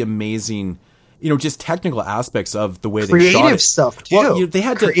really amazing, just technical aspects of the way they shot Creative it. stuff too. Well, they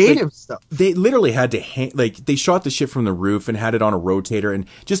had creative stuff. They literally had to they shot the shit from the roof and had it on a rotator and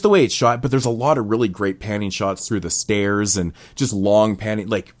just the way it's shot. But there's a lot of really great panning shots through the stairs and just long panning,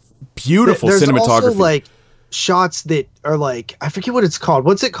 like beautiful There's cinematography. also like shots that are like, I forget what it's called.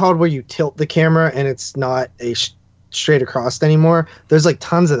 What's it called where you tilt the camera and it's not a straight across anymore? There's like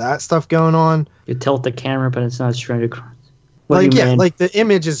tons of that stuff going on. You tilt the camera, but it's not straight across. What do Like you mean? like the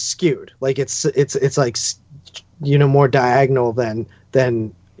image is skewed. Like it's like more diagonal than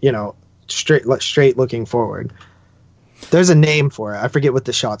straight looking forward. There's a name for it. I forget what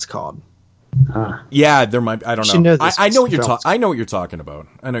the shot's called. Yeah, there might. I don't Should know. know this I know what you're films. talking. I know what you're talking about.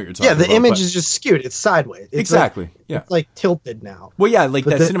 I know what you're talking Yeah, about. the image but- is just skewed. It's sideways. It's exactly. It's like tilted now. Well, yeah, like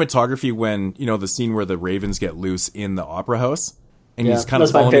But that the- cinematography when the scene where the ravens get loose in the opera house, and Yeah, he's kind of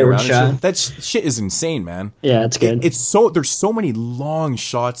that's my following favorite around. shot. And shit. That shit is insane, man. Yeah, it's good. It's there's so many long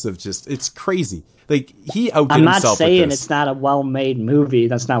shots of it's crazy. Like he outdid I'm not himself saying with this. it's not a well-made movie.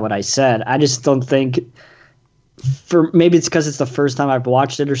 That's not what I said. I just don't think. Maybe it's because it's the first time I've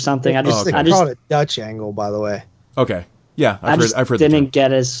watched it or something. I just, They I call just, it a Dutch angle, by the way. Okay, yeah, I just I've heard the didn't term.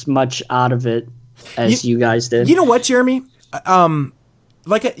 get as much out of it as you guys did. You know what, Jeremy? I've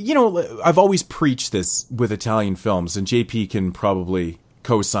always preached this with Italian films, and JP can probably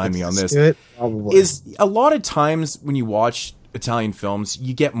co-sign me on this. Do it? Probably. Is a lot of times when you watch Italian films,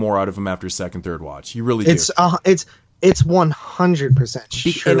 you get more out of them after second, third watch. You really do. It's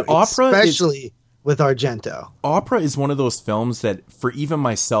 100% true. and opera is- especially with Argento. Opera is one of those films that, for even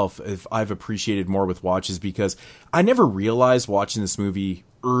myself, if I've appreciated more with watches, because I never realized watching this movie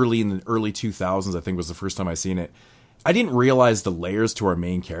early in the early 2000s, I think was the first time I seen it. I didn't realize the layers to our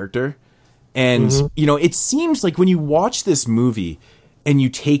main character. And, it seems like when you watch this movie and you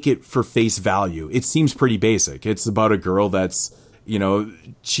take it for face value, it seems pretty basic. It's about a girl that's,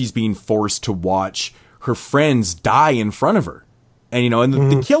 she's being forced to watch her friends die in front of her. And, and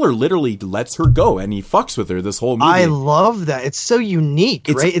the killer literally lets her go and he fucks with her this whole movie. I love that. It's so unique,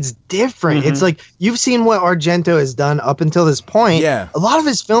 right? It's different. It's like you've seen what Argento has done up until this point. Yeah. A lot of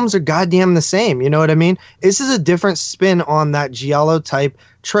his films are goddamn the same. You know what I mean? This is a different spin on that giallo type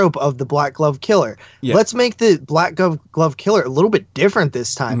trope of the black glove killer. Yeah. Let's make the black glove killer a little bit different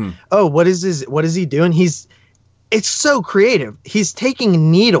this time. Oh, what is he doing? It's so creative. He's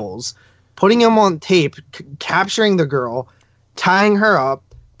taking needles, putting them on tape, capturing the girl, tying her up,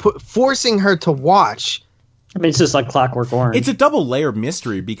 forcing her to watch. I mean, it's just like Clockwork Orange. It's a double layer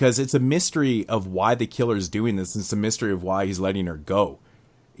mystery because it's a mystery of why the killer is doing this. And it's a mystery of why he's letting her go.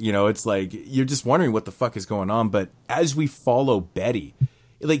 You know, it's like you're just wondering what the fuck is going on. But as we follow Betty,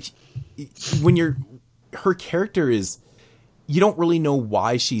 like when her character is, you don't really know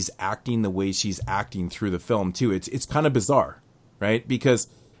why she's acting the way she's acting through the film too. It's kind of bizarre, right? Because,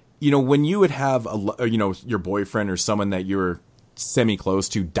 you know, when you would have your boyfriend or someone that you're semi close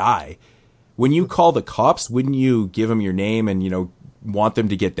to die, when you call the cops, wouldn't you give them your name and, you know, want them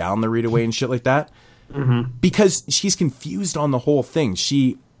to get down the right away and shit like that? Mm-hmm. Because she's confused on the whole thing.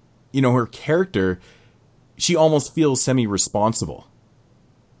 She, you know, her character, she almost feels semi responsible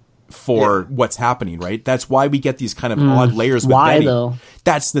for what's happening, right? That's why we get these kind of odd layers with why Betty. Though?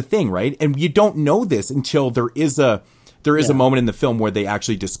 That's the thing, right? And you don't know this until there is a moment in the film where they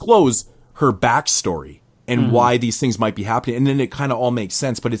actually disclose her backstory and why these things might be happening, and then it kind of all makes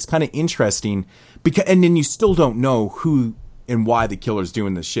sense. But it's kind of interesting because, and then you still don't know who and why the killer's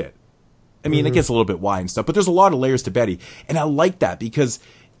doing this shit. I mean, it gets a little bit why and stuff, but there's a lot of layers to Betty, and I like that because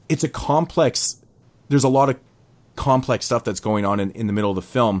it's a complex. There's a lot of complex stuff that's going on in the middle of the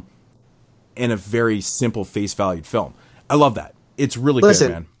film. In a very simple face valued film. I love that. It's really good,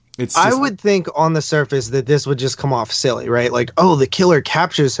 man. It's just, I would think on the surface that this would just come off silly, right? Like, oh, the killer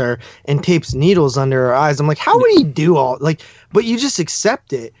captures her and tapes needles under her eyes. I'm like, how would he do all but you just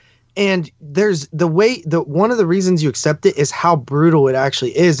accept it. And there's one of the reasons you accept it is how brutal it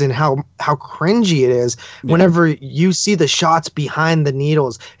actually is and how cringy it is whenever you see the shots behind the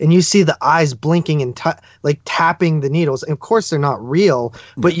needles and you see the eyes blinking and tapping the needles. And of course they're not real,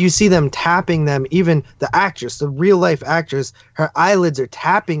 but you see them tapping them. Even the actress, the real life actress, her eyelids are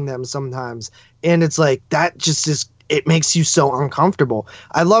tapping them sometimes. And it's like, that just is, it makes you so uncomfortable.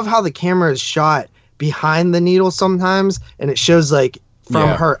 I love how the camera is shot behind the needle sometimes, and it shows like, from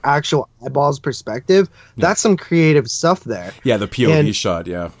her actual eyeballs perspective. That's some creative stuff there. Yeah, the POV shot,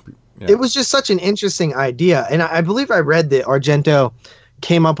 It was just such an interesting idea. And I believe I read that Argento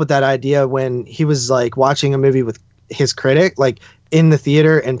came up with that idea when he was like watching a movie with his critic, like in the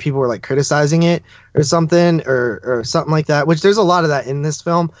theater, and people were like criticizing it or something or something like that, which there's a lot of that in this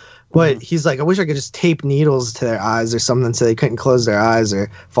film. But he's like, I wish I could just tape needles to their eyes or something so they couldn't close their eyes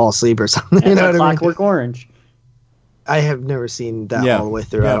or fall asleep or something. You know what I mean? Clockwork Orange. I have never seen that all the way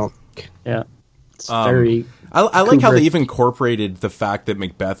through. I don't. Yeah, it's very. I like how they even incorporated the fact that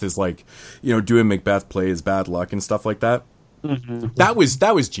Macbeth is like, you know, doing Macbeth play is bad luck and stuff like that. Mm-hmm. That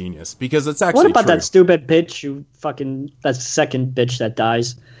was genius because it's actually. What about true. that stupid bitch? That second bitch that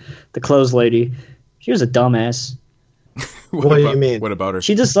dies, the clothes lady. She was a dumbass. What do you mean? What about her?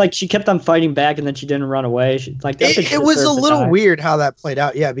 She just she kept on fighting back and then she didn't run away. It was a little weird how that played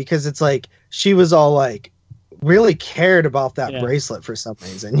out. Yeah, because it's like she was all like. Really cared about that bracelet for some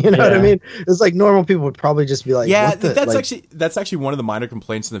reason. You know what I mean? It's like normal people would probably just be like, yeah, what the, that's actually one of the minor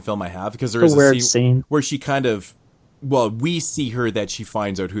complaints in the film I have, because there is a scene where she kind of, we see her that she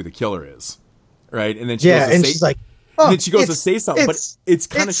finds out who the killer is, right? And then she goes to say, she's like, and then she goes to say something, but it's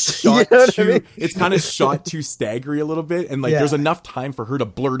kind of shot it's kind of shot too staggery a little bit, and like there's enough time for her to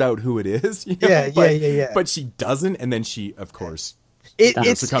blurt out who it is. You know? But she doesn't, and then she, of course.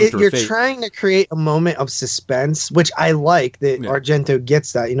 You're trying to create a moment of suspense, which I like that Argento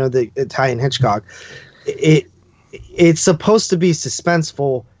gets that, you know, the Italian Hitchcock. It's supposed to be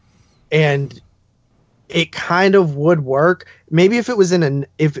suspenseful, and it kind of would work. Maybe if it was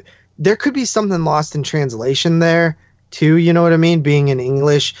if there could be something lost in translation there too, you know what I mean? Being in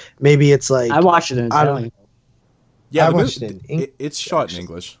English, maybe it's like I watched it in Italian. I watched it in English. It's shot in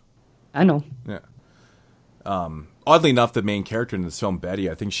English. I know. Yeah. Oddly enough, the main character in this film, Betty,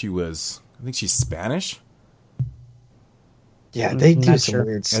 I think she's Spanish. Yeah, they do some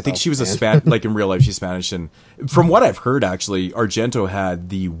weird stuff. I think she was like in real life, she's Spanish. And from what I've heard, actually, Argento had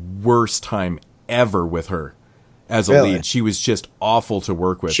the worst time ever with her as a lead. She was just awful to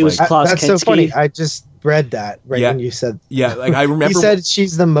work with. She was Klaus That's Kinski. So funny. I just read that when you said. Yeah, like I remember. He said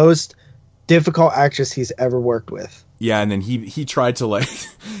she's the most difficult actress he's ever worked with. Yeah, and then he tried to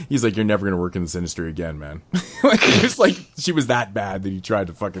he's like, you're never going to work in this industry again, man. It was like she was that bad that he tried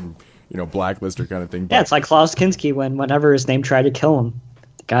to fucking, you know, blacklist her kind of thing. Yeah, it's like Klaus Kinski whenever his name tried to kill him.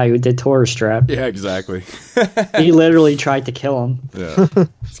 The guy who did Tourist Trap. Yeah, exactly. He literally tried to kill him. Yeah,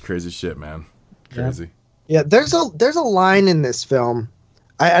 it's crazy shit, man. Crazy. Yeah, there's a line in this film.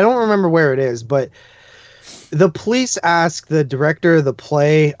 I don't remember where it is, but the police ask the director of the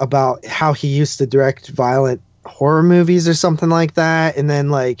play about how he used to direct violent horror movies or something like that, and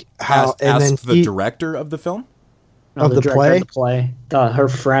then like how ask the director of the film of the play, her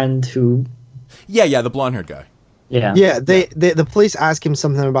friend who the blonde-haired guy. The police ask him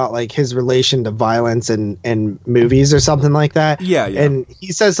something about like his relation to violence and movies or something like that. Yeah. And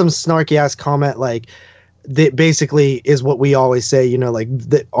he says some snarky ass comment like, that basically is what we always say, you know, like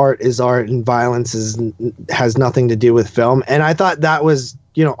the art is art and violence has nothing to do with film. And I thought that was,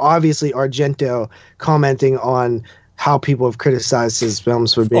 you know, obviously Argento commenting on how people have criticized his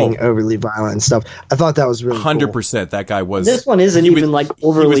films for being overly violent and stuff. I thought that was really 100%. Cool. That guy was. This one isn't even like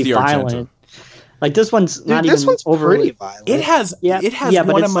overly violent. Like this one's not this even one's overly pretty violent. It has but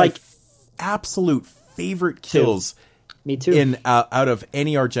one it's of my like absolute favorite kills. Me too. In out of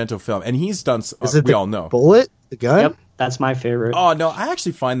any Argento film, and he's done. Is it we the all know bullet, the gun? Yep, that's my favorite. Oh no, I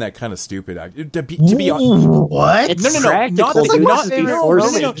actually find that kind of stupid. To be honest, what? It's No, practical, not the dude. not, This is before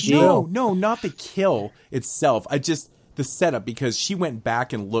no, CG. no, not the kill itself. I just the setup, because she went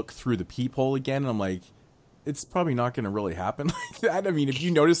back and looked through the peephole again, and I'm like, it's probably not going to really happen like that. I mean, if you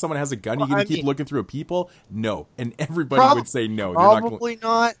notice someone has a gun, you're going to keep looking through a peephole? No. And everybody would say no. Probably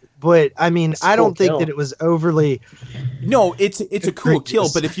not. But I mean, I don't think that it was overly. No, it's a cool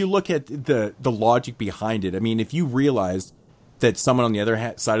kill. But if you look at the logic behind it, I mean, if you realize that someone on the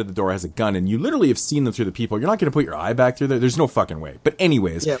other side of the door has a gun and you literally have seen them through the peephole, you're not going to put your eye back through there. There's no fucking way. But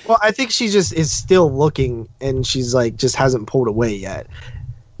anyways. Yeah. Well, I think she just is still looking, and she's like just hasn't pulled away yet.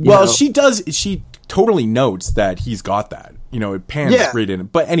 Well, she does. She totally notes that he's got that. You know, it pans right in.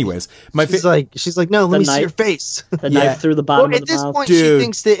 But anyways, she's like, no, let me see your face. The knife through the bottom of the mouth. At this point, she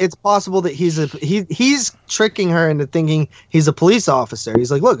thinks that it's possible that he's tricking her into thinking he's a police officer.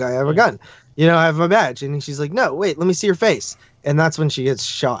 He's like, look, I have a gun. You know, I have a badge. And she's like, no, wait, let me see your face. And that's when she gets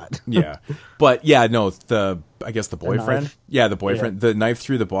shot. Yeah. But yeah, no, I guess the boyfriend. The boyfriend. Yeah. The knife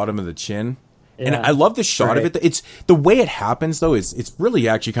through the bottom of the chin. Yeah. And I love the shot of it. It's the way it happens though. It's really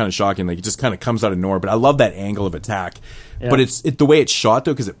actually kind of shocking. Like it just kind of comes out of nowhere. But I love that angle of attack. Yeah. But it's the way it's shot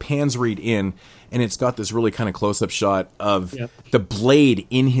though, because it pans right in, and it's got this really kind of close up shot of the blade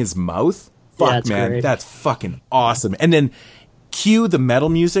in his mouth. Fuck man, great. That's fucking awesome. And then cue the metal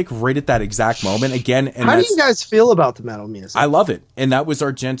music right at that exact moment again. And how do you guys feel about the metal music? I love it. And that was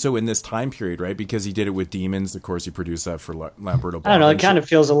Argento in this time period, right? Because he did it with Demons. Of course, he produced that for Lamberto Bava. I don't know. It kind of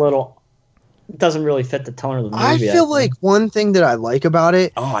feels a little. It doesn't really fit the tone of the movie. I feel like one thing that I like about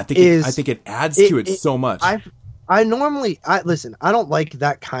it. Oh, I think it adds to it so much. I normally listen. I don't like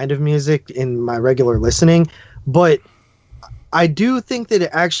that kind of music in my regular listening, but I do think that it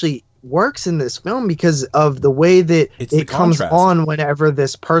actually works in this film because of the way that it comes on whenever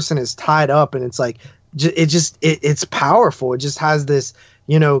this person is tied up, and it's like it's powerful. It just has this,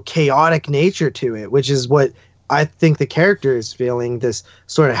 you know, chaotic nature to it, which is what I think the character is feeling, this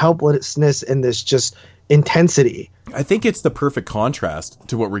sort of helplessness and this just intensity. I think it's the perfect contrast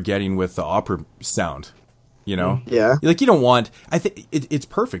to what we're getting with the opera sound. You know? Yeah. Like, you don't want... I think it's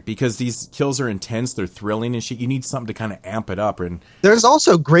perfect because these kills are intense, they're thrilling and shit. You need something to kind of amp it up. And there's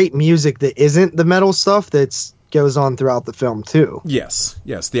also great music that isn't the metal stuff that goes on throughout the film, too. Yes.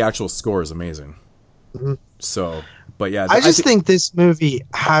 The actual score is amazing. Mm-hmm. So, but yeah... I just think this movie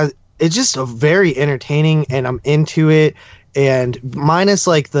has... It's just a very entertaining, and I'm into it. And minus,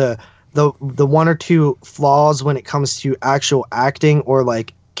 like, the one or two flaws when it comes to actual acting or,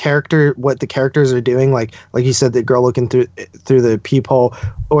 like, what the characters are doing, like you said, the girl looking through the peephole,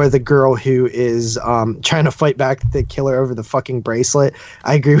 or the girl who is trying to fight back the killer over the fucking bracelet.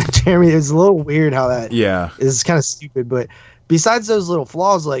 I agree with Jeremy. It's a little weird how that is kind of stupid, but besides those little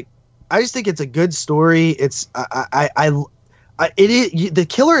flaws, like, I just think it's a good story. It's the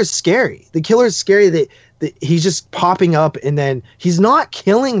killer is scary. The killer is scary that he's just popping up and then he's not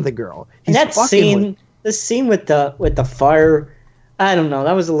killing the girl. And that scene, the scene with the fire, I don't know.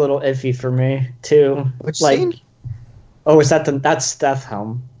 That was a little iffy for me too. Which scene? Oh, is that's Death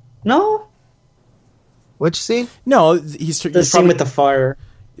Helm? No. Which scene? No, he's the scene with the fire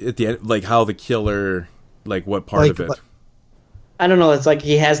at the end, like how the killer, like what part of it? I don't know. It's like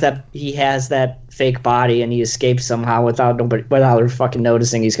he has that fake body and he escapes somehow without her fucking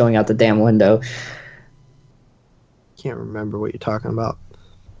noticing. He's going out the damn window. Can't remember what you're talking about.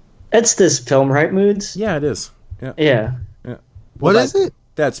 It's this film, right, Moods? Yeah, it is. Yeah. What is it?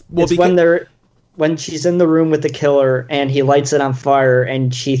 It's when she's in the room with the killer and he lights it on fire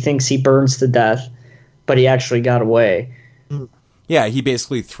and she thinks he burns to death, but he actually got away. Yeah, he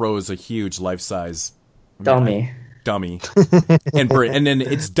basically throws a huge life-size dummy, and then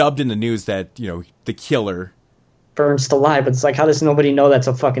it's dubbed in the news that, you know, the killer burns to life. It's like, how does nobody know that's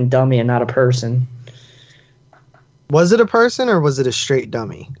a fucking dummy and not a person? Was it a person or was it a straight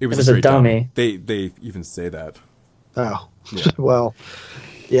dummy? It was a dummy. They even say that. Oh, yeah. Well,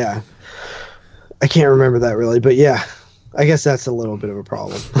 yeah. I can't remember that really, but yeah, I guess that's a little bit of a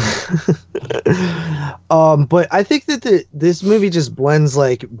problem. But I think that this movie just blends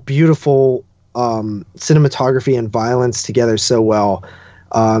like beautiful cinematography and violence together so well.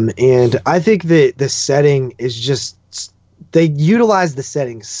 And I think that the setting is just, they utilize the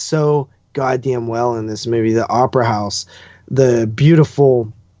setting so goddamn well in this movie. The opera house, the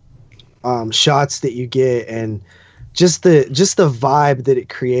beautiful shots that you get, and just the vibe that it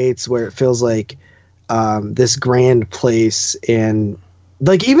creates, where it feels like this grand place. And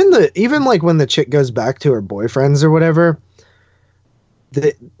like even like when the chick goes back to her boyfriends or whatever,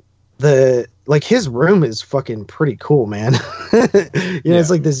 the like his room is fucking pretty cool, man. It's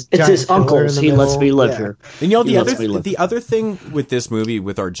like this. It's his uncle's. He lets me live here. And the other thing with this movie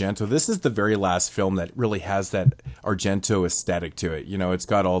with Argento, this is the very last film that really has that Argento aesthetic to it. It's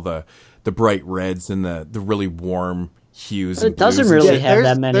got all the bright reds and the really warm hues. It doesn't really have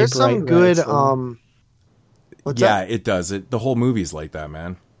that many. There's bright some good. It does. The whole movie's like that,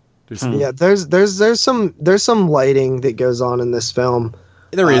 man. There's some lighting that goes on in this film.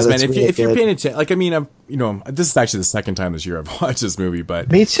 There is, man. If you're paying attention, like, I mean, this is actually the second time this year I've watched this movie, but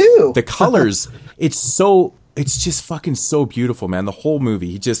me too. The colors, it's just fucking so beautiful, man. The whole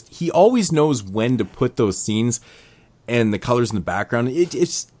movie, he always knows when to put those scenes and the colors in the background. You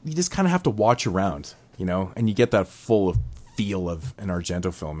just kind of have to watch around, and you get that full feel of an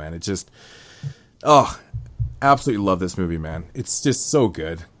Argento film, man. It just, absolutely love this movie, man. It's just so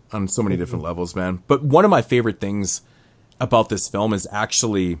good on so many different levels, man. But one of my favorite things about this film is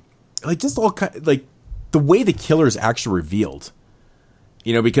actually like just like the way the killer is actually revealed,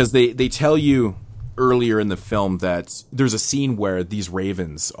 because they tell you earlier in the film that there's a scene where these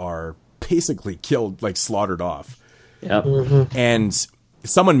ravens are basically killed, like slaughtered off. Yep. And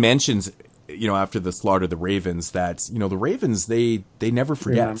someone mentions, after the slaughter of the ravens, that, the ravens, they never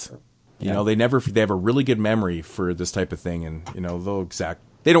forget. They have a really good memory for this type of thing. And,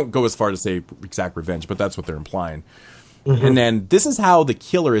 they don't go as far to say exact revenge, but that's what they're implying. Mm-hmm. And then this is how the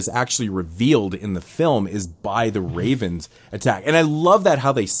killer is actually revealed in the film, is by the ravens attack. And I love that,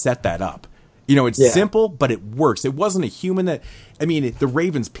 how they set that up. It's simple, but it works. It wasn't a human the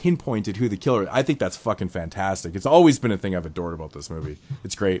ravens pinpointed who the killer is. I think that's fucking fantastic. It's always been a thing I've adored about this movie.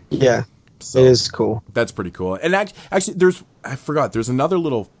 It's great. Yeah, so it is cool. That's pretty cool. And actually, there's another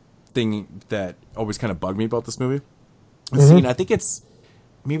little thing that always kind of bugged me about this movie. The scene, I think it's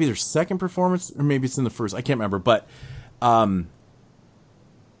maybe their second performance, or maybe it's in the first. I can't remember, but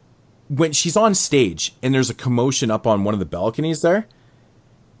when she's on stage and there's a commotion up on one of the balconies there,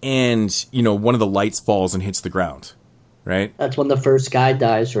 and one of the lights falls and hits the ground, right? That's when the first guy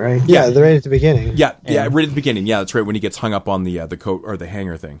dies, right? Yeah, they're right at the beginning. Yeah, right at the beginning. Yeah, that's right, when he gets hung up on the coat or the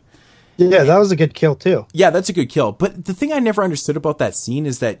hanger thing. Yeah, that was a good kill too. Yeah, that's a good kill. But the thing I never understood about that scene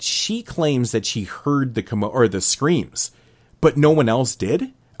is that she claims that she heard the screams, but no one else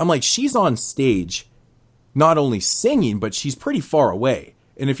did. I'm like, she's on stage, not only singing, but she's pretty far away.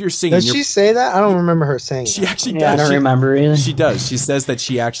 And if you're singing, does she say that? I don't remember her saying. She that. actually does. I don't remember either. She does. She says that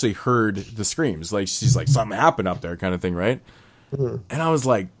she actually heard the screams. Like, she's like, something happened up there, kind of thing, right? Mm-hmm. And I was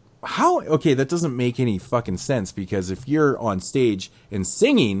like, how? Okay, that doesn't make any fucking sense, because if you're on stage and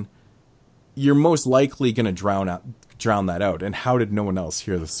singing, you're most likely going to drown that out. And how did no one else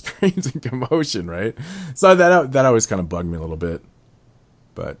hear the screams and commotion, right? So that always kind of bugged me a little bit,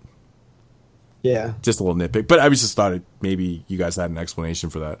 but. Yeah, just a little nitpick, but I was just thought maybe you guys had an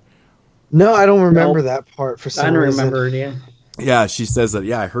explanation for that. No, I don't remember that part for some reason. I don't remember it. Yeah. Yeah, she says that.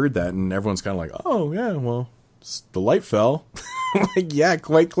 Yeah, I heard that, and everyone's kind of like, "Oh, yeah, well, the light fell." Like, yeah,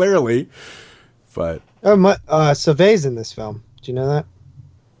 quite clearly. But Sauvé's in this film. Do you know that?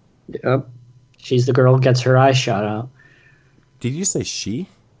 Yep, she's the girl who gets her eye shot out. Did you say she?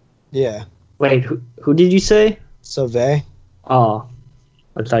 Yeah. Wait, who did you say? Sauvé. Oh,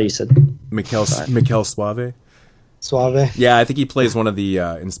 I thought you said Mikel Suave. Suave. Yeah, I think he plays one of the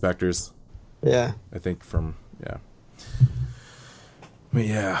inspectors. Yeah. I think But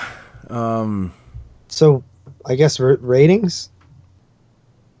yeah. So, I guess ratings?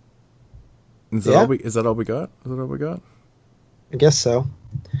 Is that all we got? I guess so.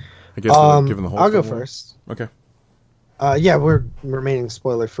 I guess we're giving the whole I'll go first. Okay. Yeah, we're remaining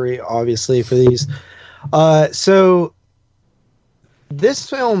spoiler free, obviously, for these. So this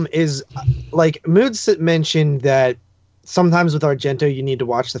film is, like, Moods mentioned that sometimes with Argento you need to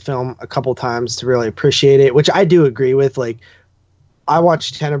watch the film a couple times to really appreciate it, which I do agree with. Like, I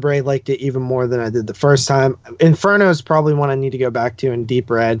watched Tenebrae, liked it even more than I did the first time. Inferno is probably one I need to go back to, and Deep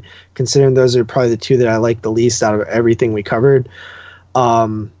Red, considering those are probably the two that I like the least out of everything we covered.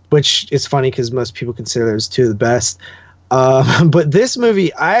 Which is funny because most people consider those two the best. But this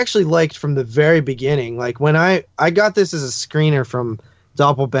movie I actually liked from the very beginning. Like, when I got this as a screener from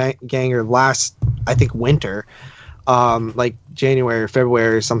Doppelganger last, I think, winter, like January or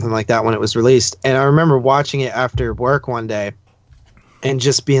February or something like that when it was released. And I remember watching it after work one day. and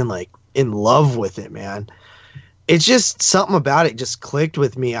just being like in love with it, man. It's just something about it just clicked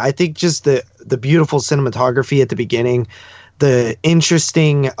with me. I think just the beautiful cinematography at the beginning, the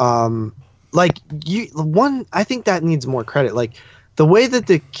interesting, I think that needs more credit. Like the way that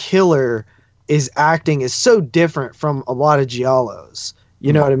the killer is acting is so different from a lot of giallos.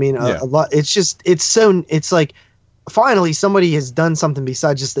 You know what I mean? A lot. It's like finally somebody has done something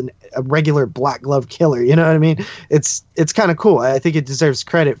besides just a regular black glove killer. You know what I mean? It's kind of cool. I think it deserves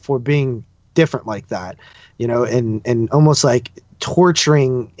credit for being different like that. You know, and almost like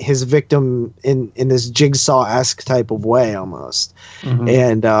torturing his victim in this Jigsaw-esque type of way almost. Mm-hmm.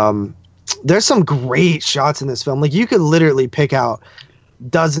 And there's some great shots in this film. Like you could literally pick out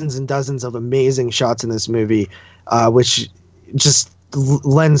dozens and dozens of amazing shots in this movie, which just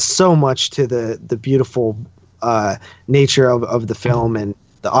lends so much to the beautiful nature of the film and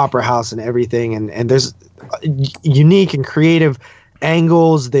the opera house and everything. And there's unique and creative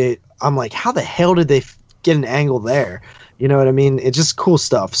angles that I'm like, how the hell did they get an angle there? You know what I mean? It's just cool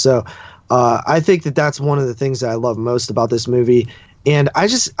stuff. So I think that's one of the things that I love most about this movie. And I'm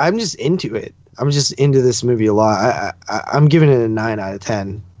just into it. I'm just into this movie a lot. I'm giving it a 9 out of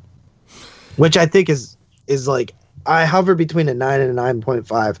 10, which I think is like, I hover between a 9 and a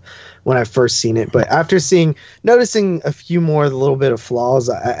 9.5 when I first seen it. But after noticing a few more, little bit of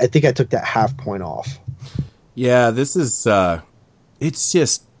flaws, I think I took that half point off. Yeah, this is, it's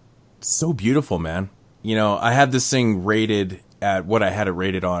just so beautiful, man. You know, I had this thing rated at what I had it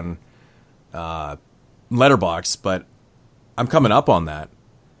rated on Letterboxd, but I'm coming up on that.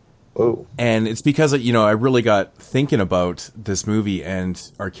 Oh. And it's because, you know, I really got thinking about this movie and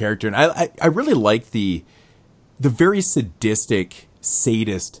our character. And I really like the very sadistic,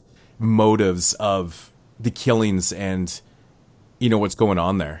 sadist motives of the killings and, you know, what's going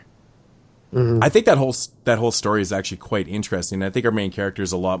on there. Mm-hmm. I think that whole story is actually quite interesting. I think our main character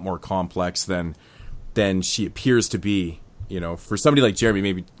is a lot more complex than she appears to be. You know, for somebody like Jeremy,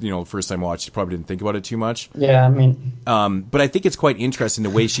 maybe, you know, first time watch, you probably didn't think about it too much. Yeah, I mean, but I think it's quite interesting the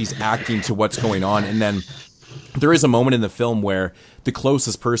way she's acting to what's going on. And then there is a moment in the film where the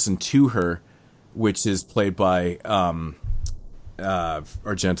closest person to her, which is played by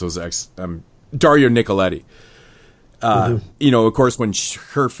Argento's ex, Dario Nicoletti. You know, of course, when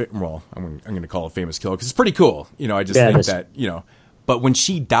I'm going to call it famous kill because it's pretty cool. You know, I just think that, you know, but when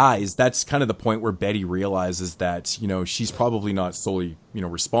she dies, that's kind of the point where Betty realizes that, you know, she's probably not solely, you know,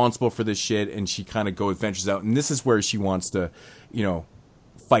 responsible for this shit. And she kind of ventures out. And this is where she wants to, you know,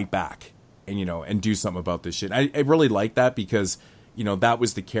 fight back and, you know, and do something about this shit. I really like that because, you know, that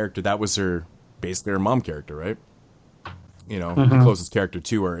was the character. That was basically her mom character, right? You know, the closest character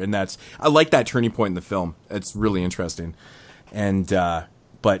to her. And I like that turning point in the film. It's really interesting. And,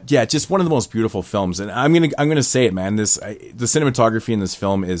 but yeah, just one of the most beautiful films. And I'm gonna say it, man. The cinematography in this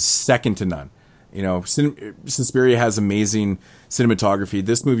film is second to none. You know, Suspiria has amazing cinematography.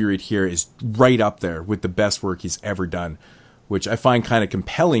 This movie right here is right up there with the best work he's ever done, which I find kind of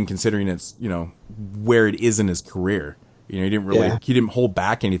compelling considering it's, you know, where it is in his career. You know, he didn't hold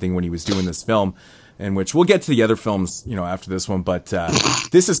back anything when he was doing this film, and which we'll get to the other films, you know, after this one. But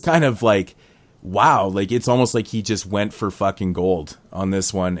this is kind of like, wow, like it's almost like he just went for fucking gold on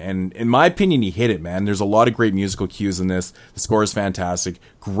this one. And in my opinion, he hit it, man. There's a lot of great musical cues in this. The score is fantastic.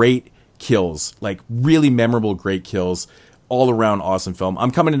 Great kills, like really memorable, great kills. All around awesome film.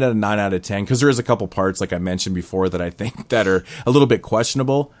 I'm coming in at a 9 out of 10 because there is a couple parts, like I mentioned before, that I think that are a little bit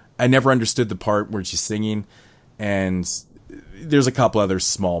questionable. I never understood the part where she's singing, and there's a couple other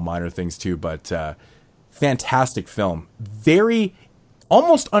small minor things too, but fantastic film. Very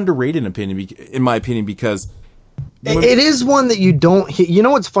almost underrated in my opinion, because it is one that you don't hear. You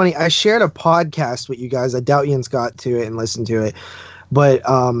know what's funny? I shared a podcast with you guys. I doubt Ian's got to it and listened to it, but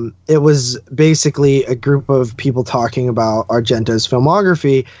it was basically a group of people talking about Argento's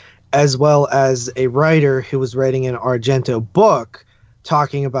filmography, as well as a writer who was writing an Argento book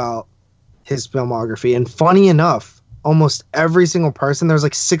talking about his filmography. And funny enough, almost every single person, there's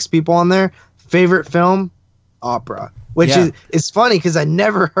like 6 people on there, favorite film, opera. Which is funny because I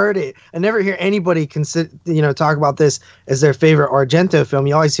never heard it. I never hear anybody talk about this as their favorite Argento film.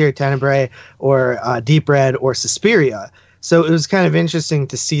 You always hear Tenebrae or Deep Red or Suspiria. So it was kind of interesting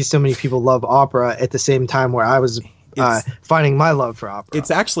to see so many people love opera at the same time where I was finding my love for opera.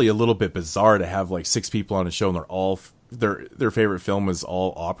 It's actually a little bit bizarre to have like 6 people on a show and they're all their favorite film is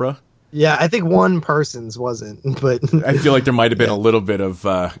all opera. Yeah, I think one person's wasn't, but I feel like there might have been a little bit of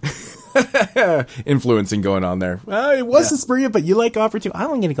influencing going on there. It was Suspiria, but you like opera too. I'm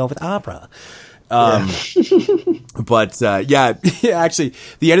going to go with opera. But yeah, actually,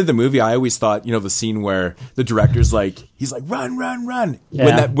 the end of the movie, I always thought, the scene where the director's like, he's like, run, run, run.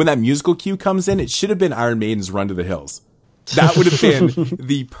 Yeah. When that musical cue comes in, it should have been Iron Maiden's Run to the Hills. That would have been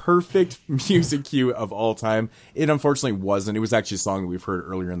the perfect music cue of all time. It unfortunately wasn't. It was actually a song that we've heard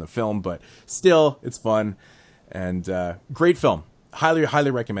earlier in the film, but still, it's fun and great film. Highly,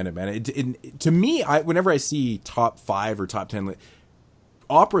 highly recommend it, man. To me, whenever I see top 5 or top 10,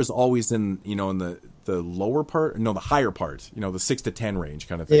 opera is always in the lower part, the higher part, the 6 to 10 range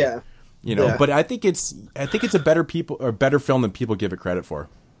kind of thing. Yeah. Yeah. But I think it's a better film than people give it credit for.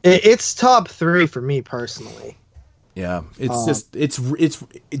 It's top 3 for me personally. Yeah, it's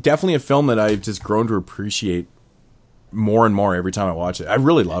definitely a film that I've just grown to appreciate more and more every time I watch it. I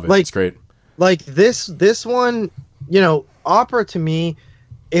really love it. It's great. Like this one, opera to me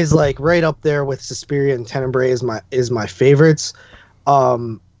is like right up there with Suspiria and Tenebrae is my favorites.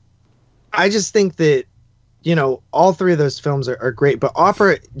 I just think that all 3 of those films are great, but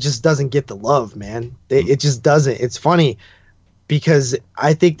opera just doesn't get the love, man. It just doesn't. It's funny because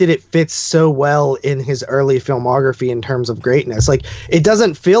I think that it fits so well in his early filmography in terms of greatness. Like, it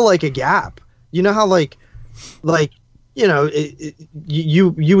doesn't feel like a gap. You know how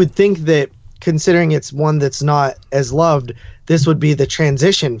you would think that, considering it's one that's not as loved, this would be the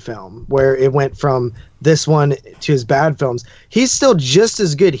transition film where it went from this one to his bad films. He's still just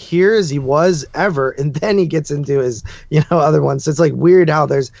as good here as he was ever, and then he gets into his other ones. So it's like weird how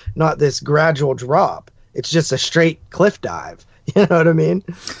there's not this gradual drop. It's just a straight cliff dive. You know what I mean?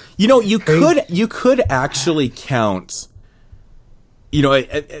 You could actually count.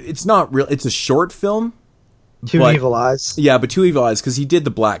 It's not real. It's a short film. Two Evil Eyes. Yeah, but Two Evil Eyes, because he did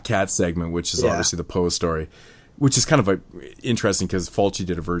the Black Cat segment, which is obviously the Poe story, which is kind of interesting because Fulci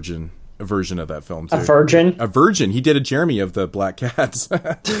did a version of that film too. A virgin. He did a Jeremy of the Black Cats.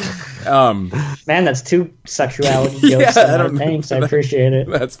 Man, that's 2 sexuality jokes. Thanks, I appreciate it.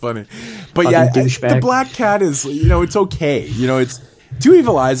 That's funny. But the Black Cat is, it's okay. It's Two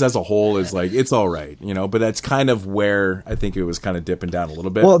Evil Eyes as a whole is like, it's all right, but that's kind of where I think it was kind of dipping down a little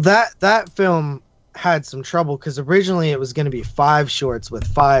bit. Well, that film had some trouble because originally it was going to be 5 shorts with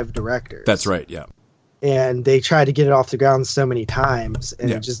 5 directors. That's right, yeah. And they tried to get it off the ground so many times, and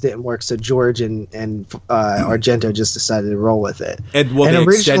it just didn't work. So George and Argento just decided to roll with it. And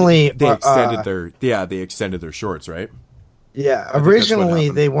originally they extended their shorts, right? Yeah, originally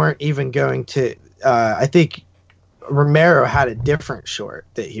they weren't even going to. I think Romero had a different short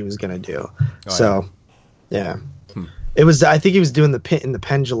that he was going to do. It was. I think he was doing the Pit in the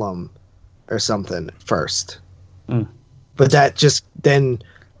Pendulum or something first, but that just then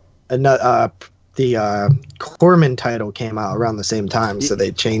the Corman title came out around the same time, so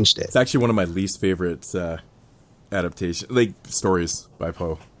they changed it. It's actually one of my least favorite stories by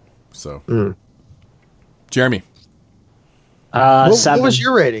Poe. So, Jeremy, what was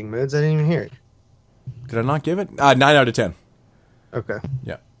your rating, Moods? I didn't even hear it. Did I not give it 9 out of 10? Okay,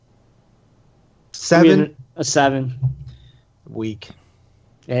 yeah, 7. A 7. Weak.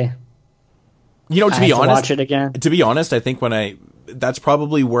 Yeah. To be honest, watch it again. To be honest, I think that's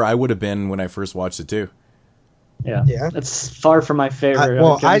probably where I would have been when I first watched it too. Yeah. That's far from my favorite.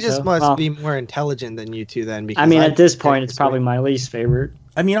 I just must be more intelligent than you two then. Because at this point, it's probably my least favorite.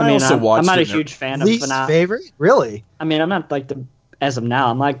 I also watched. I'm not a huge fan of least favorite. Really? I'm not as of now.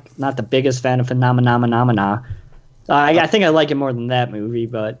 I'm not the biggest fan of Phenomena. I think I like it more than that movie,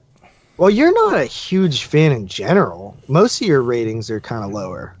 but. Well, you're not a huge fan in general. Most of your ratings are kind of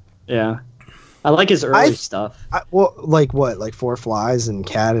lower. Yeah. I like his early stuff. Like what? Like Four Flies and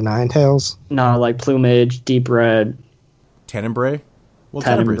Cat and Nine Tails? No, like Plumage, Deep Red. Tenebrae? Well,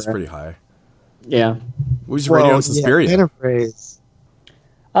 Tenebrae's pretty high. Yeah. What was your rating on Suspiria? Tenebrae's...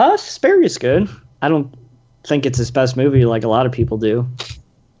 Suspiria's good. I don't think it's his best movie like a lot of people do.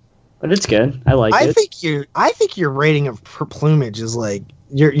 But it's good. I like it. I think your rating of Plumage is like...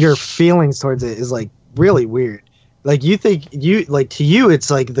 Your feelings towards it is like really weird. Like you think to you it's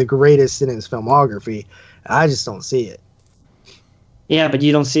like the greatest in his filmography. I just don't see it. Yeah, but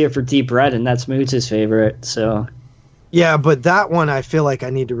you don't see it for Deep Red, and that's Moots' favorite. So. Yeah, but that one I feel like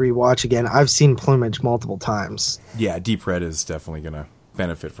I need to rewatch again. I've seen Plumage multiple times. Yeah, Deep Red is definitely gonna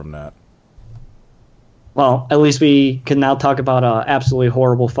benefit from that. Well, at least we can now talk about an absolutely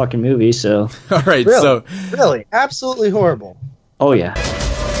horrible fucking movie. So. All right. Really, absolutely horrible. Oh yeah.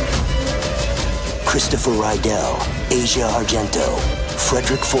 Christopher Rydell, Asia Argento,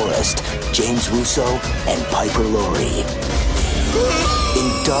 Frederick Forrest, James Russo, and Piper Laurie.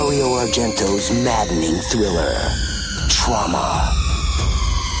 In Dario Argento's maddening thriller, Trauma.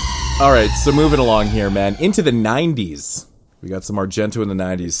 All right, so moving along here, man. Into the 90s. We got some Argento in the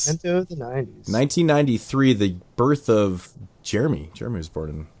 90s. Argento of the 90s. 1993, the birth of Jeremy. Jeremy was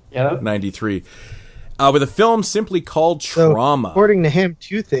born in 93. With a film simply called Trauma. So, according to him,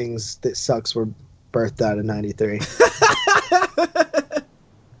 two things that sucks were birthed out of 93.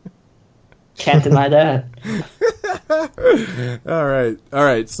 Can't deny that. All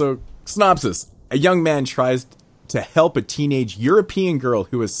right. So, synopsis. A young man tries to help a teenage European girl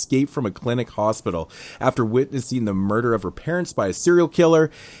who escaped from a clinic hospital after witnessing the murder of her parents by a serial killer,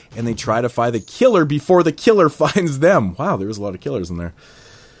 and they try to find the killer before the killer finds them. Wow, there was a lot of killers in there.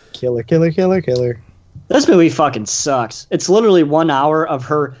 Killer. This movie fucking sucks. It's literally 1 hour of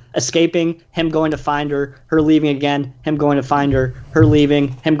her escaping, him going to find her leaving again, him going to find her leaving,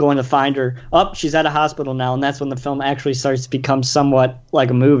 him going to find her. Oh, she's at a hospital now, and that's when the film actually starts to become somewhat like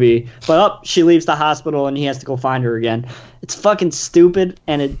a movie. But she leaves the hospital, and he has to go find her again. It's fucking stupid,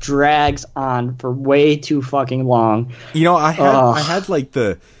 and it drags on for way too fucking long. You know, I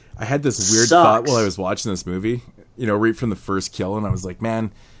had this weird thought while I was watching this movie, you know, right from the first kill, and I was like,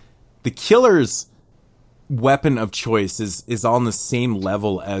 man, the killer's weapon of choice is on the same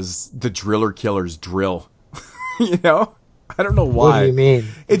level as the driller killer's drill. You know? I don't know why. What do you mean?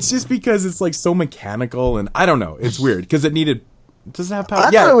 It's just because it's like so mechanical, and I don't know. It's weird because it doesn't have power.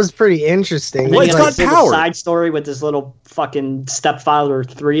 I thought it was pretty interesting. Well, it's got power. Side story with this little fucking stepfather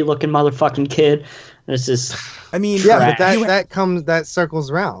 3 looking motherfucking kid. And it's just, I mean, yeah, but that circles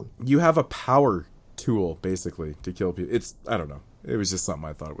around. You have a power tool basically to kill people. I don't know. It was just something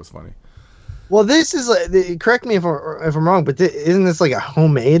I thought was funny. Well, this is correct me if I'm wrong, but isn't this like a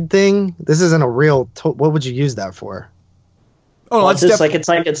homemade thing? This isn't a real. What would you use that for? Oh, it's just it's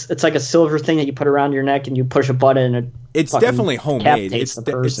like a silver thing that you put around your neck and you push a button and it's definitely homemade. It's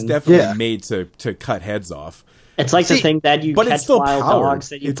definitely made to cut heads off. It's like the thing that you catch wild dogs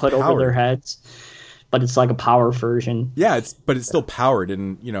that you put over their heads. But it's like a power version. Yeah, but it's still powered,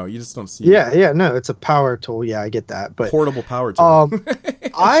 and you know you just don't see. Yeah, no, it's a power tool. Yeah, I get that, but portable power tool.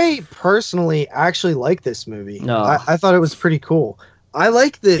 I personally actually like this movie. No, I thought it was pretty cool. I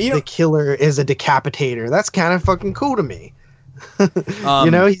like that the killer is a decapitator. That's kind of fucking cool to me.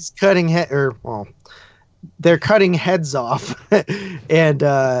 You know, he's cutting they're cutting heads off, and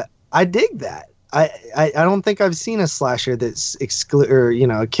I dig that. I don't think I've seen a slasher that's a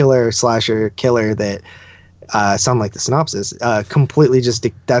killer slasher killer that sound like the synopsis completely just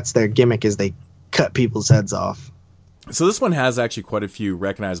that's their gimmick is they cut people's heads off. So this one has actually quite a few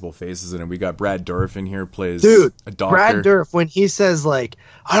recognizable faces in it. We got Brad Dourif in here, plays a doctor. Brad Dourif, when he says like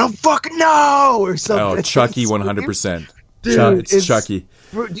I don't fucking know or something. Oh, Chucky 100%. Dude, it's Chucky.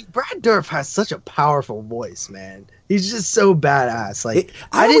 Brad Dourif has such a powerful voice, man. He's just so badass. Like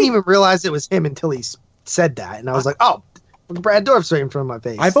I didn't even realize it was him until he said that, and I was like, "Oh, Brad Dourif's right in front of my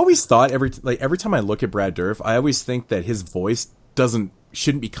face." I've always thought every time I look at Brad Dourif, I always think that his voice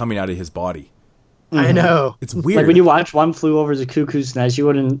shouldn't be coming out of his body. Mm-hmm. I know, it's weird. Like when you watch One Flew Over the Cuckoo's Nest, you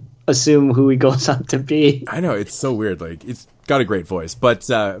wouldn't assume who he goes on to be. I know, it's so weird. Like it's got a great voice, but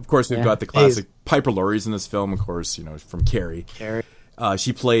of course we've got the classic Piper Laurie's in this film. Of course, you know from Carrie.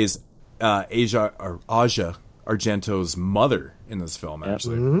 She plays Asia Argento's mother in this film,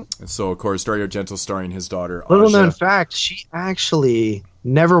 actually. Mm-hmm. And so, of course, Dario Argento starring his daughter, Little known fact, she actually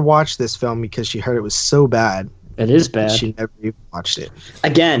never watched this film because she heard it was so bad. It is bad. She never even watched it.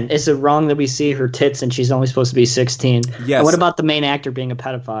 Again, is it wrong that we see her tits and she's only supposed to be 16? Yes. And what about the main actor being a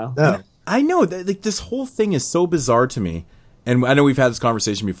pedophile? No. I know. Like, this whole thing is so bizarre to me. And I know we've had this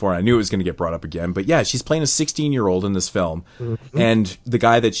conversation before, and I knew it was going to get brought up again. But yeah, she's playing a 16-year-old in this film. Mm-hmm. And the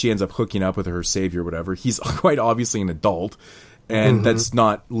guy that she ends up hooking up with, her savior or whatever, he's quite obviously an adult. And that's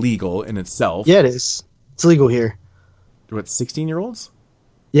not legal in itself. Yeah, it is. It's legal here. What, 16-year-olds?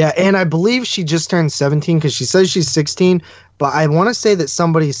 Yeah, and I believe she just turned 17 because she says she's 16. But I want to say that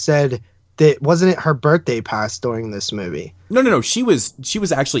somebody said that wasn't it her birthday passed during this movie? No. She was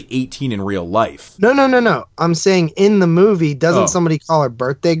actually 18 in real life. No. I'm saying in the movie, doesn't somebody call her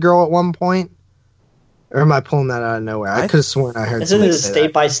birthday girl at one point? Or am I pulling that out of nowhere? I could have sworn I heard. Isn't it a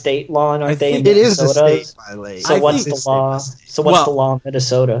state by state law? Aren't they? It is a state by state. So what's the law? So what's the law in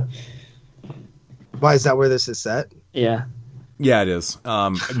Minnesota? Why is that where this is set? Yeah. Yeah, it is.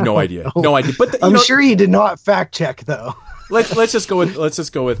 No idea. No idea. But I'm sure he did not fact check though. Let's just go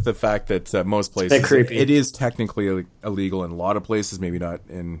with the fact that most places it is technically illegal in a lot of places, maybe not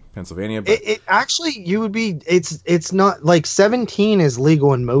in Pennsylvania. But it actually it's not like 17 is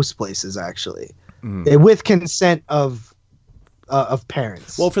legal in most places actually, with consent of of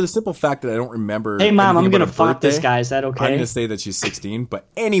parents. Well, for the simple fact that I don't remember. Hey, Mom, I'm going gonna to fuck this guy. Is that okay? I'm going to say that she's 16. But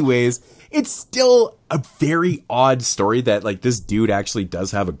anyways, it's still a very odd story that like this dude actually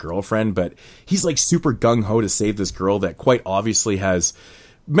does have a girlfriend, but he's like super gung-ho to save this girl that quite obviously has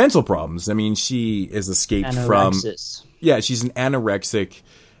mental problems. I mean, she is escaped from... Yeah, she's an anorexic,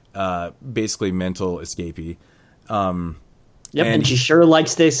 basically mental escapee. Yep, and she sure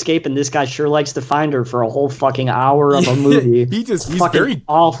likes to escape, and this guy sure likes to find her for a whole fucking hour of a movie. He's fucking very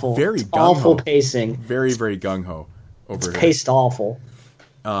awful. Very awful pacing. Very, very gung-ho over it's paced awful.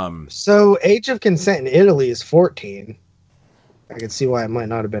 So age of consent in Italy is 14. I can see why it might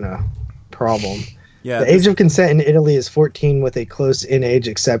not have been a problem. Yeah, the age of consent in Italy is 14 with a close-in age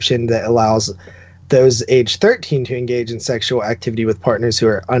exception that allows those age 13 to engage in sexual activity with partners who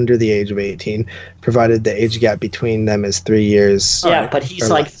are under the age of 18, provided the age gap between them is 3 years. Yeah, but he's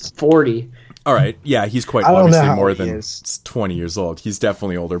like 40. All right. Yeah, he's quite I don't know obviously how more he than is. 20 years old. He's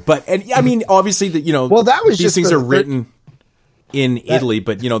definitely older. But and I mean, obviously, that well, that was these just things for are the written in Italy,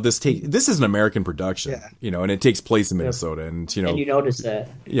 but this is an American production. Yeah. And it takes place in Minnesota, and and you notice that.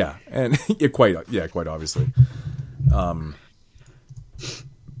 Yeah, and quite obviously.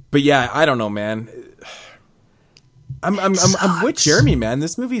 But yeah, I don't know, man. I'm with Jeremy, man.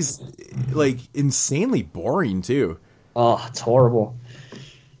 This movie's like insanely boring too. Oh, it's horrible.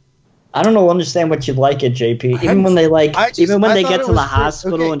 I don't understand what you like it, JP. Even when they get to the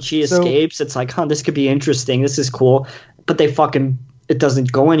hospital and she escapes, it's like, this could be interesting. This is cool. But it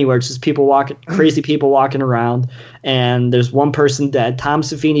doesn't go anywhere. It's just crazy people walking around, and there's one person dead. Tom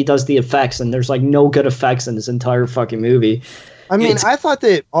Savini does the effects, and there's like no good effects in this entire fucking movie. I mean, I thought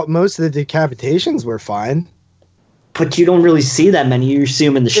that most of the decapitations were fine. But you don't really see that many. You see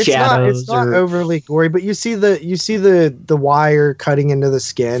them in the shadows. It's not overly gory, but you see the wire cutting into the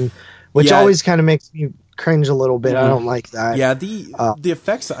skin, which always kind of makes me cringe a little bit. I don't like that. Yeah, the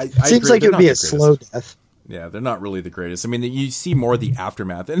effects. I seems agree, like it would be a slow death. Yeah, they're not really the greatest. I mean, you see more of the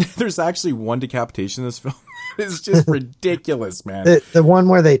aftermath, and there's actually one decapitation in this film. It's just ridiculous, man. The one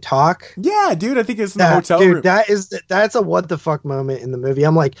where they talk. Yeah, dude, I think it's in the hotel room. That's a what the fuck moment in the movie.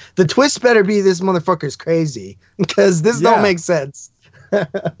 I'm like, the twist better be this motherfucker's crazy, because this don't make sense.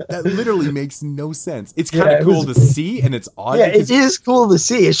 That literally makes no sense. It's kind of cool to see, and it's odd. Yeah, it is cool to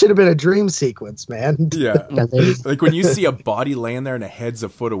see. It should have been a dream sequence, man. Yeah. Like when you see a body laying there and a head's a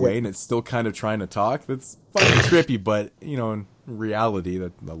foot away and it's still kind of trying to talk, that's fucking trippy, but, in reality,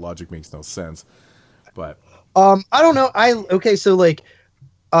 the logic makes no sense. But I don't know.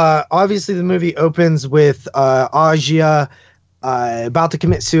 Obviously the movie opens with Asia about to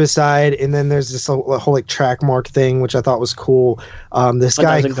commit suicide, and then there's this whole like track mark thing, which I thought was cool. This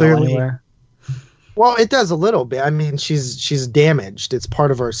guy clearly, well, it does a little bit. I mean, she's damaged. It's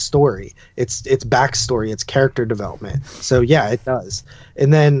part of our story. It's backstory. It's character development. So yeah, it does.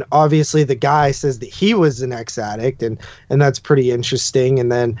 And then obviously the guy says that he was an ex-addict, and that's pretty interesting.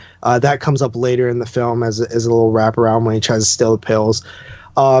 And then that comes up later in the film as a little wraparound when he tries to steal the pills.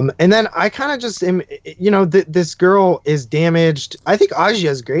 And then I kind of just am, this girl is damaged. I think Asia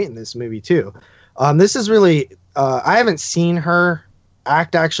is great in this movie too. This is really, I haven't seen her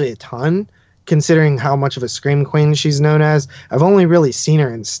act actually a ton, considering how much of a scream queen she's known as. I've only really seen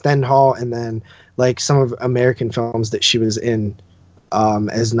her in Stendhal and then like some of American films that she was in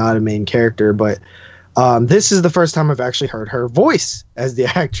as not a main character. But this is the first time I've actually heard her voice as the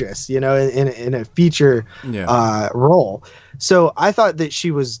actress, in a feature role. So I thought that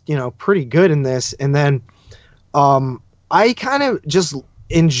she was, pretty good in this. And then I kind of just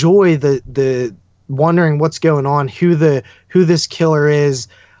enjoy the wondering what's going on, who this killer is,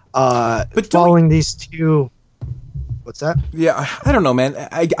 but following these two. What's that? Yeah, I don't know, man.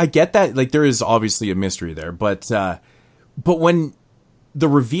 I get that. Like, there is obviously a mystery there, but when the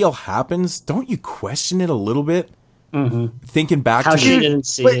reveal happens, don't you question it a little bit? Mm-hmm. Thinking back how to she didn't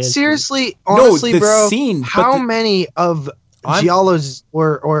see it. Seriously, honestly, bro, scene, how many of Giallo's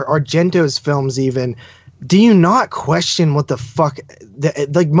or Argento's films even do you not question what the fuck?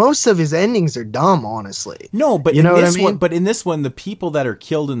 Like, most of his endings are dumb, honestly. No, but you know what I mean? But in this one, the people that are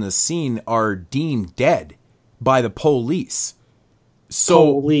killed in the scene are deemed dead by the police.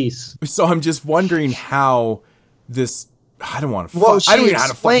 So I'm just wondering how this. I don't want to. Well, I don't even know how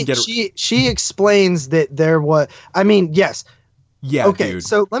to fucking get it. She explains that there was. I mean, yes. Yeah. Okay. Dude.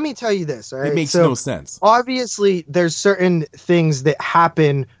 So let me tell you this. All right. It makes no sense. Obviously, there's certain things that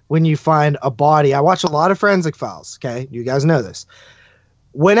happen when you find a body. I watch a lot of Forensic Files. Okay, you guys know this.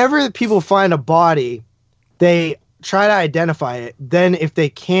 Whenever people find a body, they try to identify it. Then, if they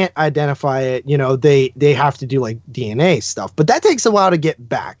can't identify it, they have to do like DNA stuff. But that takes a while to get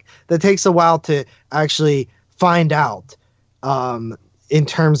back. That takes a while to actually find out in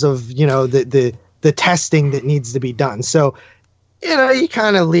terms of, the testing that needs to be done. So, you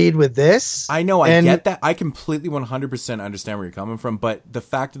kind of lead with this. I know, I get that. I completely 100% understand where you're coming from, but the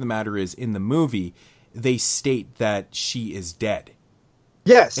fact of the matter is, in the movie, they state that she is dead.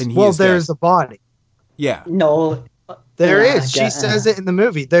 Yes, and there's a body. Yeah. No. There is. She says it in the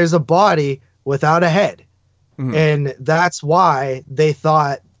movie. There's a body without a head. Mm-hmm. And that's why they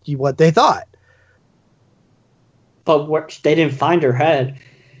thought what they thought. But they didn't find her head.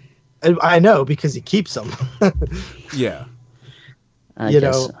 I know, because he keeps them. Yeah. You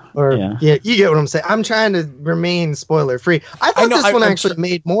get what I'm saying. I'm trying to remain spoiler free. I thought this one actually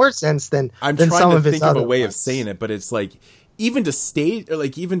made more sense than some of his other I'm trying to think of a way ones. of saying it, but it's like, even to state, or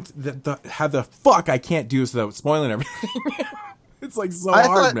like, even have the fuck I can't do this without spoiling everything. It's like so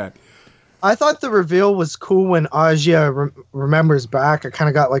hard, man. I thought the reveal was cool when Aja remembers back. I kind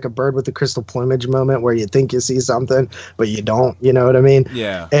of got like a bird with the crystal plumage moment where you think you see something, but you don't. You know what I mean?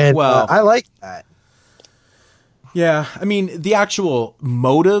 Yeah. And I like that. Yeah. I mean, the actual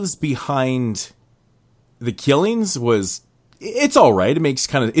motives behind the killings it's all right. It makes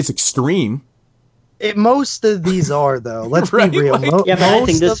it's extreme. Most of these are, though. Let's right? be real. But I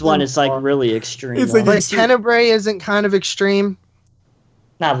think this one is like really extreme. It's like Tenebrae isn't kind of extreme.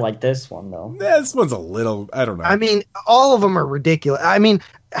 Not like this one, though. Yeah, this one's a little, I don't know. I mean, all of them are ridiculous. I mean,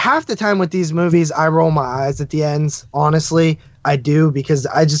 half the time with these movies, I roll my eyes at the ends. Honestly, I do, because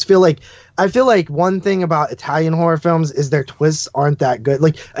I just feel like one thing about Italian horror films is their twists aren't that good.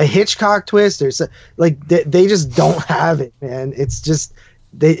 Like a Hitchcock twist, or like they just don't have it, man. It's just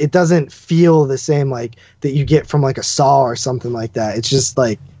it doesn't feel the same like that you get from like a Saw or something like that. It's just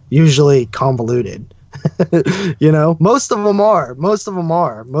like usually convoluted. Most of them are. Most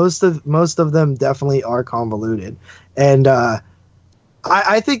of them definitely are convoluted. And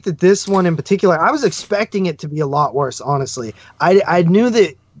I think that this one in particular, I was expecting it to be a lot worse, honestly. I knew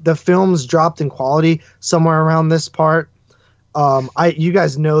that the films dropped in quality somewhere around this part. You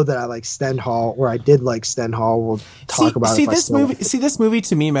guys know that I like Stendhal, or I did like Stendhal. We'll talk about it. This movie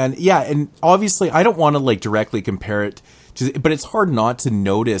to me, man. Yeah, and obviously I don't want to like directly compare it to, but it's hard not to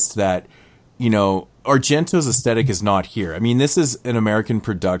notice that, Argento's aesthetic is not here. I mean, this is an American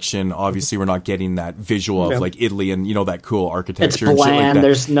production. Obviously, we're not getting that visual of like Italy and that cool architecture. It's bland. And shit like that.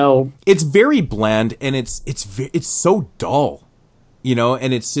 There's no. It's very bland, and it's so dull,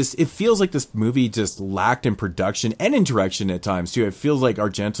 And it's just, it feels like this movie just lacked in production and in direction at times too. It feels like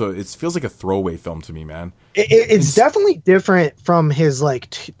Argento. It feels like a throwaway film to me, man. It's definitely different from his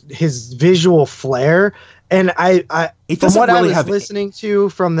his visual flair. And from what I was listening to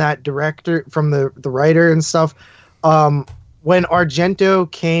from that director, from the writer and stuff, when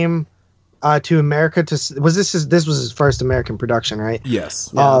Argento came to America, this was his first American production, right?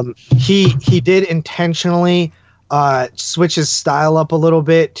 Yes. Yeah. He did intentionally switch his style up a little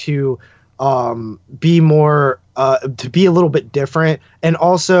bit to be more to be a little bit different, and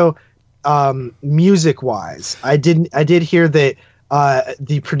also music wise, I did hear that.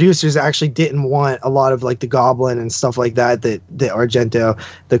 The producers actually didn't want a lot of like the Goblin and stuff like that Argento,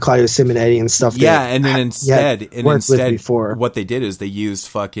 the Claudio Simonetti and stuff. Yeah, and then instead, what they did is they used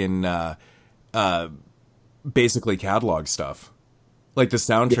fucking basically catalog stuff. Like the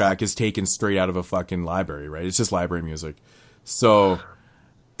soundtrack is taken straight out of a fucking library, right? It's just library music. So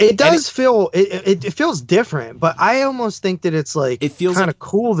it does feel it feels different, but I almost think that it's like it feels kind of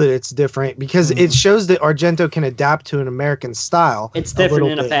cool that it's different, because it shows that Argento can adapt to an American style. It's different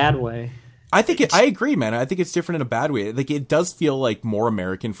in a bad way. I think I agree, man. I think it's different in a bad way. Like it does feel like more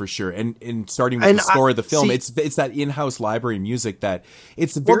American for sure. And starting with the score of the film, it's that in-house library music that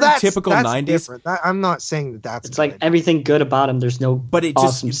it's very typical 90s. Different. I'm not saying that's it's good. Like everything good about him. There's no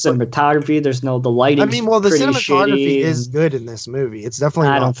awesome cinematography. There's no the lighting. I mean, the cinematography is good in this movie. It's definitely.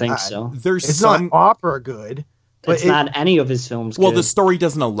 I don't think so. It's not opera good. But it's not any of his films. Well, good. The story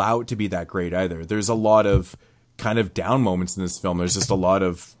doesn't allow it to be that great either. There's a lot of kind of down moments in this film. There's just a lot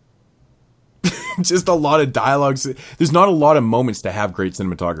of. Just a lot of dialogues. There's not a lot of moments to have great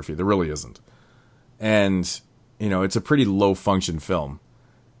cinematography. There really isn't. And, it's a pretty low function film.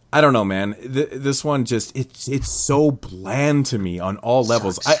 I don't know, man. This one just, it's so bland to me on all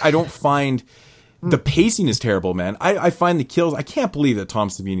levels. I don't find, the pacing is terrible, man. I find the kills, I can't believe that Tom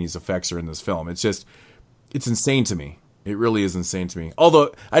Savini's effects are in this film. It's just, it's insane to me. It really is insane to me.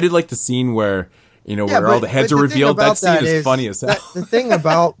 Although, I did like the scene where, all the heads are revealed. That scene is funny as hell. The thing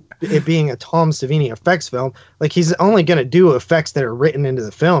about it being a Tom Savini effects film, like he's only going to do effects that are written into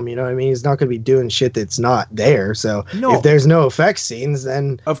the film. You know what I mean? He's not going to be doing shit that's not there. So if there's no effects scenes,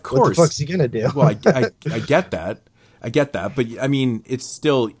 then of course, what the fuck's he going to do? Well, I get that. But I mean, it's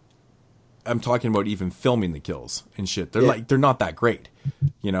still, I'm talking about even filming the kills and shit. They're not that great,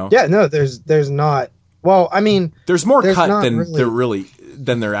 you know? Yeah, no, there's not. Well, I mean, there's more cut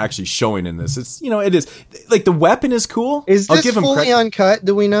than they're actually showing in this. It's, you know, it is like the weapon is cool. Is this fully uncut?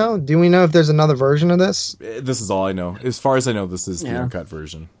 Do we know? Do we know if there's another version of this? This is all I know. As far as I know, this is the uncut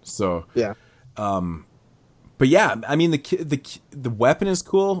version. So yeah. But yeah, I mean the weapon is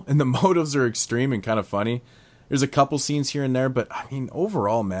cool and the motives are extreme and kind of funny. There's a couple scenes here and there, but I mean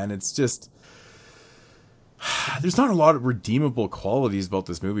overall, man, it's just there's not a lot of redeemable qualities about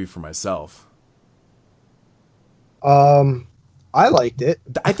this movie for myself. I liked it.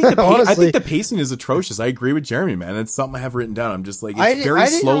 I think I think the pacing is atrocious. I agree with Jeremy, man. It's something I have written down. I'm just like, it's very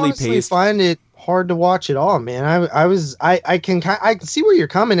slowly paced. I find it hard to watch at all, man. I can see where you're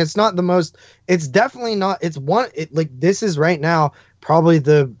coming. It's not the most. It's definitely not. It's one. Like this is right now probably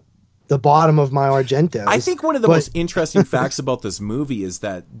the bottom of my Argento. I think one of the most interesting facts about this movie is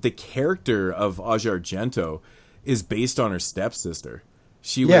that the character of Asia Argento is based on her stepsister.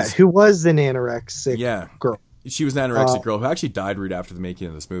 Who was an anorexic girl. She was an anorexic girl who actually died right after the making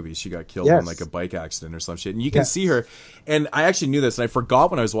of this movie. She got killed in like a bike accident or some shit. And you can see her. And I actually knew this, and I forgot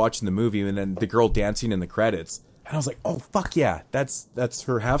when I was watching the movie, and then the girl dancing in the credits. And I was like, oh, fuck yeah, that's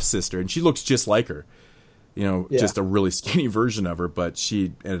her half-sister. And she looks just like her. You know, just a really skinny version of her, but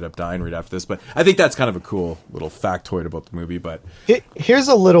she ended up dying right after this. But I think that's kind of a cool little factoid about the movie. But here's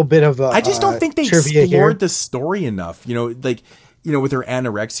a little bit of I just don't think they explored the story enough. You know, like... You know, with her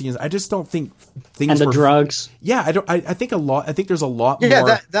anorexia, I just don't think things and the drugs. Yeah, I think a lot. I think there's a lot more.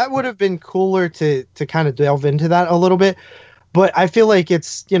 Yeah, that would have been cooler to kind of delve into that a little bit, but I feel like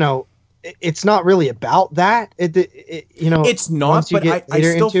it's, you know, it's not really about that. You know, it's not. But I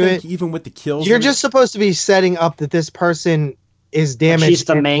still think even with the kills, you're just supposed to be setting up that this person is damaged. She's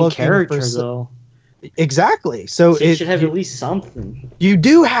the main character, though. Exactly. So you should have at least something. You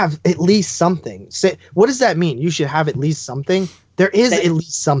do have at least something. What does that mean? You should have at least something. There is at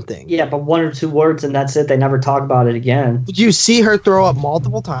least something. Yeah, but 1 or 2 words and that's it. They never talk about it again. You see her throw up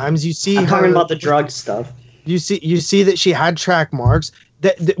multiple times. You see I'm talking about the drug stuff. You see that she had track marks.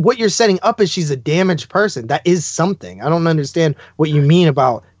 That what you're setting up is she's a damaged person. That is something. I don't understand what you mean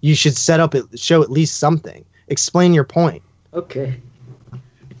about you should show at least something. Explain your point. Okay.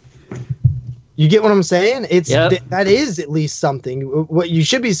 You get what I'm saying? That is at least something. What you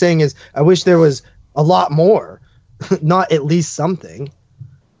should be saying is, I wish there was a lot more. Not at least something.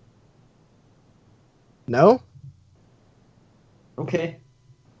 No? Okay.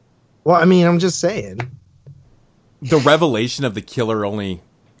 Well, I mean, I'm just saying. The revelation of the killer only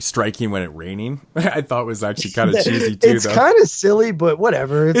striking when it's raining, I thought was actually kind of cheesy too. It's kind of silly, but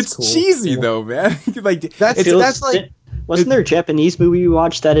whatever. It's cool. Cheesy though, man. Like that's like. Wasn't there a Japanese movie you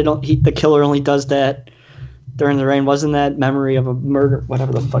watched that the killer only does that during the rain? Wasn't that Memory of a Murder?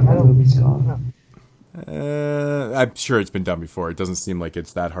 Whatever the fuck that movie's called. I'm sure it's been done before. It doesn't seem like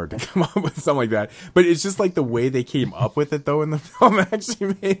it's that hard to come up with something like that. But it's just like the way they came up with it, though, in the film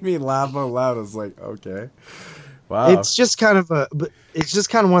actually made me laugh out loud. I was like, okay, wow. It's just kind of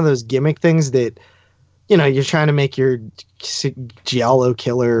one of those gimmick things that, you know, you're trying to make your giallo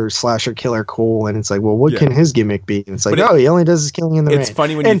killer, slasher killer cool, and it's like, well, what can his gimmick be? And it's like, he only does his killing in the rain. It's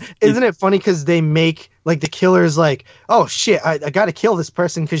funny when isn't it funny because they make like the killer's like, oh shit, I got to kill this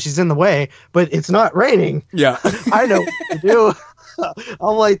person because she's in the way, but it's not raining. Yeah, I know what to do.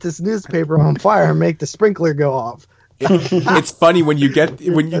 I'll light this newspaper on fire and make the sprinkler go off. It's funny when you get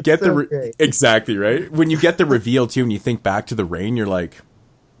exactly right when you get the reveal too, and you think back to the rain, you're like,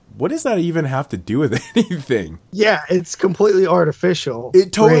 what does that even have to do with anything? Yeah, it's completely artificial.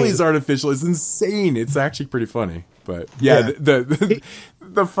 It totally is artificial. It's insane. It's actually pretty funny. But yeah.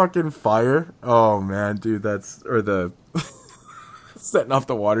 The fucking fire. Oh man, dude, or the setting off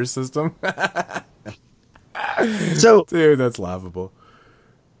the water system. So, dude, that's laughable.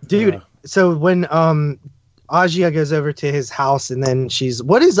 Dude, so when Asia goes over to his house and then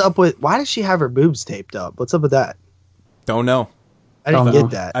why does she have her boobs taped up? What's up with that? Don't know. I didn't get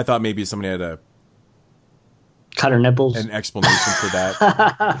that. I thought maybe somebody had a cut her nipples. An explanation for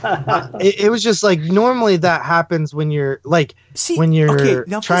that. It was just like normally that happens when you're like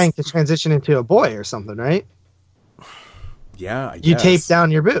trying to transition into a boy or something, right? Yeah, I guess. You tape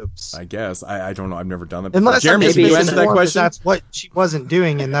down your boobs. I guess. I don't know. I've never done that before. Jeremy, can you answer that question? That's what she wasn't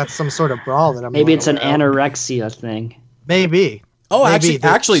doing, and that's some sort of brawl that I'm. Maybe it's an anorexia thing. Maybe. Oh, that's a good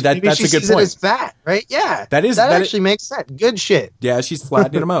point. It as fat, right? Yeah, that actually makes sense. Good shit. Yeah, she's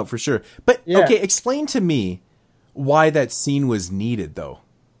flattening him out for sure. But okay, explain to me why that scene was needed, though.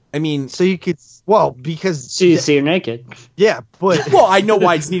 I mean, so you could because you see her naked. Yeah, but I know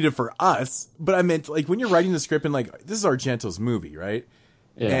why it's needed for us. But I meant like when you're writing the script and like this is Argento's movie, right?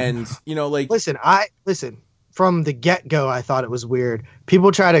 And like, listen, from the get-go, I thought it was weird.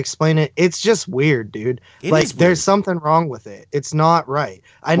 People try to explain it. It's just weird, dude. There's something wrong with it. It's not right.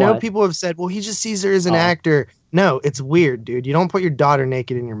 I know people have said, well, he just sees her as an actor. No, it's weird, dude. You don't put your daughter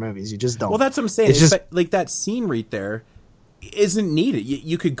naked in your movies. You just don't. Well, that's what I'm saying. It's just like that scene right there isn't needed.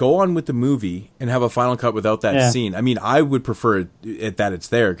 You could go on with the movie and have a final cut without that scene. I mean, I would prefer it that it's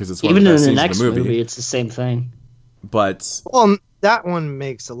there because it's one of the best scenes in the movie. Movie, it's the same thing. But that one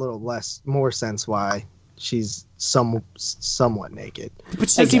makes a little more sense why she's somewhat naked. But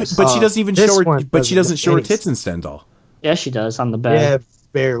she doesn't even show her. But she doesn't show her tits in Stendhal. Yeah, she does on the bed. Yeah,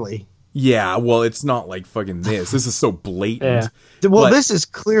 barely. Yeah, well, it's not like fucking this. This is so blatant. Yeah. Well, this is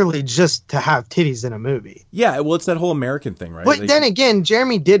clearly just to have titties in a movie. Yeah, well, it's that whole American thing, right? But then again,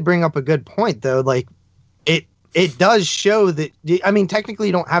 Jeremy did bring up a good point, though. Like, it does show that. I mean, technically,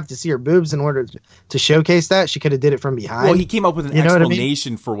 you don't have to see her boobs in order to showcase that. She could have did it from behind. Well, he came up with an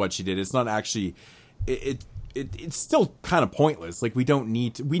explanation for what she did. It's not actually. It's still kind of pointless. Like, we don't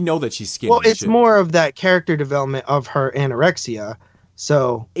need to. We know that she's skinny. Well, it's more of that character development of her anorexia.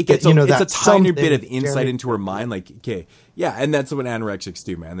 So it gets it's a tiny bit of insight into her mind. Like, okay, yeah, and that's what anorexics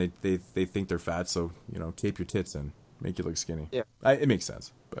do, man. They think they're fat, so tape your tits and make you look skinny. Yeah, it makes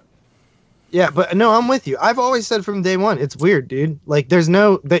sense. But yeah, but no, I'm with you. I've always said from day one, it's weird, dude. Like, there's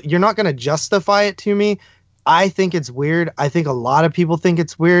that you're not gonna justify it to me. I think it's weird. I think a lot of people think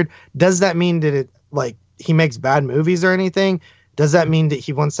it's weird. Does that mean that he makes bad movies or anything? Does that mean that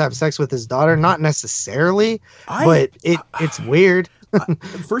he wants to have sex with his daughter? Not necessarily, but it's weird.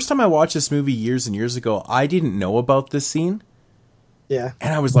 First time I watched this movie years and years ago, I didn't know about this scene. Yeah.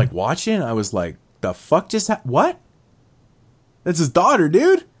 And I was like watching, I was like, the fuck just what? That's his daughter,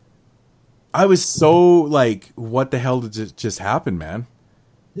 dude. I was so like, what the hell did just happen, man?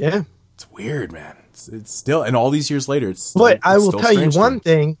 Yeah. It's weird, man. It's still, and all these years later, it's still, but I will tell you one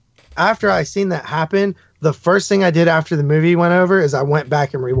thing. After I seen that happen, the first thing I did after the movie went over is I went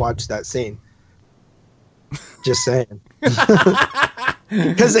back and rewatched that scene. Just saying.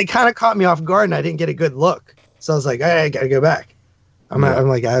 Because it kind of caught me off guard and I didn't get a good look. So I was like, hey, I got to go back. I'm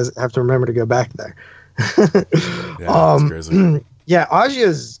like, I have to remember to go back there. That's crazy. Yeah,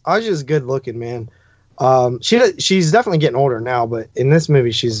 Aja's good looking, man. She's definitely getting older now, but in this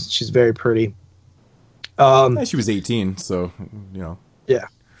movie, she's very pretty. Yeah, she was 18, so, Yeah.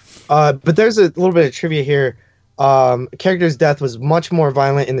 But there's a little bit of trivia here. Character's death was much more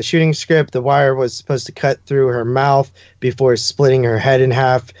violent in the shooting script. The wire was supposed to cut through her mouth before splitting her head in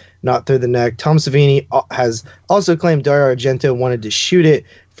half, not through the neck. Tom Savini has also claimed Dario Argento wanted to shoot it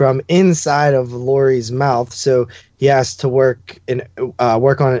from inside of Laurie's mouth, so he asked to work on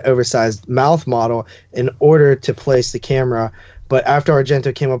an oversized mouth model in order to place the camera. But after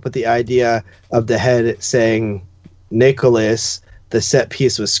Argento came up with the idea of the head saying Nicholas, the set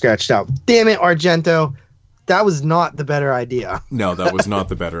piece was scratched out. Damn it, Argento. That was not the better idea. No, that was not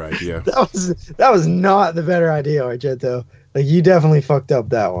the better idea. that was not the better idea, Argento. Like, you definitely fucked up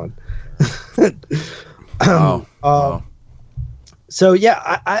that one. Wow. So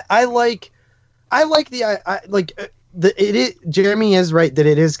yeah, I like Jeremy is right that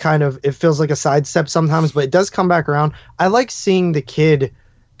it is kind of, it feels like a sidestep sometimes, but it does come back around. I like seeing the kid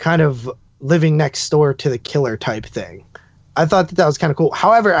kind of living next door to the killer type thing. I thought that was kind of cool.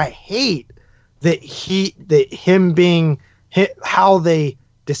 However, I hate how they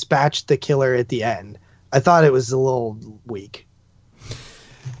dispatched the killer at the end. I thought it was a little weak.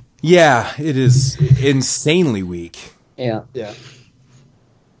 Yeah, it is insanely weak. Yeah. Yeah.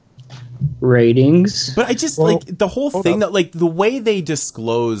 Ratings. But I just like the whole thing that, like, the way they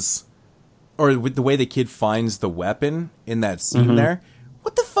disclose, or with the way the kid finds the weapon in that scene there,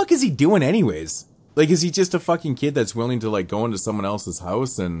 what the fuck is he doing anyways? Like, is he just a fucking kid that's willing to, like, go into someone else's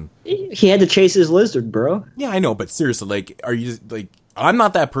house and... He had to chase his lizard, bro. Yeah, I know, but seriously, like, are you, like... I'm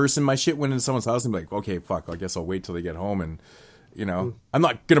not that person. My shit went into someone's house and be like, okay, fuck, I guess I'll wait till they get home and, I'm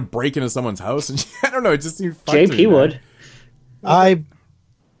not gonna break into someone's house and I don't know, it just seemed fun to me, JP would.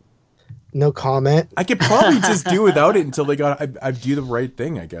 No comment. I could probably just do without it until I do the right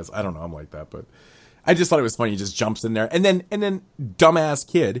thing, I guess. I don't know, I'm like that, but I just thought it was funny. He just jumps in there. And then dumbass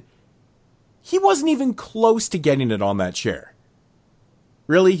kid, he wasn't even close to getting it on that chair.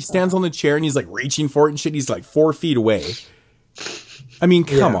 Really? He stands on the chair and he's like reaching for it and shit. He's like 4 feet away. I mean,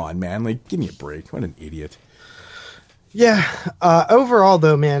 come on, man. Like, give me a break. What an idiot. Yeah. Overall,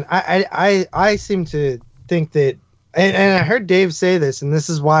 though, man, I seem to think that, and I heard Dave say this, and this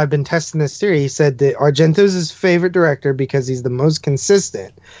is why I've been testing this theory. He said that Argento's his favorite director because he's the most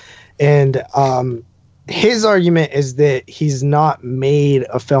consistent. And his argument is that he's not made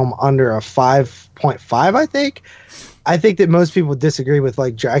a film under a 5.5, I think. I think that most people disagree with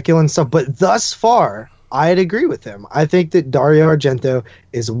like Dracula and stuff, but thus far, I'd agree with him. I think that Dario Argento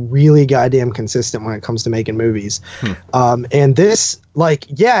is really goddamn consistent when it comes to making movies. And this, like,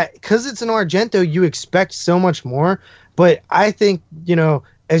 yeah, because it's an Argento, you expect so much more. But I think, you know,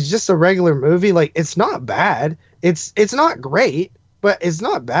 as just a regular movie, like, it's not bad. It's not great, but it's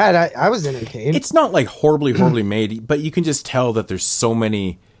not bad. I was entertained. It's not like horribly made, but you can just tell that there's so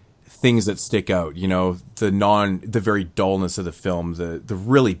many things that stick out, you know, the very dullness of the film, the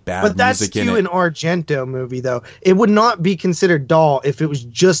really bad but that's music in it. An Argento movie, though. It would not be considered dull if it was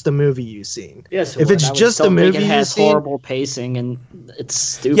just a movie you've seen. Yes, if it's just a movie it has you've seen, horrible pacing and it's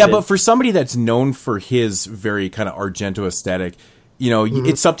stupid. Yeah, but for somebody that's known for his very kind of Argento aesthetic, you know,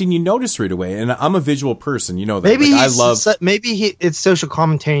 it's something you notice right away. And I'm a visual person, you know that. Maybe like, it's social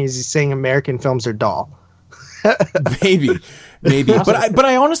commentary. He's saying American films are dull. maybe, but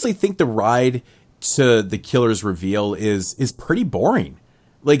I honestly think the ride to the killer's reveal is pretty boring.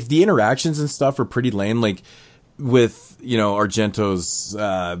 Like the interactions and stuff are pretty lame. Like with, you know, Argento's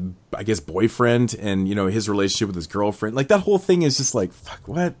I guess boyfriend and, you know, his relationship with his girlfriend. Like that whole thing is just like, fuck,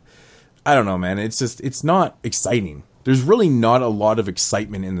 what? I don't know, man. It's not exciting. There's really not a lot of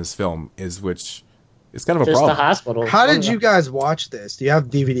excitement in this film, which is kind of a problem. Just the hospital. How did you guys watch this? Do you have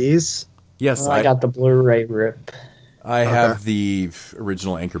DVDs? Yes, I got the Blu-ray rip. I have the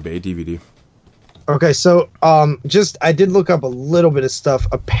original Anchor Bay DVD. Okay, so I did look up a little bit of stuff.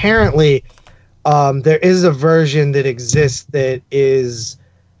 Apparently, there is a version that exists that is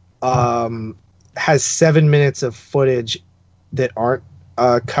has 7 minutes of footage that aren't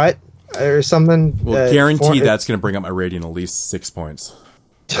cut or something. Well, guarantee that's going to bring up my rating at least 6 points.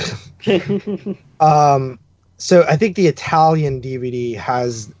 So I think the Italian DVD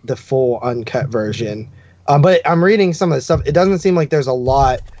has the full uncut version. But I'm reading some of the stuff. It doesn't seem like there's a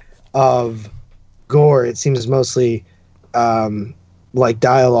lot of gore. It seems mostly like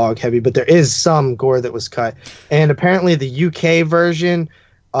dialogue heavy, but there is some gore that was cut. And apparently the UK version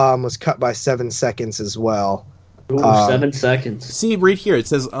was cut by 7 seconds as well. Ooh, 7 seconds. See, right here, it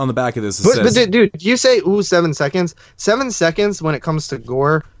says on the back of this, but dude, you say, 7 seconds? 7 seconds when it comes to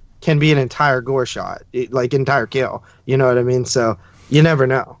gore can be an entire gore shot, like entire kill. You know what I mean? So you never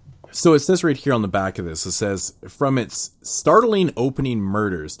know. So it says right here on the back of this, it says, from its startling opening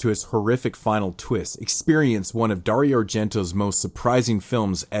murders to its horrific final twist, experience one of Dario Argento's most surprising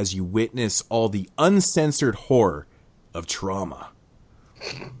films as you witness all the uncensored horror of trauma.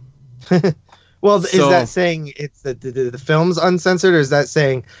 Well, is that saying it's the film's uncensored, or is that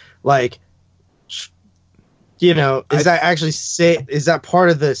saying, like, you know, is that part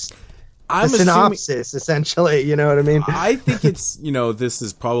of this? The synopsis, essentially, you know what I mean? I think it's, you know, this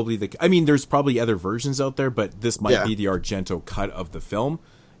is probably there's probably other versions out there, but this might be the Argento cut of the film.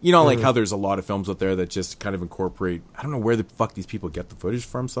 You know, like how there's a lot of films out there that just kind of incorporate, I don't know where the fuck these people get the footage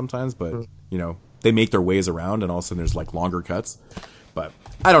from sometimes, but, you know, they make their ways around and all of a sudden there's like longer cuts. But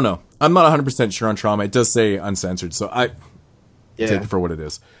I don't know. I'm not 100% sure on Trauma. It does say uncensored, so I take it for what it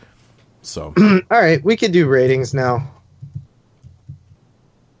is. So, all right, we could do ratings now.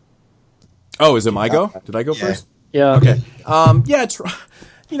 Oh, is it my go? Did I go first? Yeah. Okay. It's,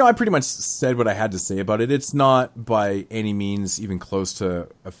 you know, I pretty much said what I had to say about it. It's not by any means even close to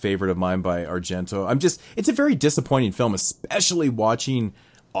a favorite of mine by Argento. It's a very disappointing film, especially watching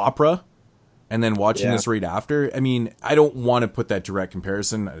Opera and then watching this right after. I mean, I don't want to put that direct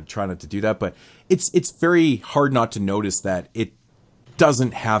comparison. I try not to do that, but it's very hard not to notice that it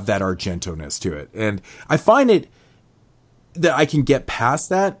doesn't have that Argento-ness to it. And I find it that I can get past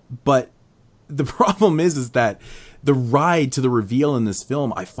that, but the problem is that the ride to the reveal in this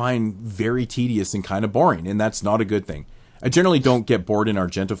film I find very tedious and kind of boring, and that's not a good thing. I generally don't get bored in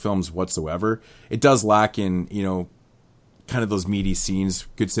Argento films whatsoever. It does lack in, you know, kind of those meaty scenes,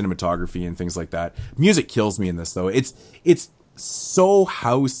 good cinematography and things like that. Music kills me in this, though. It's so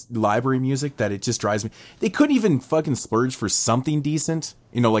house library music that it just drives me. They couldn't even fucking splurge for something decent,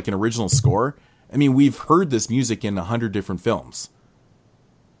 you know, like an original score. I mean, we've heard this music in 100 different films.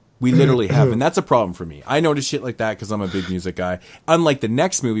 We literally have, and that's a problem for me. I notice shit like that because I'm a big music guy. Unlike the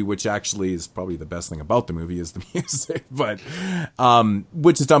next movie, which actually is probably the best thing about the movie is the music, but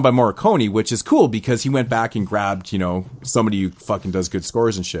which is done by Morricone, which is cool because he went back and grabbed, you know, somebody who fucking does good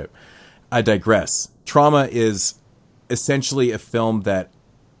scores and shit. I digress. Trauma is essentially a film that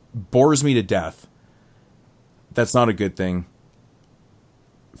bores me to death. That's not a good thing.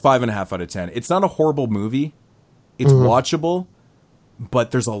 5.5 out of 10. It's not a horrible movie. It's watchable.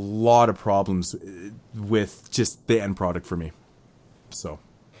 But there's a lot of problems with just the end product for me. So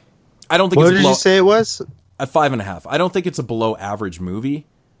I don't think what did you say it was? At 5.5. I don't think it's a below average movie,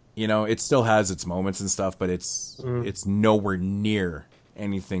 You know, it still has its moments and stuff, but it's nowhere near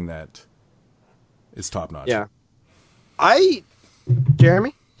anything that is top notch. Yeah.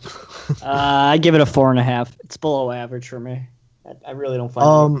 Jeremy? I give it a 4.5. It's below average for me. I really don't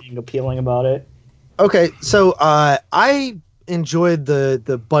find anything appealing about it. Okay, so I enjoyed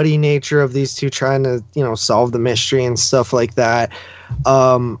the buddy nature of these two trying to, you know, solve the mystery and stuff like that.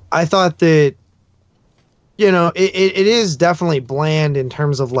 I thought that, you know, it is definitely bland in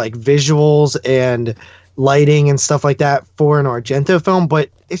terms of like visuals and lighting and stuff like that for an Argento film, but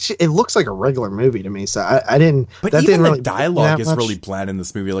it looks like a regular movie to me. So I didn't. But that even didn't the really dialogue is really bland in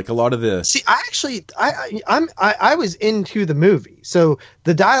this movie. Like a lot of the. See, I was into the movie, so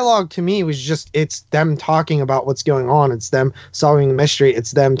the dialogue to me was just it's them talking about what's going on. It's them solving the mystery.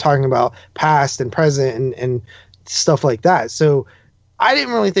 It's them talking about past and present and stuff like that. So I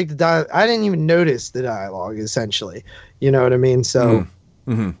didn't really think I didn't even notice the dialogue. Essentially, you know what I mean? So.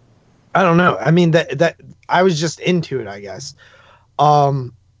 Mm-hmm. I don't know. I mean that I was just into it, I guess.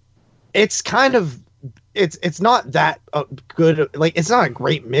 It's kind of it's not that good. Like it's not a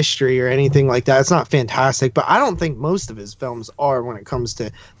great mystery or anything like that. It's not fantastic, but I don't think most of his films are when it comes to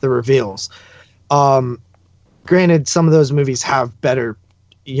the reveals. Granted, some of those movies have better,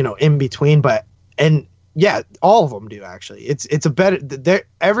 you know, in between, and yeah, all of them do actually. It's a better.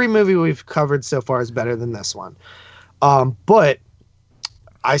 Every movie we've covered so far is better than this one. But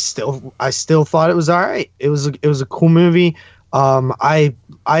I still thought it was all right. It was a cool movie. I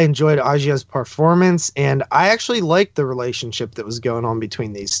enjoyed Aja's performance, and I actually liked the relationship that was going on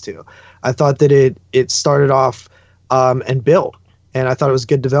between these two. I thought that it started off and built, and I thought it was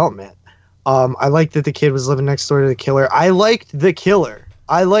good development. I liked that the kid was living next door to the killer. I liked the killer.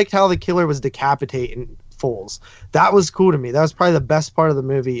 I liked how the killer was decapitating fools. That was cool to me. That was probably the best part of the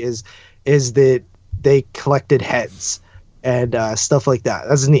movie is that they collected heads and stuff like that.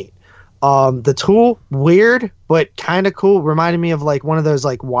 That's neat. The tool, weird but kind of cool. Reminded me of like one of those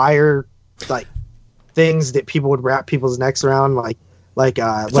like wire like things that people would wrap people's necks around,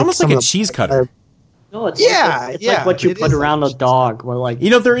 it's almost like a cheese cutter. No, it's like what you put around a dog. Where like, you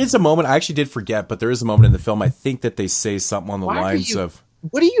know, there is a moment I actually did forget, but there is a moment in the film. I think that they say something on the lines of.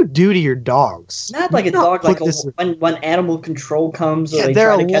 What do you do to your dogs? Not like a dog, like when animal control comes, or they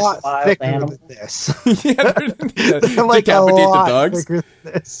they're try to a catch lot a wild thicker animal. than this. They're like decapitate a lot the dogs. thicker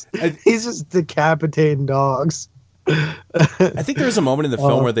than this. He's just decapitating dogs. I think there's a moment in the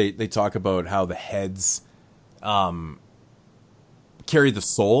film where they talk about how the heads carry the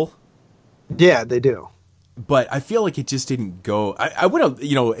soul. Yeah, they do. But I feel like it just didn't go. I would have,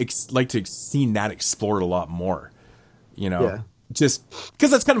 you know, like to have seen that explored a lot more. You know. Yeah. Just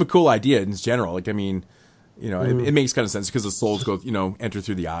because that's kind of a cool idea in general. Like, I mean, you know, it makes kind of sense because the souls go, you know, enter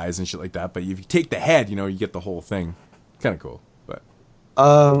through the eyes and shit like that. But if you take the head, you know, you get the whole thing. Kind of cool. But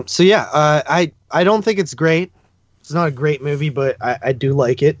so yeah, I don't think it's great. It's not a great movie, but I do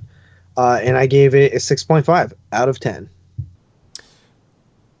like it. And I gave it a 6.5 out of 10.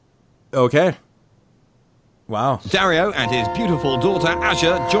 Okay. Wow. Dario and his beautiful daughter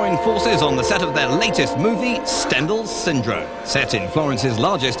Aja join forces on the set of their latest movie, Stendhal's Syndrome. Set in Florence's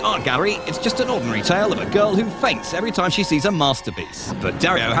largest art gallery, it's just an ordinary tale of a girl who faints every time she sees a masterpiece. But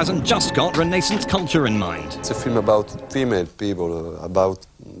Dario hasn't just got Renaissance culture in mind. It's a film about female people, about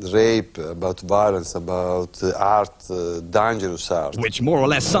rape, about violence, about art, dangerous art. Which more or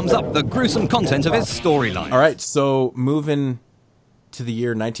less sums up the gruesome content of his storyline. All right, so moving to the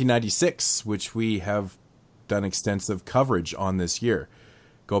year 1996, which we have done extensive coverage on this year.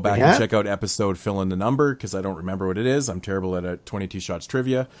 Go back and check out episode Fill in the Number, because I don't remember what it is. I'm terrible at 22 Shots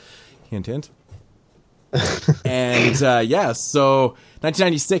trivia. Hint, hint. And so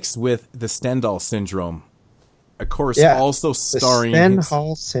 1996 with the Stendhal Syndrome. Of course, also starring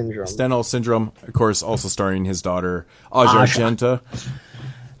Stendhal Syndrome. Stendhal Syndrome, of course, also starring his daughter Aja Argento.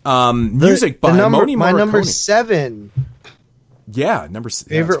 Music by Moni Morricone. My number 7. Yeah,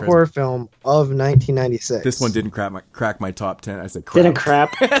 favorite horror film of 1996. This one didn't crack my top 10. I said crap. Didn't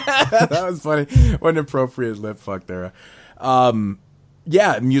crap. That was funny. What an appropriate lip fuck there.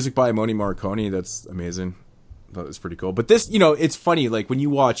 Music by Moni Morricone. That's amazing. That was pretty cool. But this, you know, it's funny. Like when you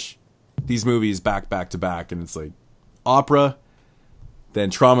watch these movies back to back, and it's like opera, then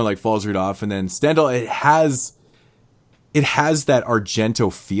Trauma like falls right off, and then Stendhal. It has that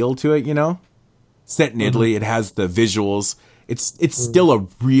Argento feel to it. You know, set in Italy. It has the visuals. It's still a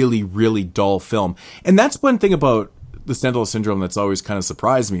really, really dull film. And that's one thing about the Stendhal Syndrome that's always kind of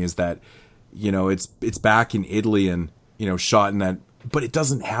surprised me is that, you know, it's back in Italy and, you know, shot in that, but it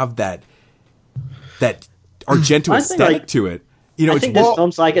doesn't have that Argento aesthetic to it. You know, I think this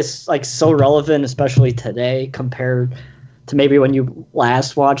film's it's so relevant, especially today, compared to maybe when you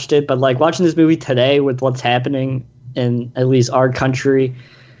last watched it, but like watching this movie today with what's happening in at least our country,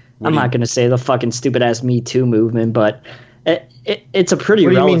 I'm not going to say the fucking stupid ass Me Too movement, but it's a pretty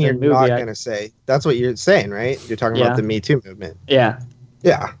relevant movie. What do you mean you're not going to say? That's what you're saying, right? You're talking about the Me Too movement. Yeah.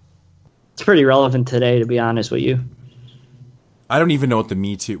 Yeah. It's pretty relevant today, to be honest with you. I don't even know what the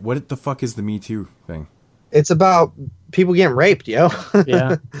Me Too. What the fuck is the Me Too thing? It's about people getting raped, yo.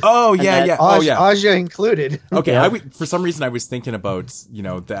 Yeah. Oh yeah, yeah. Oh yeah. Aja included. Okay. For some reason I was thinking about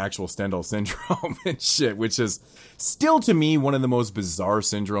the actual Stendhal syndrome and shit, which is still to me one of the most bizarre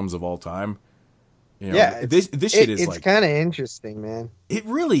syndromes of all time. This shit is it's kind of interesting, man. It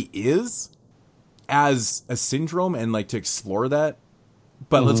really is as a syndrome and like to explore that.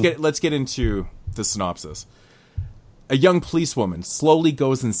 But let's get into the synopsis. A young policewoman slowly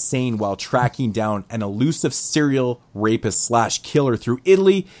goes insane while tracking down an elusive serial rapist / killer through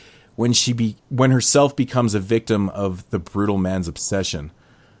Italy when herself becomes a victim of the brutal man's obsession.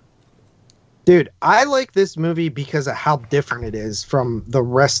 Dude, I like this movie because of how different it is from the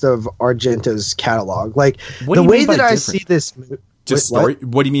rest of Argento's catalog. Like the way that I see this movie. Just story.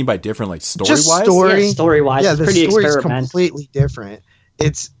 What do you mean by different? Like story-wise? Just story-wise. Yeah, it's the pretty story's experimental. completely different.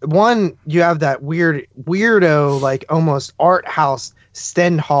 It's one, you have that weirdo, like almost art house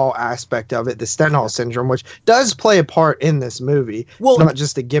Stendhal aspect of it, the Stendhal syndrome, which does play a part in this movie. Well, not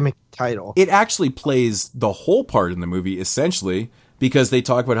just a gimmick title. It actually plays the whole part in the movie, essentially, because they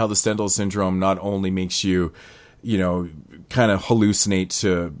talk about how the Stendhal syndrome not only makes you, kind of hallucinate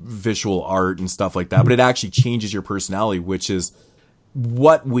to visual art and stuff like that, but it actually changes your personality, which is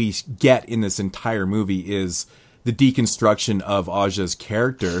what we get in this entire movie is the deconstruction of Aja's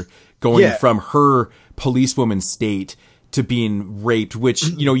character going from her policewoman state to being raped, which,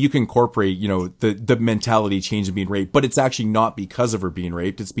 you can incorporate, the mentality change of being raped, but it's actually not because of her being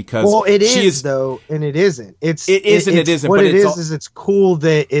raped. It's because it is though, and it isn't. It isn't. What but it's cool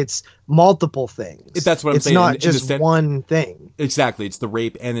that it's multiple things. That's what I'm saying. It's not just one thing. Exactly. It's the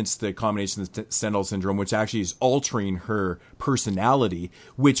rape and it's the combination of the Stendhal syndrome, which actually is altering her personality,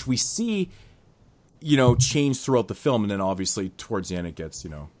 which we see change throughout the film, and then obviously towards the end it gets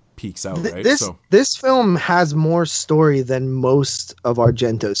peaks out, right? This film has more story than most of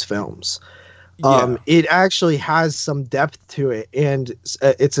Argento's films. It actually has some depth to it, and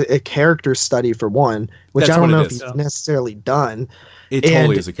it's a character study for one, which I don't know if he's necessarily done. It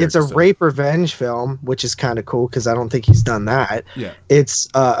totally is a character It's a study. rape revenge film, which is kind of cool because I don't think he's done that. Yeah, it's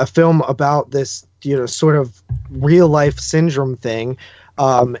a film about this sort of real life syndrome thing.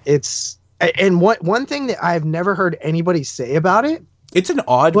 And one thing that I've never heard anybody say about it. It's an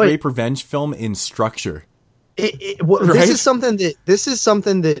odd rape revenge film in structure. Right? This is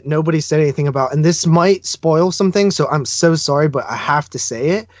something that nobody said anything about, and this might spoil some things, so I'm so sorry, but I have to say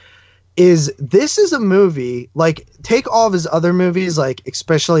it. This is a movie, like, take all of his other movies, like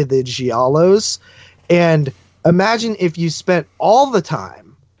especially the Giallos, and imagine if you spent all the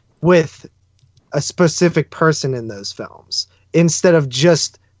time with a specific person in those films instead of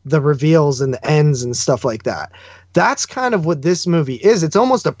just the reveals and the ends and stuff like that. That's kind of what this movie is. It's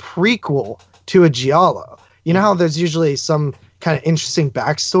almost a prequel to a Giallo. You know how there's usually some kind of interesting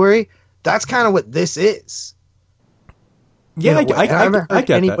backstory? That's kind of what this is. Yeah, I haven't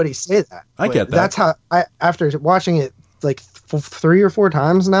heard anybody say that. I get that. That's how after watching it like 3 or 4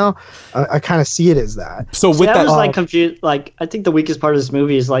 times now, I kind of see it as that. So with I was like confused. Like, I think the weakest part of this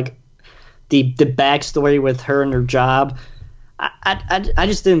movie is like the backstory with her and her job. I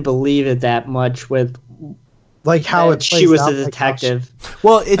just didn't believe it that much with like how she was a detective.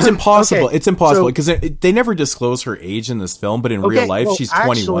 Well, it's impossible. It's impossible because they never disclose her age in this film, but in real life, she's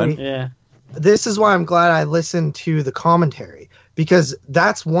 21. Yeah. This is why I'm glad I listened to the commentary, because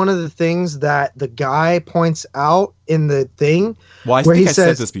that's one of the things that the guy points out in the thing. Well, I where think he I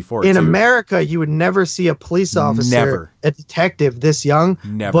says, said this before. In too. America, you would never see a police officer, a detective this young.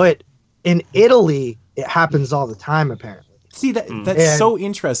 Never. But in Italy, it happens all the time, apparently. See, that's so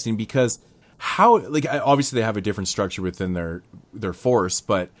interesting because obviously they have a different structure within their force,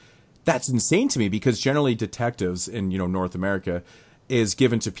 but that's insane to me because generally detectives in North America is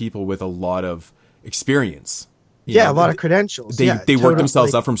given to people with a lot of experience. A lot of credentials. They work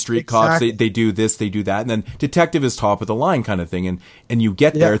themselves up from street cops. They do this, they do that, and then detective is top of the line kind of thing. And you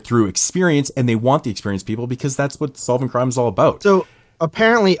get there through experience, and they want the experienced people because that's what solving crime is all about. So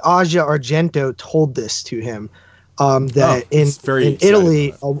apparently Aja Argento told this to him. That in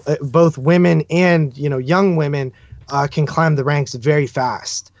Italy, both women and young women can climb the ranks very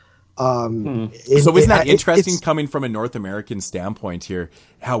fast. So isn't that interesting coming from a North American standpoint here?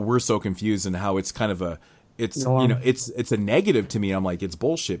 How we're so confused and how it's kind of it's Norm. you know it's a negative to me. I'm like, it's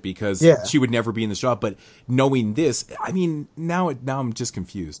bullshit because Yeah. she would never be in this job. But knowing this, I mean, now I'm just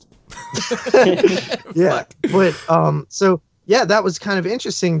confused. Yeah, but so yeah, that was kind of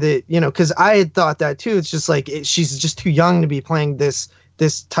interesting that, you know, because I had thought that too. It's just like she's just too young to be playing this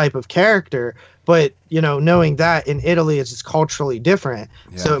type of character. But, you know, knowing that in Italy it's just culturally different,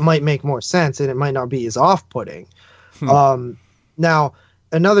 so it might make more sense and it might not be as off-putting. Now,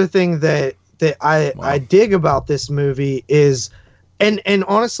 another thing that I dig about this movie is, and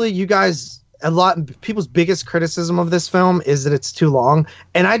honestly, you guys, people's biggest criticism of this film is that it's too long,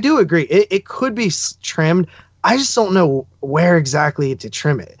 and I do agree. It could be trimmed. I just don't know where exactly to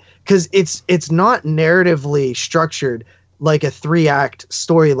trim it, because it's not narratively structured like a 3-act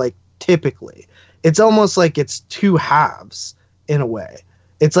story like typically. It's almost like it's 2 halves in a way.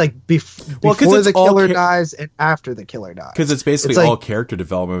 It's like before the killer dies and after the killer dies. Because it's basically like, all character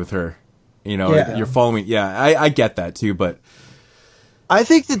development with her. You know, Yeah. you're following. Yeah, I get that too, but I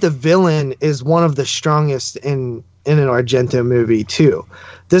think that the villain is one of the strongest in an Argento movie too.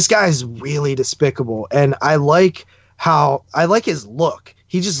 This guy's really despicable, and I like his look.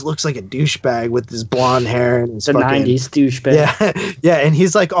 He just looks like a douchebag with his blonde hair and his The fucking 90s douchebag. Yeah, yeah, and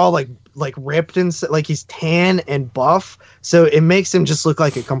he's like all like ripped and like he's tan and buff, so it makes him just look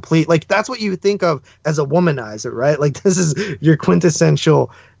like a complete, like that's what you think of as a womanizer, right? Like this is your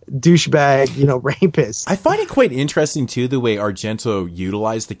quintessential douchebag, you know, rapist. I find it quite interesting too the way Argento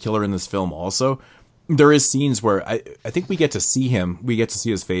utilized the killer in this film. Also, there is scenes where I think we get to see him, we get to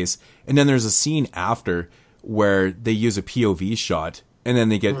see his face, and then there's a scene after where they use a POV shot. And then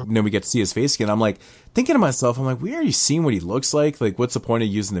then we get to see his face again. I'm like thinking to myself, we already seen what he looks like. Like, what's the point of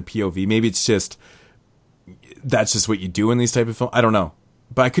using the POV? Maybe it's just that's just what you do in these type of films. I don't know,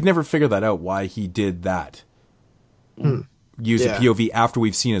 but I could never figure that out. Why he did that? Use a POV after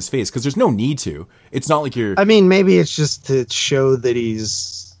we've seen his face, because there's no need to. It's not like you're. I mean, maybe it's just to show that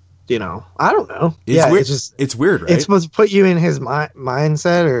he's, you know, I don't know. Weird. It's it's weird, right? It's supposed to put you in his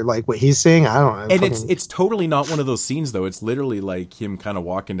mindset or like what he's seeing. I don't know. And it's totally not one of those scenes though. It's literally like him kind of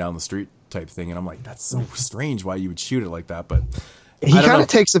walking down the street type thing, and I'm like, that's so strange why you would shoot it like that. But he kind of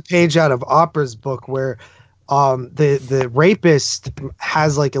takes a page out of Opera's book where the rapist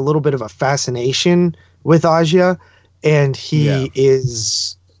has like a little bit of a fascination with Aja, and he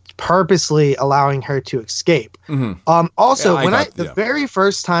is purposely allowing her to escape. Also, the very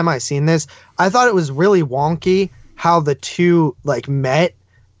first time I seen this, I thought it was really wonky how the two like met,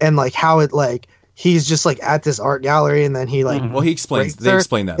 and like how it like he's just like at this art gallery, and then he like well, he explains. They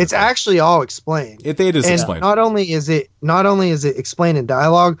explain that. It's actually all explained. They just explain. Not only is it explained in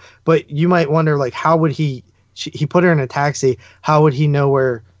dialogue, but you might wonder like how would he put her in a taxi? How would he know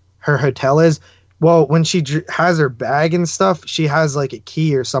where her hotel is? Well, when she has her bag and stuff, she has like a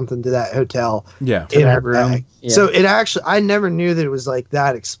key or something to that hotel in her bag. Yeah. So it actually, I never knew that it was like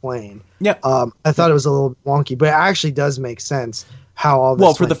that explained. Yeah. I thought it was a little wonky, but it actually does make sense how all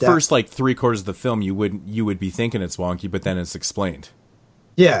this for the down. first like 3/4 of the film, you would be thinking it's wonky, but then it's explained.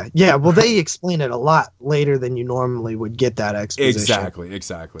 Yeah. Well, they explain it a lot later than you normally would get that exposition.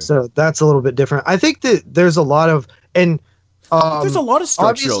 Exactly. So that's a little bit different. I think that there's a lot of there's a lot of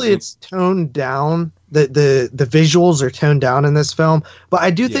structural. Obviously, it's toned down. The visuals are toned down in this film, but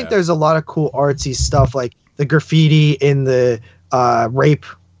I do think there's a lot of cool artsy stuff, like the graffiti in the rape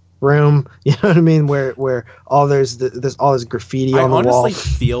room. You know what I mean? Where all there's all this graffiti on the wall. I honestly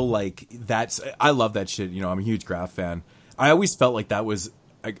feel like I love that shit. You know, I'm a huge Graph fan. I always felt like that was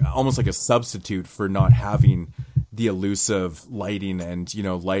almost like a substitute for not having the elusive lighting and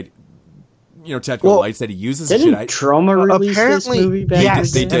technical lights that he uses. Didn't Troma release this movie back?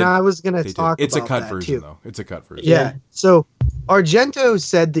 Yes, they did. And I was going to talk it's about a cut that version, too. though. It's a cut version. Yeah. So Argento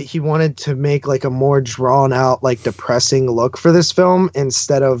said that he wanted to make like a more drawn out, like depressing look for this film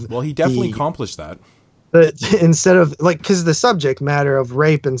instead of. Well, he definitely accomplished that. But instead of like, because the subject matter of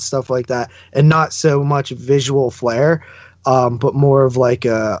rape and stuff like that, and not so much visual flair, but more of like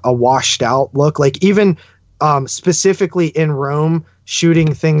a washed out look. Like even specifically in Rome,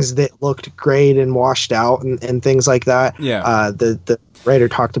 shooting things that looked great and washed out and things like that. Yeah. The writer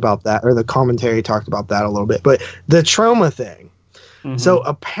talked about that, or the commentary talked about that a little bit. But the Troma thing. Mm-hmm. So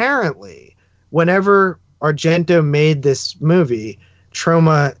apparently, whenever Argento made this movie,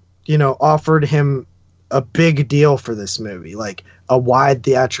 Troma, offered him a big deal for this movie, like a wide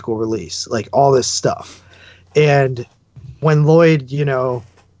theatrical release, like all this stuff. And when Lloyd,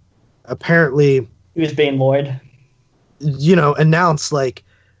 apparently he was being Lloyd, announced like,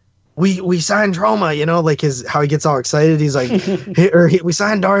 we signed Troma, you know, like how he gets all excited. He's like, we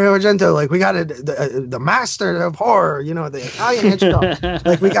signed Dario Argento, like we got the master of horror, you know, the Italian Hitchcock,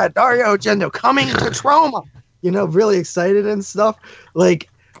 like we got Dario Argento coming to Troma, you know, really excited and stuff. Like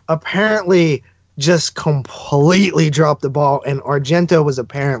apparently just completely dropped the ball, and Argento was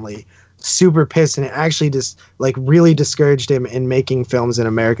apparently super pissed, and it actually just like really discouraged him in making films in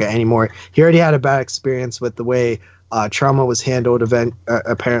America anymore. He already had a bad experience with the way Trauma was handled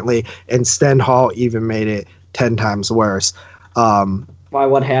apparently, and Stendhal even made it 10 times worse. Why?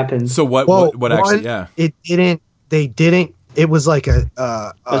 What happened? So what actually? Yeah, They didn't. It was like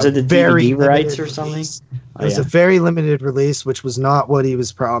was it the very DVD rights or something? It was a very limited release, which was not what he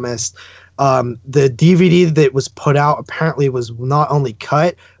was promised. The DVD that was put out apparently was not only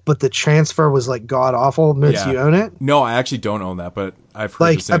cut, but the transfer was like god awful. Moots, you own it? No, I actually don't own that, but I've heard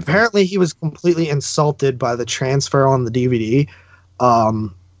like the same apparently he was completely insulted by the transfer on the DVD,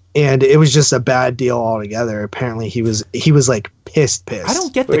 and it was just a bad deal altogether. Apparently he was like pissed. I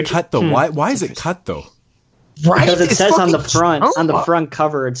don't get the cut though. Why is it cut though? Right, because it says on the front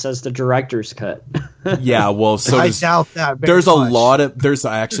cover, it says the director's cut. Yeah, well, so I doubt that. There's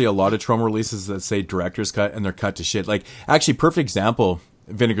actually a lot of Troma releases that say director's cut, and they're cut to shit. Like, actually, perfect example.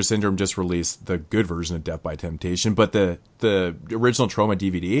 Vinegar Syndrome just released the good version of Death by Temptation, but the original Troma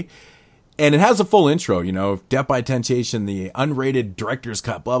DVD, and it has a full intro. You know, Death by Temptation, the unrated director's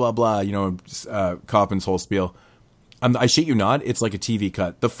cut, blah blah blah. You know, Kaufman's whole spiel. I shit you not, it's like a TV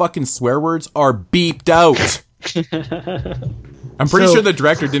cut. The fucking swear words are beeped out. I'm pretty sure the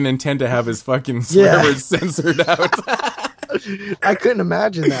director didn't intend to have his fucking swear words censored out. I couldn't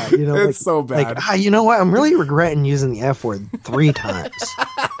imagine that. You know, it's so bad. Like, you know what? I'm really regretting using the F word 3 times.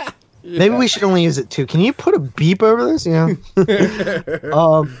 Maybe we should only use it 2. Can you put a beep over this? You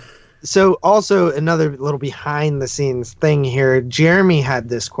know. So also another little behind the scenes thing here. Jeremy had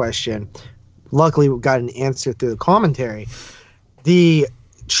this question. Luckily, we got an answer through the commentary. The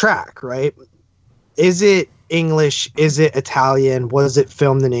track, right? Is it English? Is it Italian? Was it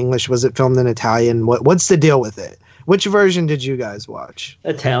filmed in English? Was it filmed in Italian? What's the deal with it? Which version did you guys watch?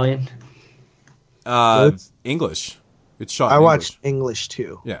 Italian. English. It's shot. I watched English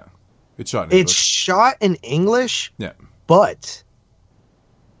too. Yeah, it's shot in English. It's shot in English. Yeah, but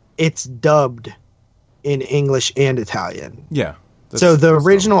it's dubbed in English and Italian. Yeah. So the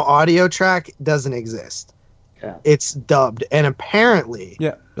original audio track doesn't exist. Yeah. It's dubbed, and apparently,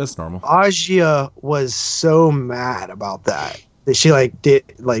 yeah, that's normal. Agia was so mad about that she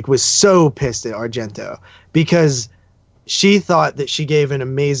was so pissed at Argento because she thought that she gave an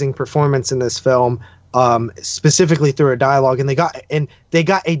amazing performance in this film, specifically through her dialogue, and they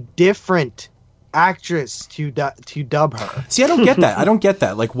got a different actress to dub her. See, I don't get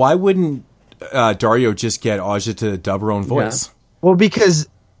that. Like, why wouldn't Dario just get Aja to dub her own voice? Yeah. Well, because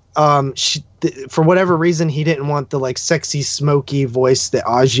for whatever reason, he didn't want the like sexy, smoky voice that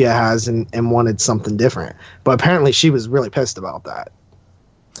Aja has, and wanted something different. But apparently, she was really pissed about that,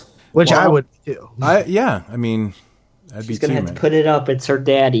 which I would too. I mean, she's gonna have to put it up. It's her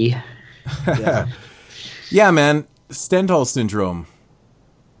daddy. Yeah, yeah, man. Stendhal syndrome.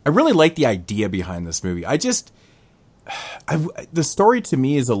 I really like the idea behind this movie. The story to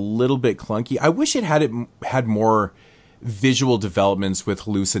me is a little bit clunky. I wish it had more visual developments with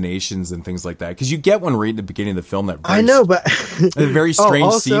hallucinations and things like that, because you get one right in the beginning of the film. I know, but a very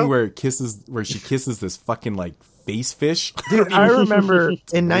strange scene where she kisses this fucking like face fish. Dude, I remember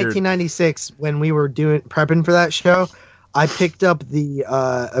in 1996 when we were prepping for that show, I picked up the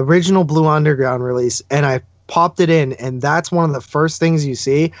original Blue Underground release and I popped it in, and that's one of the first things you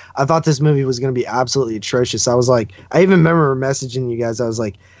see. I thought this movie was going to be absolutely atrocious. I was like, I even remember messaging you guys. I was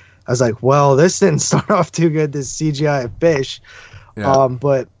like, well, this didn't start off too good, this CGI fish. Yeah.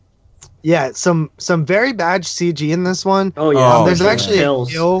 But yeah, some very bad CG in this one. Oh yeah. There's actually a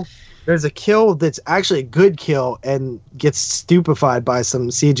kill. There's a kill that's actually a good kill and gets stupefied by some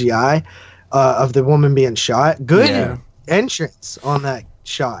CGI of the woman being shot. Good entrance on that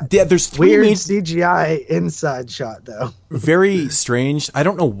shot. Yeah, there's weird CGI inside shot though. Very strange. I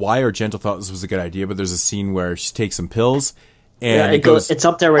don't know why Argento thought this was a good idea, but there's a scene where she takes some pills. And it's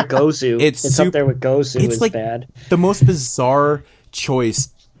up there with Gozu. It's up there with Gozu. It's like bad. The most bizarre choice.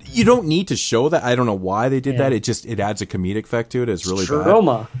 You don't need to show that. I don't know why they did that. It adds a comedic effect to it. It's really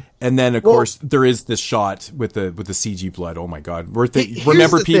bad. And then of course there is this shot with the CG blood. Oh my god!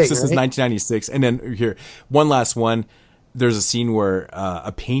 Remember, peeps. This is 1996. And then here, one last one. There's a scene where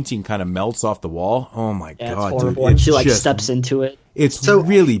a painting kind of melts off the wall. Oh my god! It's horrible. Dude, and she like steps into it. It's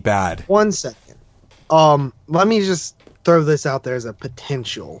really bad. 1 second. Let me just throw this out there as a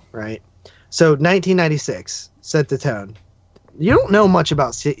potential, right? So 1996, set the tone. know much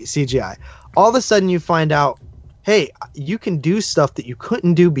about CGI. All of a sudden you find out, hey, you can do stuff that you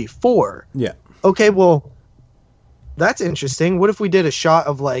couldn't do before. Yeah. Okay, well, that's interesting. What if we did a shot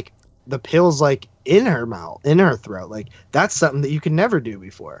of like the pills like in her mouth, in her throat? Like that's something that you could never do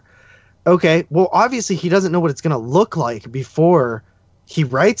before. Okay, well, obviously he doesn't know what it's going to look like before he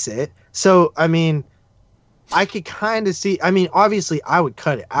writes it. So, I mean, I could kind of see. I mean, obviously, I would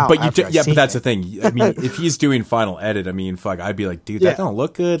cut it out. But but that's the thing. I mean, if he's doing final edit, I mean, fuck, I'd be like, dude, that don't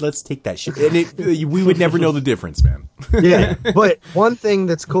look good. Let's take that shit. And we would never know the difference, man. Yeah. But one thing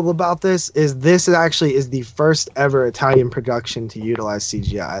that's cool about this actually is the first ever Italian production to utilize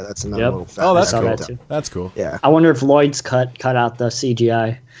CGI. That's another little fact. Oh, that's cool. That's cool. Yeah. I wonder if Lloyd's cut out the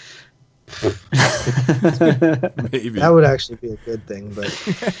CGI. Maybe that would actually be a good thing,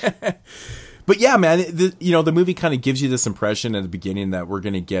 but. But yeah, man, the movie kind of gives you this impression at the beginning that we're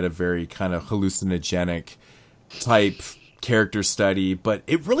going to get a very kind of hallucinogenic type character study, but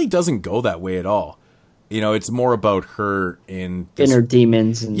it really doesn't go that way at all. It's more about her in her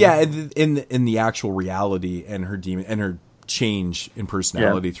demons, and in the actual reality and her demon and her change in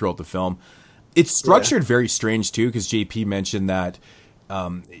personality throughout the film. It's structured very strange too, because JP mentioned that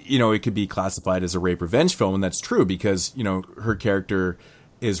it could be classified as a rape revenge film, and that's true because her character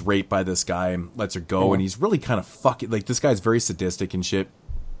is raped by this guy and lets her go, and he's really kind of fucking like this guy's very sadistic and shit.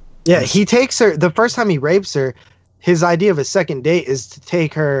 Yeah, he takes her the first time he rapes her. His idea of a second date is to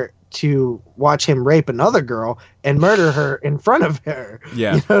take her to watch him rape another girl and murder her in front of her.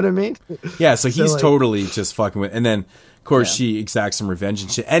 Yeah, you know what I mean? Yeah, so he's totally just fucking with, and then of course she exacts some revenge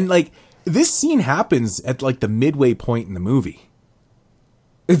and shit. And like this scene happens at like the midway point in the movie.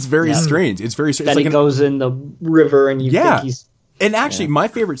 It's very strange. It's very strange. Then it's he goes in the river, and you think he's. And actually, my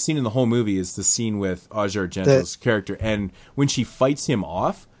favorite scene in the whole movie is the scene with Asia Argento's character. And when she fights him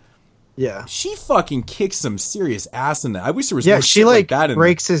off, she fucking kicks some serious ass in that. I wish there was more shit like that in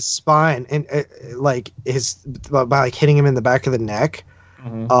breaks his spine and by like hitting him in the back of the neck.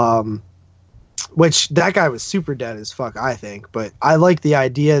 Mm-hmm. Which that guy was super dead as fuck, I think. But I like the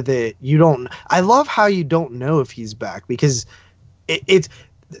idea that you don't. I love how you don't know if he's back because it's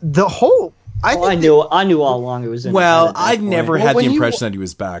the whole. I knew all along it was. I've never had the impression that he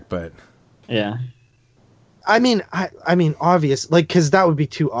was back, but yeah. I mean, obvious, like, because that would be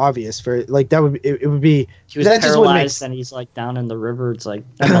too obvious for like that would it would be. He was paralyzed and he's like down in the river. It's like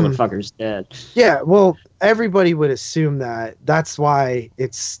that motherfucker's dead. Yeah, well, everybody would assume that. That's why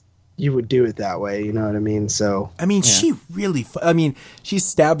you would do it that way. You know what I mean? So I mean, she really. She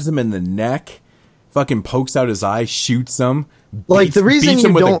stabs him in the neck, fucking pokes out his eye, shoots him. Like the reason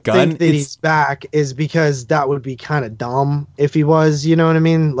you don't think that he's back is because that would be kind of dumb if he was, you know what I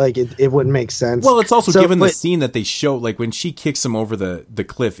mean? Like it wouldn't make sense. Well, it's also given the scene that they show, like when she kicks him over the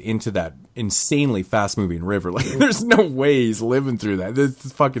cliff into that insanely fast moving river. Like there's no way he's living through that.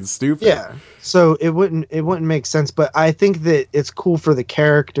 It's fucking stupid. Yeah. So it wouldn't make sense. But I think that it's cool for the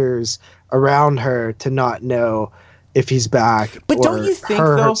characters around her to not know if he's back. But or don't you think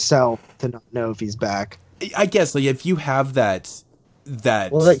herself to not know if he's back? I guess like if you have that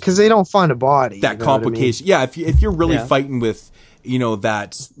because they don't find a body, that complication. I mean? Yeah, if you're really fighting with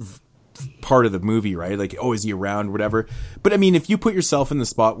that part of the movie, right? Like, oh, is he around, whatever. But I mean, if you put yourself in the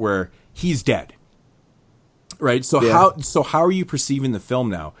spot where he's dead, right? So how are you perceiving the film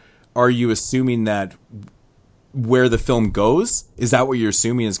now? Are you assuming that where the film goes, is that what you're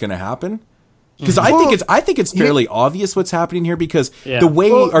assuming is going to happen? Because I think it's fairly obvious what's happening here because the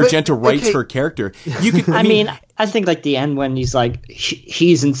way Argento writes her character, you can. I mean, I think like the end when he's like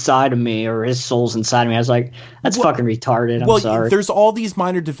he's inside of me or his soul's inside of me. I was like, that's fucking retarded. I'm sorry. There's all these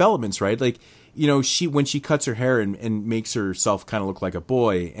minor developments, right? Like when she cuts her hair and makes herself kind of look like a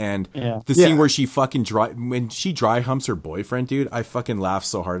boy, and the scene where she fucking when she dry humps her boyfriend, dude, I fucking laugh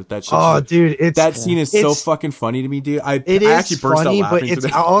so hard at that shit. Oh, dude, that scene is so fucking funny to me, dude. I actually burst out laughing. But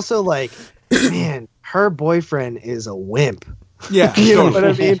it's also like. Man, her boyfriend is a wimp. Yeah, you know what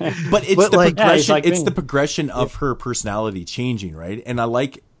I mean. But it's progression. It's the progression of her personality changing, right? And I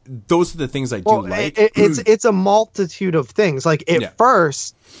like those are the things I do like. It's a multitude of things. Like at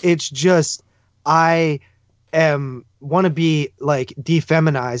first, it's just I want to be like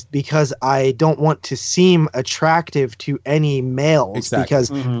defeminized because I don't want to seem attractive to any males because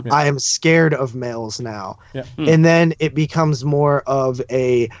I am scared of males now. Yeah. And then it becomes more of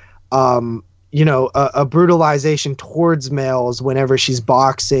a brutalization towards males whenever she's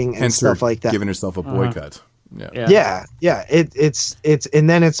boxing and stuff like that, giving herself a boycott. Yeah. It's and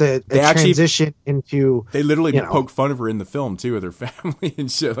then it's a transition into. They literally poke fun of her in the film too with her family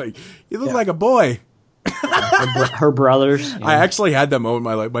and shit. Like, you look like a boy. her brothers. I actually had that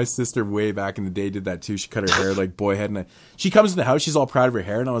moment. My sister way back in the day did that too. She cut her hair like boy head, and she comes in the house. She's all proud of her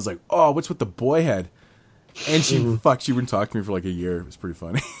hair, and I was like, "Oh, what's with the boy head?" And she wouldn't talk to me for like a year. It was pretty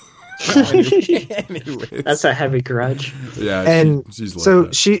funny. Anyways. That's a heavy grudge. Yeah, and she's like so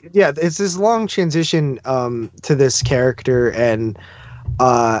that. it's this long transition to this character, and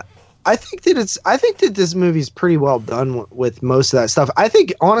I think that this movie's pretty well done with most of that stuff. I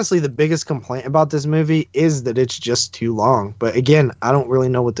think honestly the biggest complaint about this movie is that it's just too long. But again, I don't really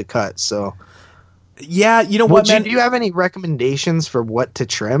know what to cut. So yeah, you know what, man? Do you have any recommendations for what to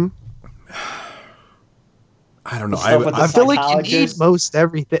trim? I don't know. I feel like you need most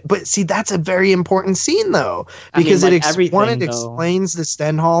everything. But see, that's a very important scene, though, because it explains the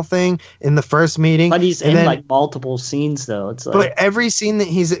Stenhall thing in the first meeting. But he's in like multiple scenes, though. It's like, but every scene that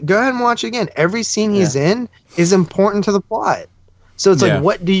he's go ahead and watch again. Every scene he's in is important to the plot. So it's like,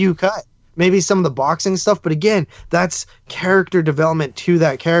 what do you cut? Maybe some of the boxing stuff, but again, that's character development to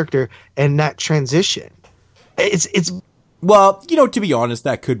that character and that transition. It's well, you know, to be honest,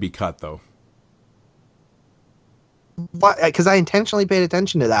 that could be cut though. Because I intentionally paid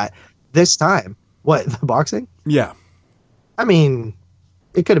attention to that this time. What, the boxing? Yeah. I mean,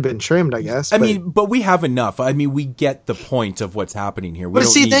 it could have been trimmed, I guess. But we have enough. I mean, we get the point of what's happening here. But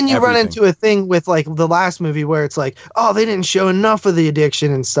see, then you run into a thing with like the last movie where it's like, oh, they didn't show enough of the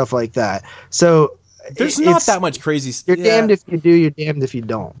addiction and stuff like that. So there's not that much crazy stuff. You're damned if you do, you're damned if you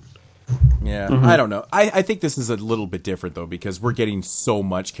don't. Yeah, I don't know. I think this is a little bit different, though, because we're getting so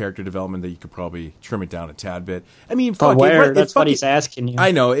much character development that you could probably trim it down a tad bit. I mean, that's what he's asking you.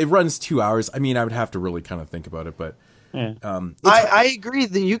 I know. It runs 2 hours. I mean, I would have to really kind of think about it, but... Yeah. I agree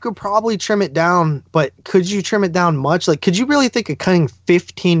that you could probably trim it down, but could you trim it down much? Like, could you really think of cutting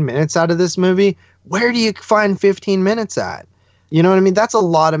 15 minutes out of this movie? Where do you find 15 minutes at? You know what I mean? That's a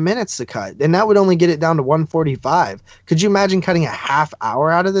lot of minutes to cut, and that would only get it down to 145. Could you imagine cutting a half hour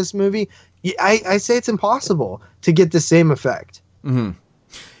out of this movie? I say it's impossible to get the same effect. Mm-hmm.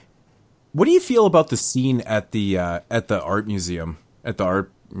 What do you feel about the scene at the art museum, at the art,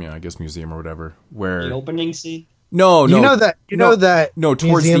 I guess museum or whatever, where the opening scene? No, you know that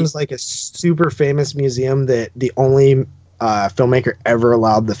museum's the... like a super famous museum that the only filmmaker ever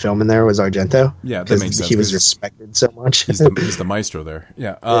allowed the film in there was Argento. Yeah, that makes sense. He was respected so much. He's the maestro there.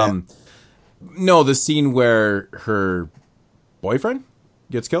 Yeah. No, the scene where her boyfriend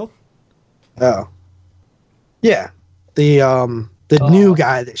gets killed. Oh. Yeah. The new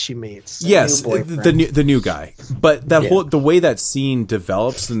guy that she meets. Yes, the new guy. But the way that scene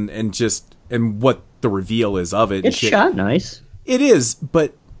develops and what the reveal is of it. It's shot nice. It is,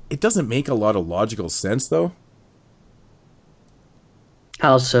 but it doesn't make a lot of logical sense though.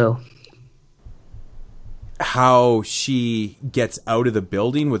 How so? How she gets out of the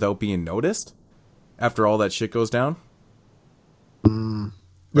building without being noticed after all that shit goes down. Right?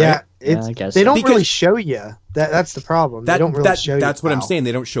 Yeah, I guess they don't really show you. That's the problem. They don't really show you. That's what I'm saying.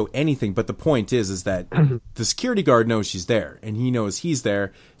 They don't show anything. But the point is that the security guard knows she's there, and he knows he's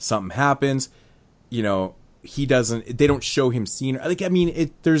there. Something happens, he doesn't. They don't show him seeing her. Like, I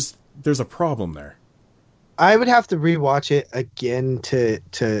mean, there's a problem there. I would have to rewatch it again to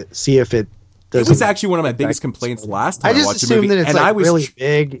see if it. It was actually one of my biggest complaints last time I watched the movie. I just assumed that it's really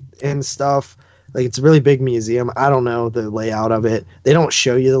big and stuff. Like, it's a really big museum. I don't know the layout of it. They don't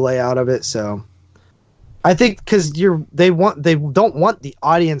show you the layout of it, so I think because they don't want the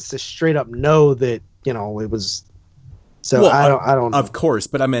audience to straight up know that it was. So I don't know. Of course,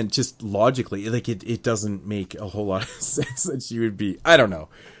 but I meant just logically, like it doesn't make a whole lot of sense that she would be. I don't know.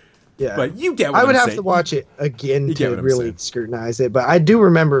 Yeah, but you get what I would I'm have saying. to watch it again to really scrutinize it. But I do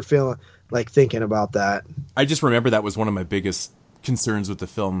remember thinking about that. I just remember that was one of my biggest concerns with the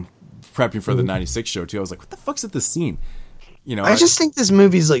film, prepping for the 96 show too. I was like, what the fuck's at this scene? I just think this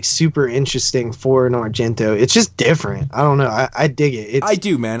movie's like super interesting for an Argento. It's just different. I don't know. I dig it. I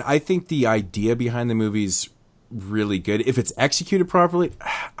do, man. I think the idea behind the movie's really good. If it's executed properly,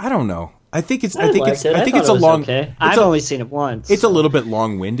 I don't know. I think it's a long. Okay. I've only seen it once. It's a little bit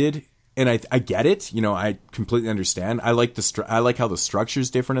long-winded, and I get it. I completely understand. I like how the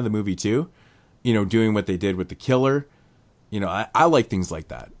structure's different in the movie too. Doing what they did with the killer. I like things like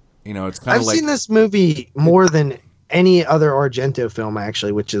that. It's kind of I've seen this movie more than any other Argento film,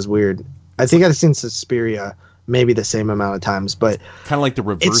 actually, which is weird. I think I've seen Suspiria maybe the same amount of times, but kind of like the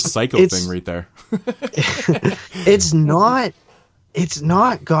reverse Psycho thing right there. It's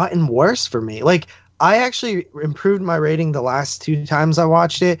not gotten worse for me. Like, I actually improved my rating the last 2 times I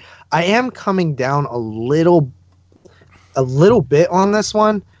watched it. I am coming down a little bit on this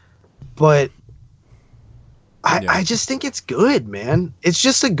one, but I just think it's good, man. It's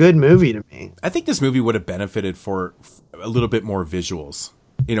just a good movie to me. I think this movie would have benefited for a little bit more visuals.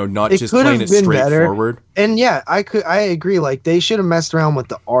 Not It just could playing have it been straightforward. better. And yeah, I agree. Like they should have messed around with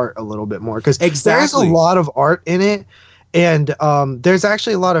the art a little bit more because there's Exactly. a lot of art in it, and there's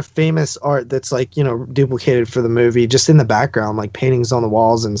actually a lot of famous art that's like duplicated for the movie, just in the background, like paintings on the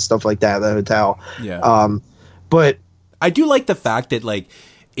walls and stuff like that at the hotel. Yeah. But I do like the fact that like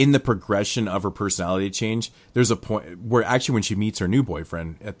in the progression of her personality change, there's a point where actually when she meets her new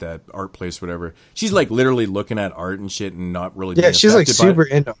boyfriend at that art place, whatever, she's like literally looking at art and shit and not really. Yeah, being she's like affected by super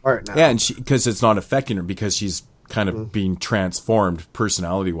it. into art now. Yeah, and because it's not affecting her because she's kind of being transformed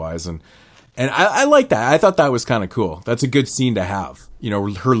personality wise, and I like that. I thought that was kind of cool. That's a good scene to have.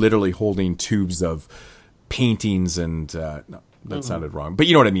 Her literally holding tubes of paintings and no, that sounded wrong, but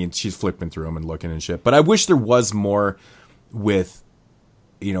you know what I mean. She's flipping through them and looking and shit. But I wish there was more with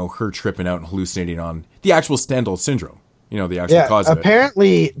her tripping out and hallucinating on the actual Stendhal syndrome. The actual cause of it.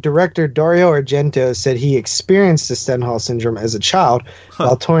 Apparently, director Dario Argento said he experienced the Stendhal syndrome as a child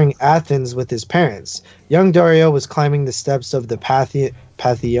while touring Athens with his parents. Young Dario was climbing the steps of the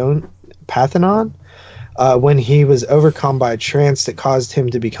Parthenon when he was overcome by a trance that caused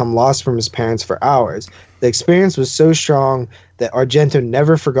him to become lost from his parents for hours. The experience was so strong that Argento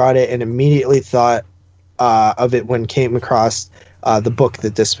never forgot it and immediately thought of it when came across the book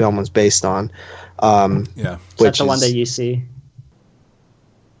that this film was based on. Is that the one that you see?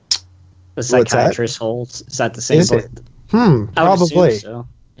 The psychiatrist holds. Is that the same book? Probably. So.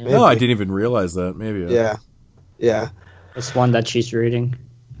 Yeah. No, I didn't even realize that. Maybe. Yeah. It's one that she's reading.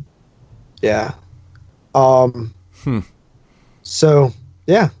 Yeah. So,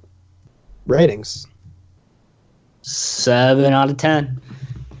 yeah. Ratings. 7 out of 10.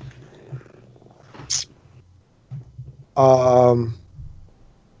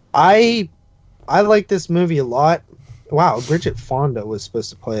 I like this movie a lot. Wow, Bridget Fonda was supposed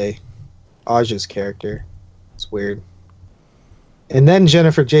to play Aja's character. It's weird. And then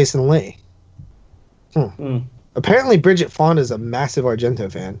Jennifer Jason Leigh. Apparently Bridget Fonda is a massive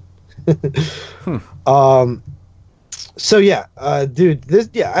Argento fan. So yeah, dude,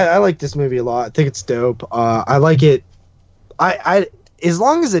 I like this movie a lot. I think it's dope. I like it. I as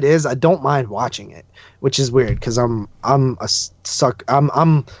long as it is, I don't mind watching it, which is weird because I'm a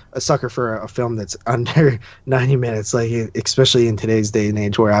sucker for a film that's under 90 minutes, like especially in today's day and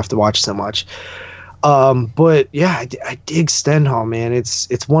age where I have to watch so much. But yeah, I dig Stendhal, man.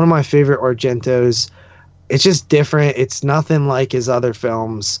 It's one of my favorite Argentos. It's just different. It's nothing like his other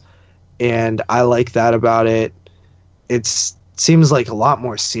films, and I like that about it. It seems like a lot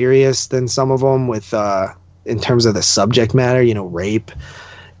more serious than some of them with in terms of the subject matter, rape.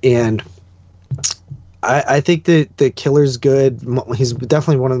 And I think that the killer's good. He's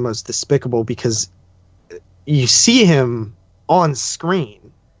definitely one of the most despicable because you see him on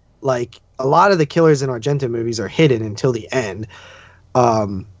screen. Like a lot of the killers in Argento movies are hidden until the end.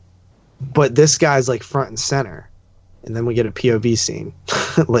 But this guy's like front and center. And then we get a POV scene,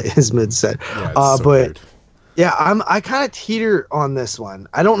 as Mid said. Yeah, so weird. Yeah, I kind of teeter on this one.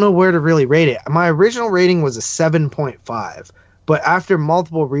 I don't know where to really rate it. My original rating was a 7.5, but after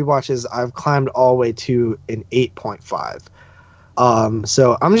multiple rewatches, I've climbed all the way to an 8.5.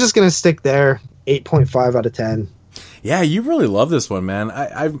 So I'm just gonna stick there. 8.5 out of 10. Yeah, you really love this one, man.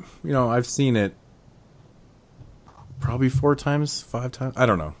 I've seen it probably 4 times, 5 times. I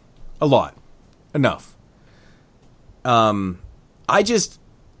don't know, a lot, enough. Every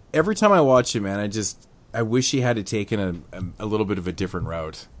time I watch it, man, I wish he had taken a little bit of a different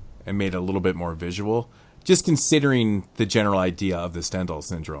route and made it a little bit more visual, just considering the general idea of the Stendhal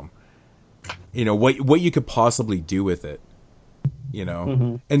syndrome. What you could possibly do with it,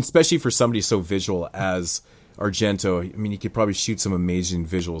 and especially for somebody so visual as Argento. I mean, you could probably shoot some amazing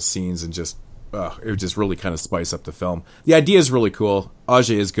visual scenes and it would just really kind of spice up the film. The idea is really cool.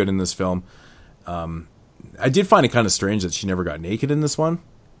 Aja is good in this film. I did find it kind of strange that she never got naked in this one.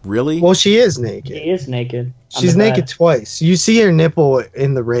 Really? Well, she is naked. She is naked. She's naked twice. You see her nipple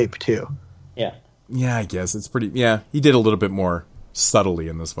in the rape too. Yeah. Yeah, I guess it's pretty. Yeah, he did a little bit more subtly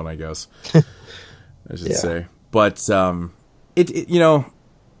in this one, I guess. I should say, but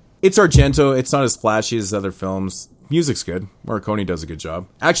it's Argento. It's not as flashy as other films. Music's good. Morricone does a good job.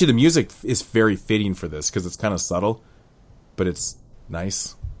 Actually, the music is very fitting for this because it's kind of subtle, but it's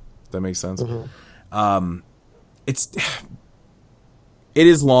nice. If that makes sense. It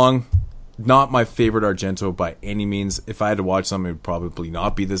is long. Not my favorite Argento by any means. If I had to watch something, it would probably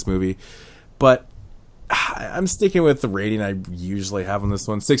not be this movie. But I'm sticking with the rating I usually have on this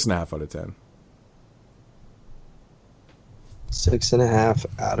one. 6.5 out of 10. 6.5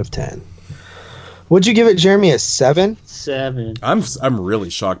 out of 10. Would you give it, Jeremy, a 7? 7. I'm really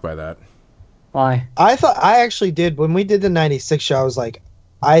shocked by that. Why? I actually did when we did the 96 show. I was like,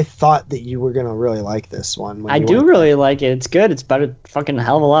 I thought that you were gonna really like this one. I do really like it. It's good. It's better, fucking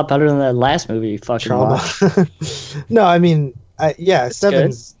hell of a lot better than that last movie you fucking Trauma. watched. No, I mean,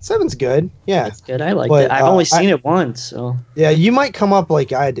 seven's good. Yeah, it's good. I liked it. I've only seen it once, so yeah, you might come up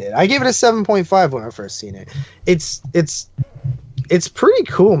like I did. I gave it a 7.5 when I first seen it. It's pretty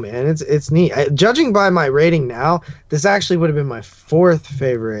cool, man. It's neat. Judging by my rating now, this actually would have been my fourth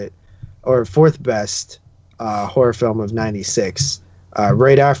favorite or fourth best horror film of '96.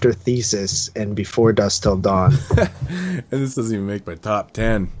 Right after Thesis and Before Dusk Till Dawn. And this doesn't even make my top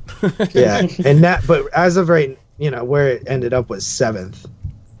 10. Yeah, but as of right, where it ended up was 7th.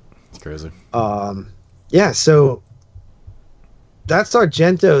 It's crazy. Yeah, so that's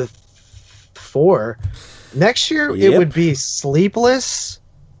Argento 4. Next year it would be Sleepless,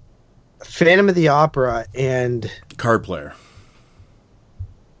 Phantom of the Opera, and Card Player.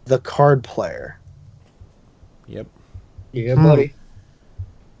 The Card Player. Yep. Yeah, buddy.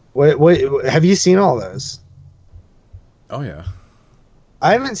 What have you seen all those? Oh yeah.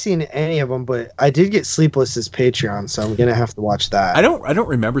 I haven't seen any of them, but I did get Sleepless's Patreon, so I'm gonna have to watch that. I don't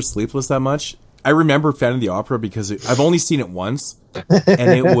remember Sleepless that much. I remember Phantom of the Opera because I've only seen it once,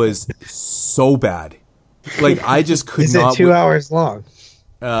 and it was so bad. Like I just could not. Is it 2 hours long?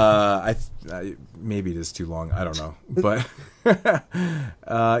 I maybe it is too long. I don't know, but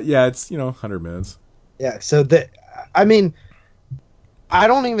yeah, it's 100 minutes. Yeah. So I mean, I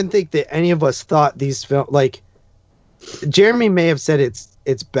don't even think that any of us thought these films, like Jeremy may have said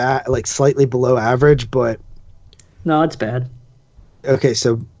it's bad, like slightly below average, but no, it's bad. Okay,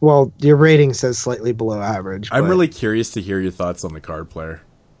 so your rating says slightly below average. I'm really curious to hear your thoughts on The Card Player.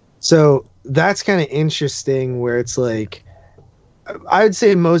 So that's kind of interesting, where it's like, I would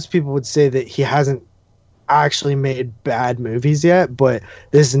say most people would say that he hasn't actually made bad movies yet, but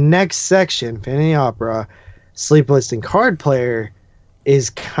this next section, Phantom of the Opera, Sleepless, and Card Player, is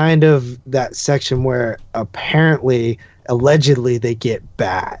kind of that section where allegedly they get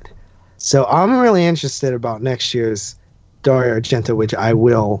bad. So I'm really interested about next year's Dario Argento, which I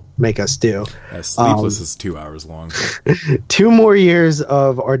will make us do. Sleepless is 2 hours long. 2 more years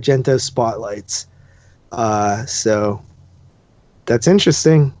of Argento spotlights. So that's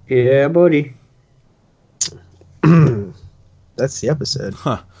interesting. Yeah, buddy. That's the episode.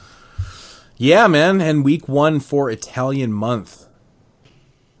 Huh. Yeah, man. And week 1 for Italian month.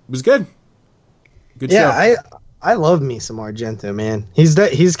 It was good. Good show. Yeah, I love me some Argento, man. He's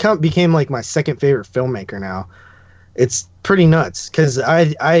became like my second favorite filmmaker now. It's pretty nuts because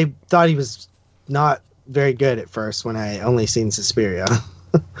I thought he was not very good at first when I only seen Suspiria.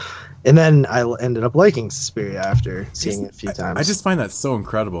 And then I ended up liking Suspiria after seeing it a few times. I just find that so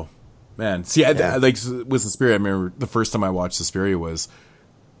incredible. Man. See, I like with Suspiria, I remember the first time I watched Suspiria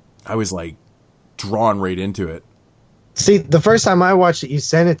I was like drawn right into it. See, the first time I watched it, you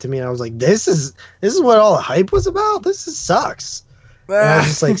sent it to me, and I was like, "This is what all the hype was about. Sucks." And I was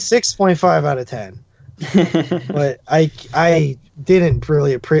just like 6.5 out of 10. But I didn't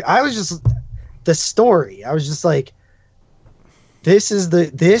really appreciate. I was just the story. I was just like, this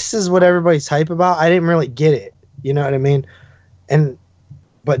is what everybody's hype about. I didn't really get it. You know what I mean?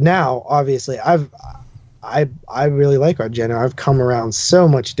 But now, obviously, I really like Argento. I've come around so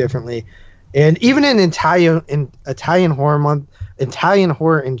much differently. And even in Italian horror month, Italian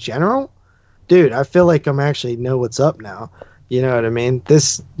horror in general, dude, I feel like I'm actually know what's up now. You know what I mean?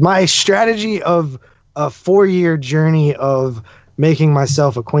 My strategy of a 4-year journey of making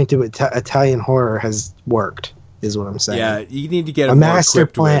myself acquainted with Italian horror has worked, is what I'm saying. Yeah, you need to get a master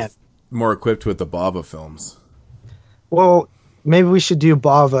plan. More equipped with the Bava films. Well, maybe we should do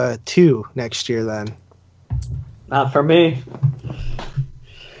Bava 2 next year then. Not for me.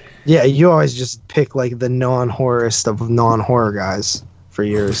 Yeah, you always just pick like the non-horrorist of non-horror guys for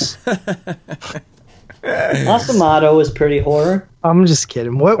years. Asamato was pretty horror. I'm just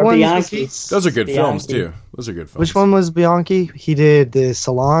kidding. What one? Those are good films too. Those are good films. Which one was Bianchi? He did the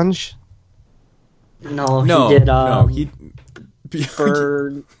Solange. No, he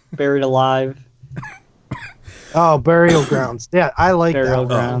did. Buried Alive. Oh, Burial Grounds. Yeah, I like Burial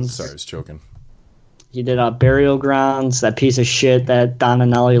that. Grounds. Sorry, I was choking. He did Burial Grounds, that piece of shit that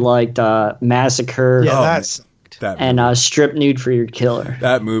Donanelli liked, Massacre. Yeah, that's and Strip Nude for Your Killer.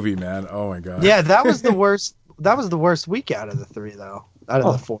 That movie, man. Oh my god. Yeah, that was the worst. That was the worst week out of the 3, though. Out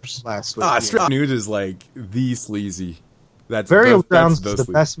of the 4 last week. Strip Nude is like the sleazy. That's Burial Grounds is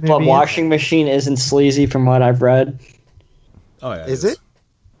the best movie. But Washing Machine isn't sleazy from what I've read. Oh yeah. Is it?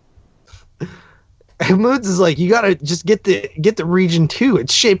 Moods is like, you gotta just get the region 2.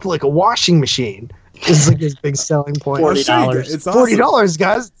 It's shaped like a washing machine. This is like his big selling point. $40. It's awesome. $40,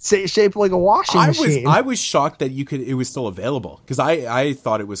 guys. Shaped like a washing machine. I was shocked that it was still available because I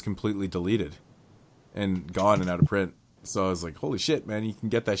thought it was completely deleted and gone and out of print. So I was like, holy shit, man, you can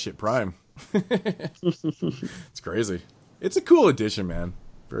get that shit Prime. It's crazy. It's a cool edition, man.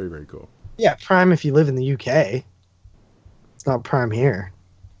 Very, very cool. Yeah, Prime if you live in the UK. It's not Prime here.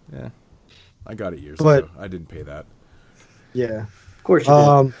 Yeah. I got it years ago. I didn't pay that. Yeah. Of course you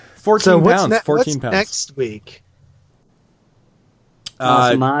did. 14 pounds. 14 what's pounds. next week?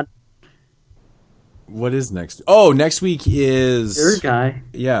 Mod. What is next? Oh, next week is... Your guy.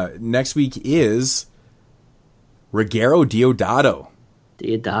 Yeah, next week is Ruggero Deodato.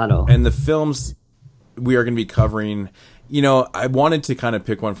 And the films we are going to be covering... You know, I wanted to kind of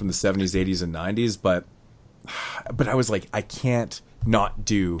pick one from the 70s, 80s, and 90s, but I was like, I can't not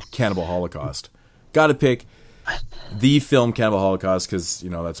do Cannibal Holocaust. Got to pick the film Cannibal Holocaust because, you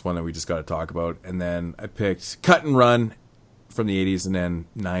know, that's one that we just got to talk about. And then I picked Cut and Run from the 80s and then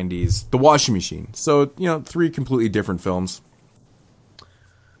 90s, The Washing Machine. So, you know, 3 completely different films.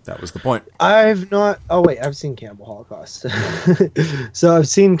 That was the point. I've seen Cannibal Holocaust. So I've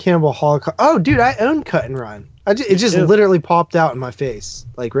seen Cannibal Holocaust. Oh, dude, I own Cut and Run. It just literally popped out in my face.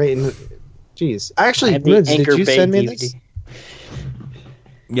 Like right in the... Jeez. Actually, Moods, did you send me this?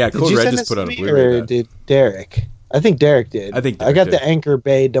 Yeah, Code Red just put out a Blu-ray. Or did Derek? I think Derek did. I think I got the Anchor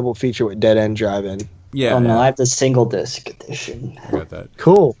Bay double feature with Dead End Drive-In. Yeah. Oh, no, I have the single disc edition. I got that.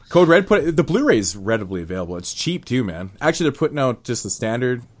 Cool. Code Red the Blu-ray is readily available. It's cheap too, man. Actually, they're putting out just the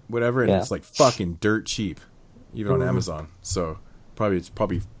standard whatever, and it's like fucking dirt cheap, even on Amazon. So it's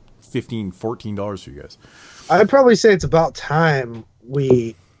probably $15, $14 for you guys. I'd probably say it's about time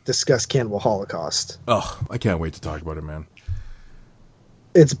we discuss Cannibal Holocaust. Oh, I can't wait to talk about it, man.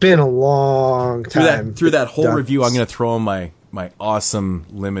 It's been a long time. Through that whole review, I'm going to throw in my awesome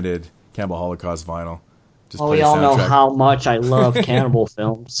limited Cannibal Holocaust vinyl. Just we all know how much I love cannibal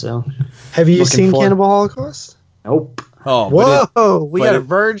films. So, have you seen Cannibal Holocaust? Nope. Oh, whoa! We got a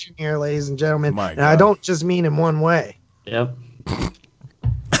virgin here, ladies and gentlemen. And I don't just mean in one way. Yep.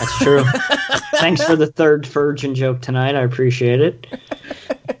 That's true. Thanks for the third virgin joke tonight. I appreciate it.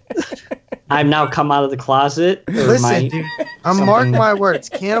 I've now come out of the closet. Listen, dude, I'm marking my words.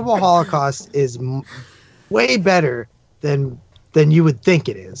 Cannibal Holocaust is way better than you would think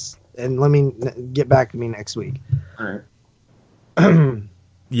it is. And let me get back to me next week. All right.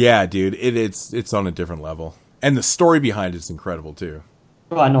 Yeah, dude, it's on a different level, and the story behind it's incredible too.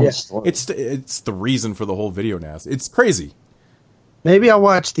 Oh, I know the story. It's the reason for the whole video now. It's crazy. Maybe I'll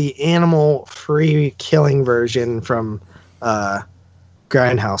watch the animal-free killing version from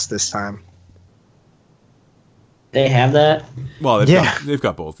Grindhouse this time. They have that? Well, they've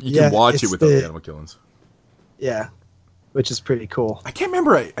got both. You can watch it without the animal killings. Yeah, which is pretty cool. I can't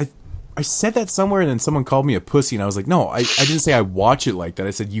remember. I said that somewhere, and then someone called me a pussy, and I was like, no, I didn't say I watch it like that.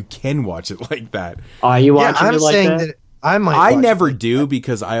 I said you can watch it like that. Are you watching it like that? I never do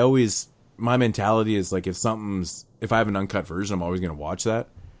because I always... My mentality is like if I have an uncut version, I'm always going to watch that.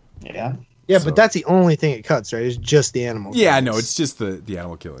 Yeah. Yeah, so. But that's the only thing it cuts, right? It's just the animal killings. Yeah, no, it's just the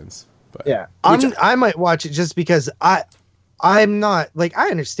animal killings. But, yeah. I might watch it just because I'm not... Like,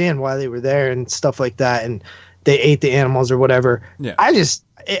 I understand why they were there and stuff like that, and they ate the animals or whatever. Yeah.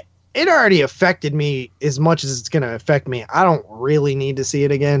 It already affected me as much as it's going to affect me. I don't really need to see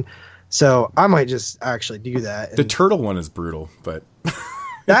it again. So I might just actually do that. The turtle one is brutal, but...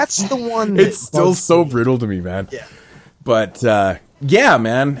 That's the one that it's still so brutal to me, man. Yeah. But, yeah,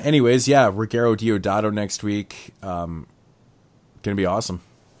 man. Anyways, Ruggero Deodato next week. Gonna be awesome.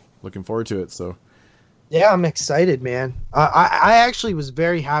 Looking forward to it, so. Yeah, I'm excited, man. I actually was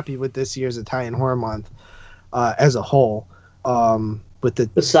very happy with this year's Italian Horror Month as a whole.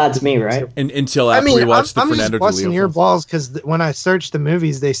 Besides me, right? Until after we watched the Fernando Di Leo. I'm just busting your balls because when I search the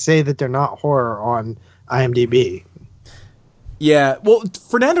movies, they say that they're not horror on IMDb. Yeah, well,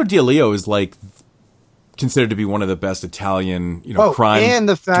 Fernando Di Leo is like considered to be one of the best Italian, crime and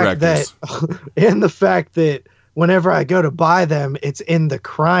the fact directors. And the fact that whenever I go to buy them, it's in the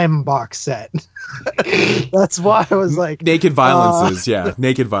crime box set. That's why I was like, Naked Violences,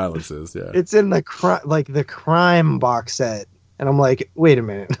 Naked Violences, yeah. It's in the crime box set, and I'm like, wait a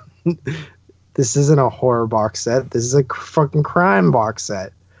minute, this isn't a horror box set. This is a fucking crime box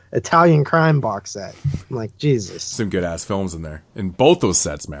set. Italian crime box set. I'm like, Jesus. Some good ass films in there. In both those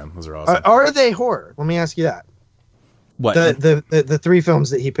sets, man. Those are awesome. Are they horror? Let me ask you that. What? The 3 films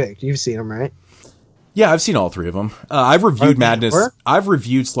that he picked. You've seen them, right? Yeah, I've seen all 3 of them. I've reviewed Madness. I've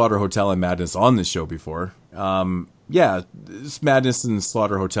reviewed Slaughter Hotel and Madness on this show before. Madness and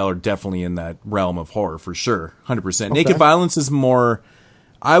Slaughter Hotel are definitely in that realm of horror for sure. 100%. Okay. Naked Violence is more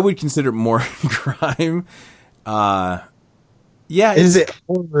I would consider it more crime. Yeah. Is it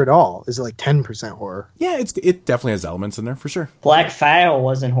horror at all? Is it like 10% horror? Yeah, it definitely has elements in there for sure. Black Pharaoh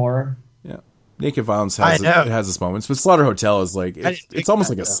wasn't horror. Yeah. Naked Violence has its moments, but Slaughter Hotel is like it's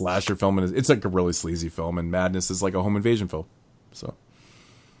almost like a slasher film, and it's like a really sleazy film, and Madness is like a home invasion film. So,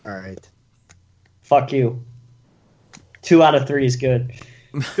 all right, fuck you. 2 out of 3 is good.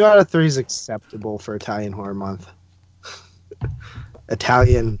 2 out of 3 is acceptable for Italian Horror Month.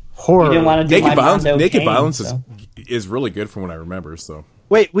 Italian horror. You didn't want to do Naked Violence is really good from what I remember. So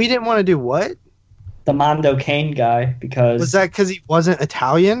wait, we didn't want to do what? The Mondo Cane guy, because... Was that because he wasn't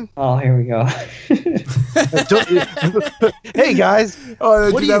Italian? Oh, here we go. Hey, guys.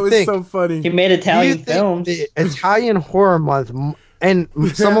 Oh, what do that you was think? so funny. He made Italian films. The Italian Horror Month, and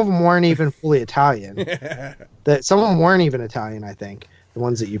some of them weren't even fully Italian. Some of them weren't even Italian, I think, the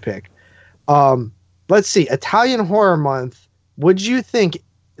ones that you picked. Let's see. Italian Horror Month, would you think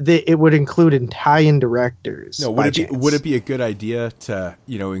that it would include Italian directors? No, would it be a good idea to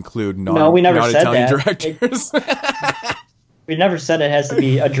include we never said non-Italian that. directors? We never said it has to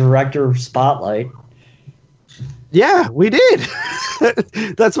be a director spotlight. Yeah, we did.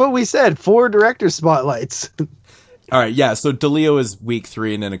 That's what we said. 4 director spotlights. All right, yeah. So DeLeo is week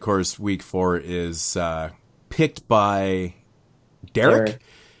 3, and then of course week 4 is picked by Derek.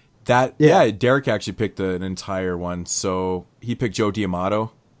 Derek actually picked an entire one. So he picked Joe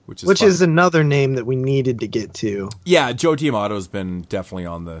D'Amato. Which is another name that we needed to get to. Yeah, Joe D'Amato's been definitely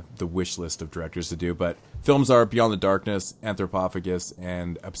on the wish list of directors to do, but films are Beyond the Darkness, Anthropophagus,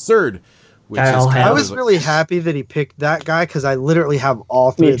 and Absurd. I was really happy that he picked that guy because I literally have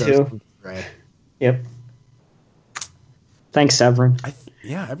all 3 of those. Right. Yep. Thanks, Severin. I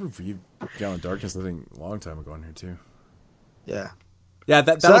reviewed Beyond the Darkness, I think, a long time ago in here too. Yeah. Yeah,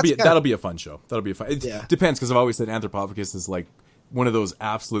 that'll be a fun show. That'll be a fun. It depends, because I've always said Anthropophagus is like one of those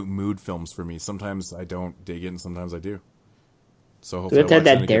absolute mood films for me. Sometimes I don't dig it, and sometimes I do. So hopefully, we had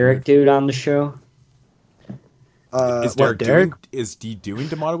that Derek dude on the show. Is Derek? Is he doing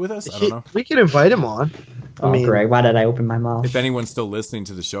D'Amato with us? I don't know. We can invite him on. Greg, why did I open my mouth? If anyone's still listening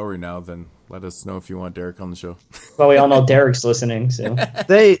to the show right now, then let us know if you want Derek on the show. Well, we all know Derek's listening, so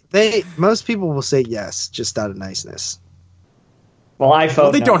most people will say yes, just out of niceness.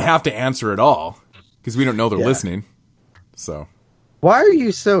 Well, they don't have to answer at all because we don't know they're listening. So. Why are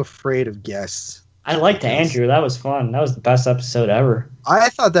you so afraid of guests? I liked Andrew. That was fun. That was the best episode ever. I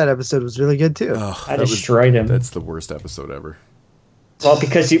thought that episode was really good, too. I destroyed him. That's the worst episode ever. Well,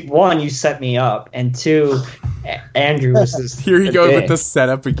 because you set me up, and 2, Andrew was Here you go with the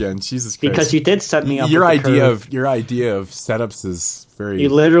setup again. Jesus Christ. Because you did set me up. Your idea of setups is very... You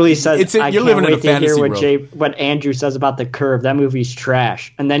literally said, you're living in a fantasy world. What Andrew says about The Curve. That movie's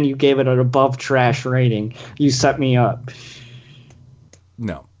trash. And then you gave it an above trash rating. You set me up.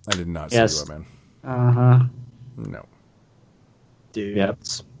 No, I did not say that, man. Uh-huh. No. Dude. Yep.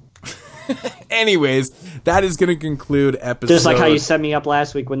 Anyways, that is going to conclude episode... Just like how you set me up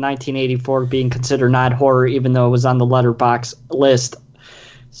last week with 1984 being considered not horror, even though it was on the Letterboxd list.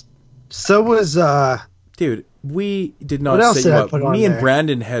 So was... Dude, we did not set you up. Me and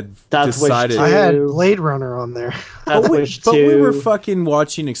Brandon had decided... I had Blade Runner on there. But we were fucking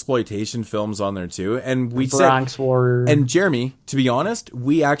watching exploitation films on there too, and we Bronx War. And Jeremy, to be honest,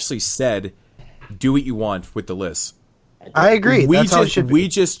 we actually said, "Do what you want with the list." I agree. We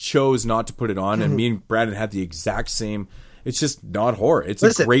just chose not to put it on, and me and Brandon had the exact same. It's just not horror. It's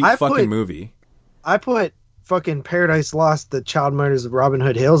a great fucking movie. I put fucking Paradise Lost: The Child Murders of Robin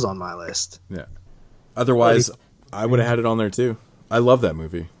Hood Hills on my list. Yeah. Otherwise, I would have had it on there too. I love that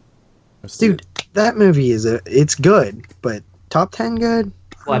movie. Dude, that movie it's good, but top 10 good?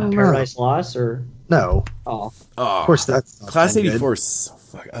 What, Paradise Lost or no? Oh, of course that's Class 84 is so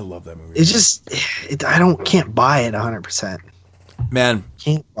I love that movie. It's just can't buy it 100%. Man,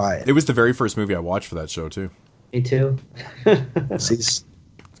 can't buy it. It was the very first movie I watched for that show too. Me too. It's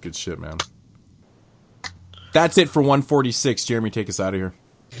good shit, man. That's it for 146. Jeremy, take us out of here.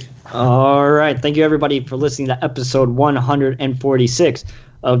 All right. Thank you, everybody, for listening to episode 146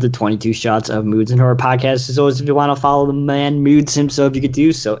 of the 22 Shots of Moods and Horror podcast. As always, if you want to follow the man Moods himself, you could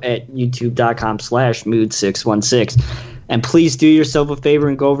do so at youtube.com/mood616. And please do yourself a favor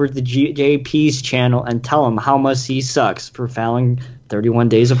and go over to the JP's channel and tell him how much he sucks for fouling 31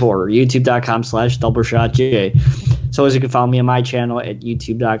 Days of Horror. youtube.com/doubleshotj. So as you can follow me on my channel at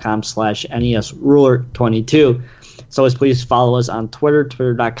youtube.com/NESRuler22. So as please follow us on Twitter,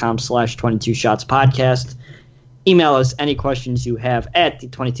 twitter.com/22shotspodcast. Email us any questions you have at the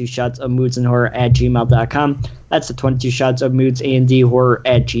 22 shots of moods and horror at gmail.com. That's the 22 shots of moods and horror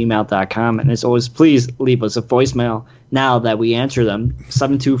at gmail.com. And as always, please leave us a voicemail now that we answer them.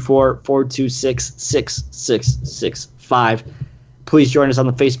 724-426-6665. Please join us on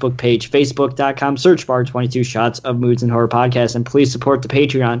the Facebook page, facebook.com, search bar 22 shots of moods and horror podcast. And please support the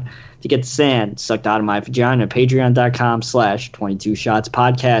Patreon to get the sand sucked out of my vagina. Patreon.com/22 shots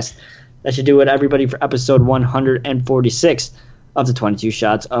podcast. That should do it, everybody, for episode 146 of the 22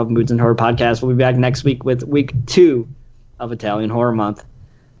 Shots of Moods and Horror podcast. We'll be back next week with week 2 of Italian Horror Month.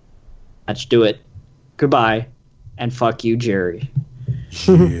 That should do it. Goodbye, and fuck you, Jerry.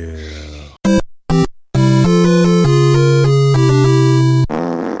 Yeah.